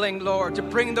 trembling, Lord, to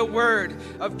bring the word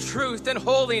of truth and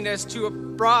holiness to a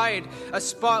bride, a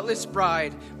spotless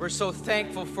bride. We're so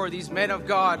thankful for these men of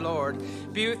God, Lord.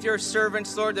 Be with your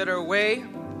servants, Lord, that are away.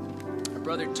 Our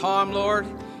brother Tom, Lord,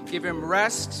 give him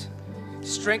rest.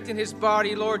 Strengthen his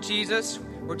body, Lord Jesus.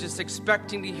 We're just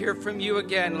expecting to hear from you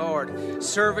again, Lord.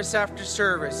 Service after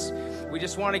service. We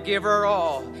just want to give our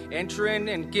all. Enter in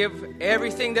and give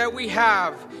everything that we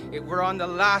have. We're on the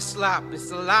last lap. It's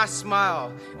the last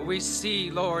mile. We see,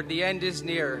 Lord, the end is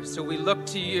near. So we look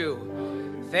to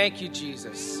you. Thank you,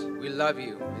 Jesus. We love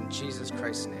you. In Jesus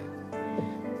Christ's name.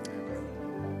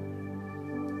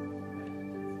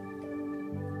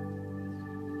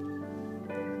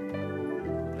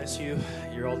 Bless you.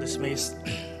 You're all dismissed.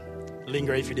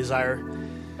 Linger if you desire.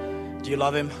 Do you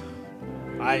love him?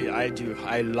 I do.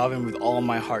 I love him with all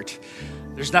my heart.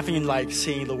 There's nothing like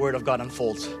seeing the word of God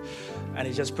unfold. And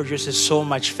it just produces so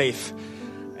much faith.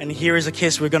 And here is a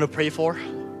case we're going to pray for.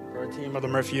 Our team, Mother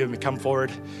Murphy, you may come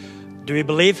forward. Do we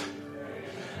believe?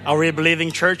 Are we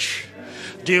believing, church?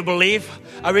 Do you believe?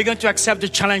 Are we going to accept the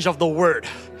challenge of the word?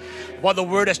 What the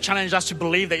word has challenged us to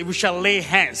believe, that we shall lay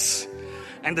hands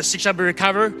and the sick shall be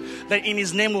recovered, that in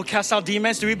his name we'll cast out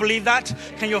demons. Do we believe that?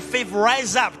 Can your faith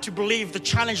rise up to believe the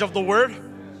challenge of the word?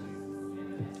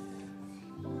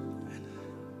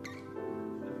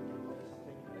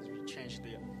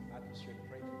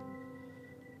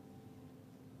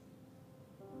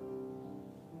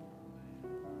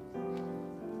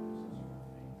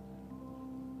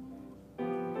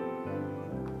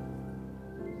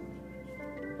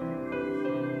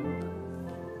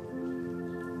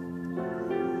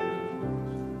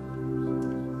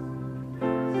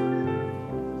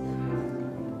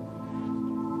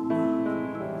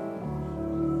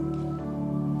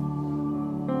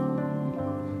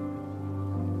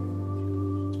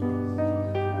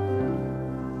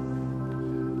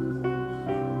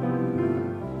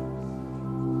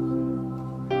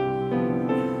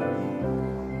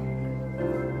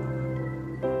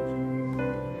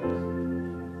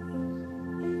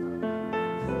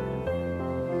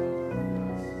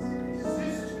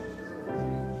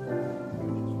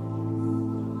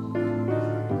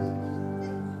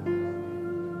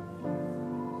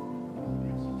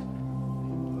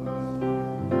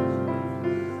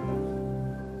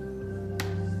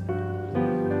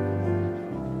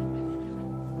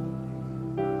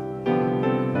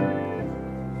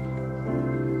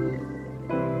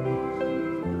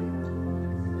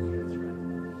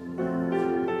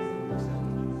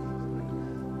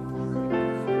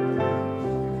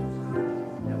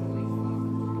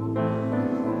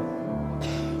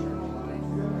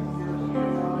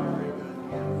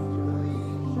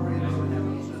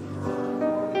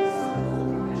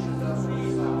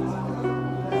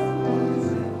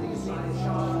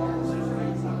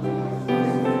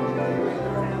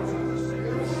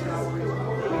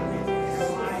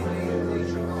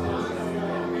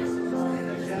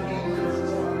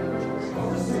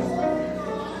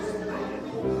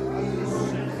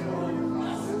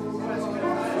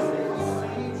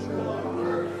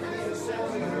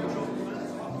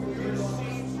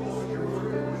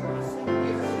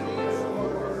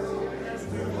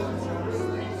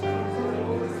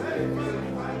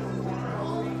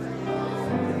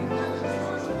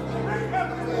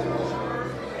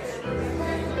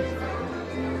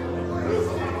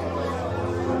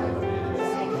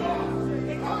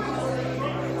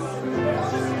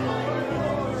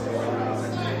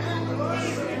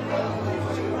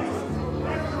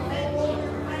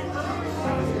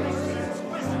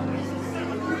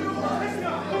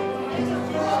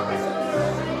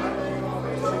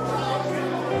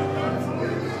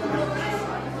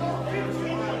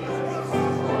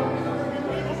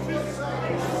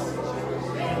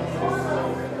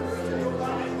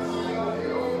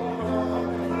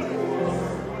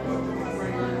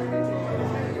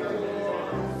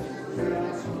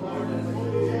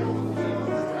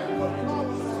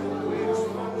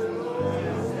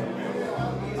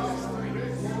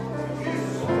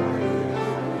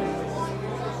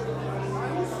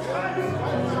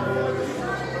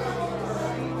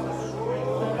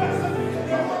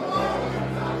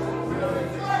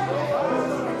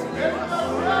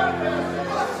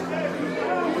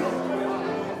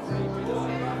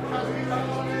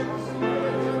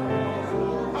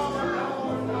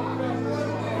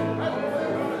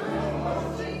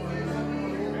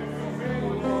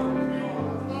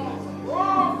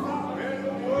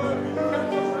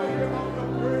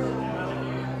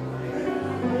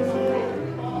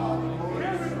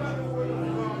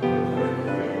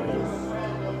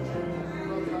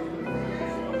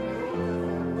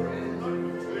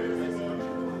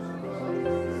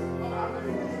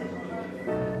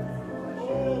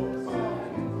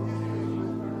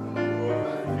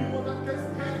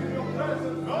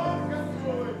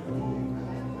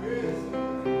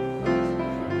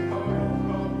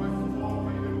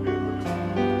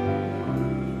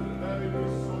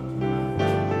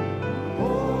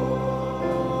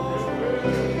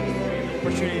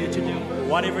 opportunity to do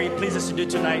whatever He pleases to do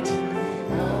tonight.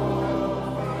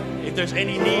 If there's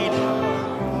any need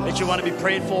that you want to be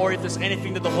prayed for, if there's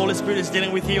anything that the Holy Spirit is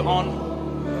dealing with you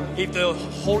on, if the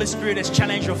Holy Spirit has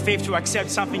challenged your faith to accept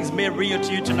something's made real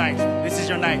to you tonight, this is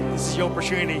your night. This is your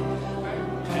opportunity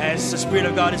as the Spirit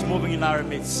of God is moving in our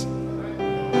midst.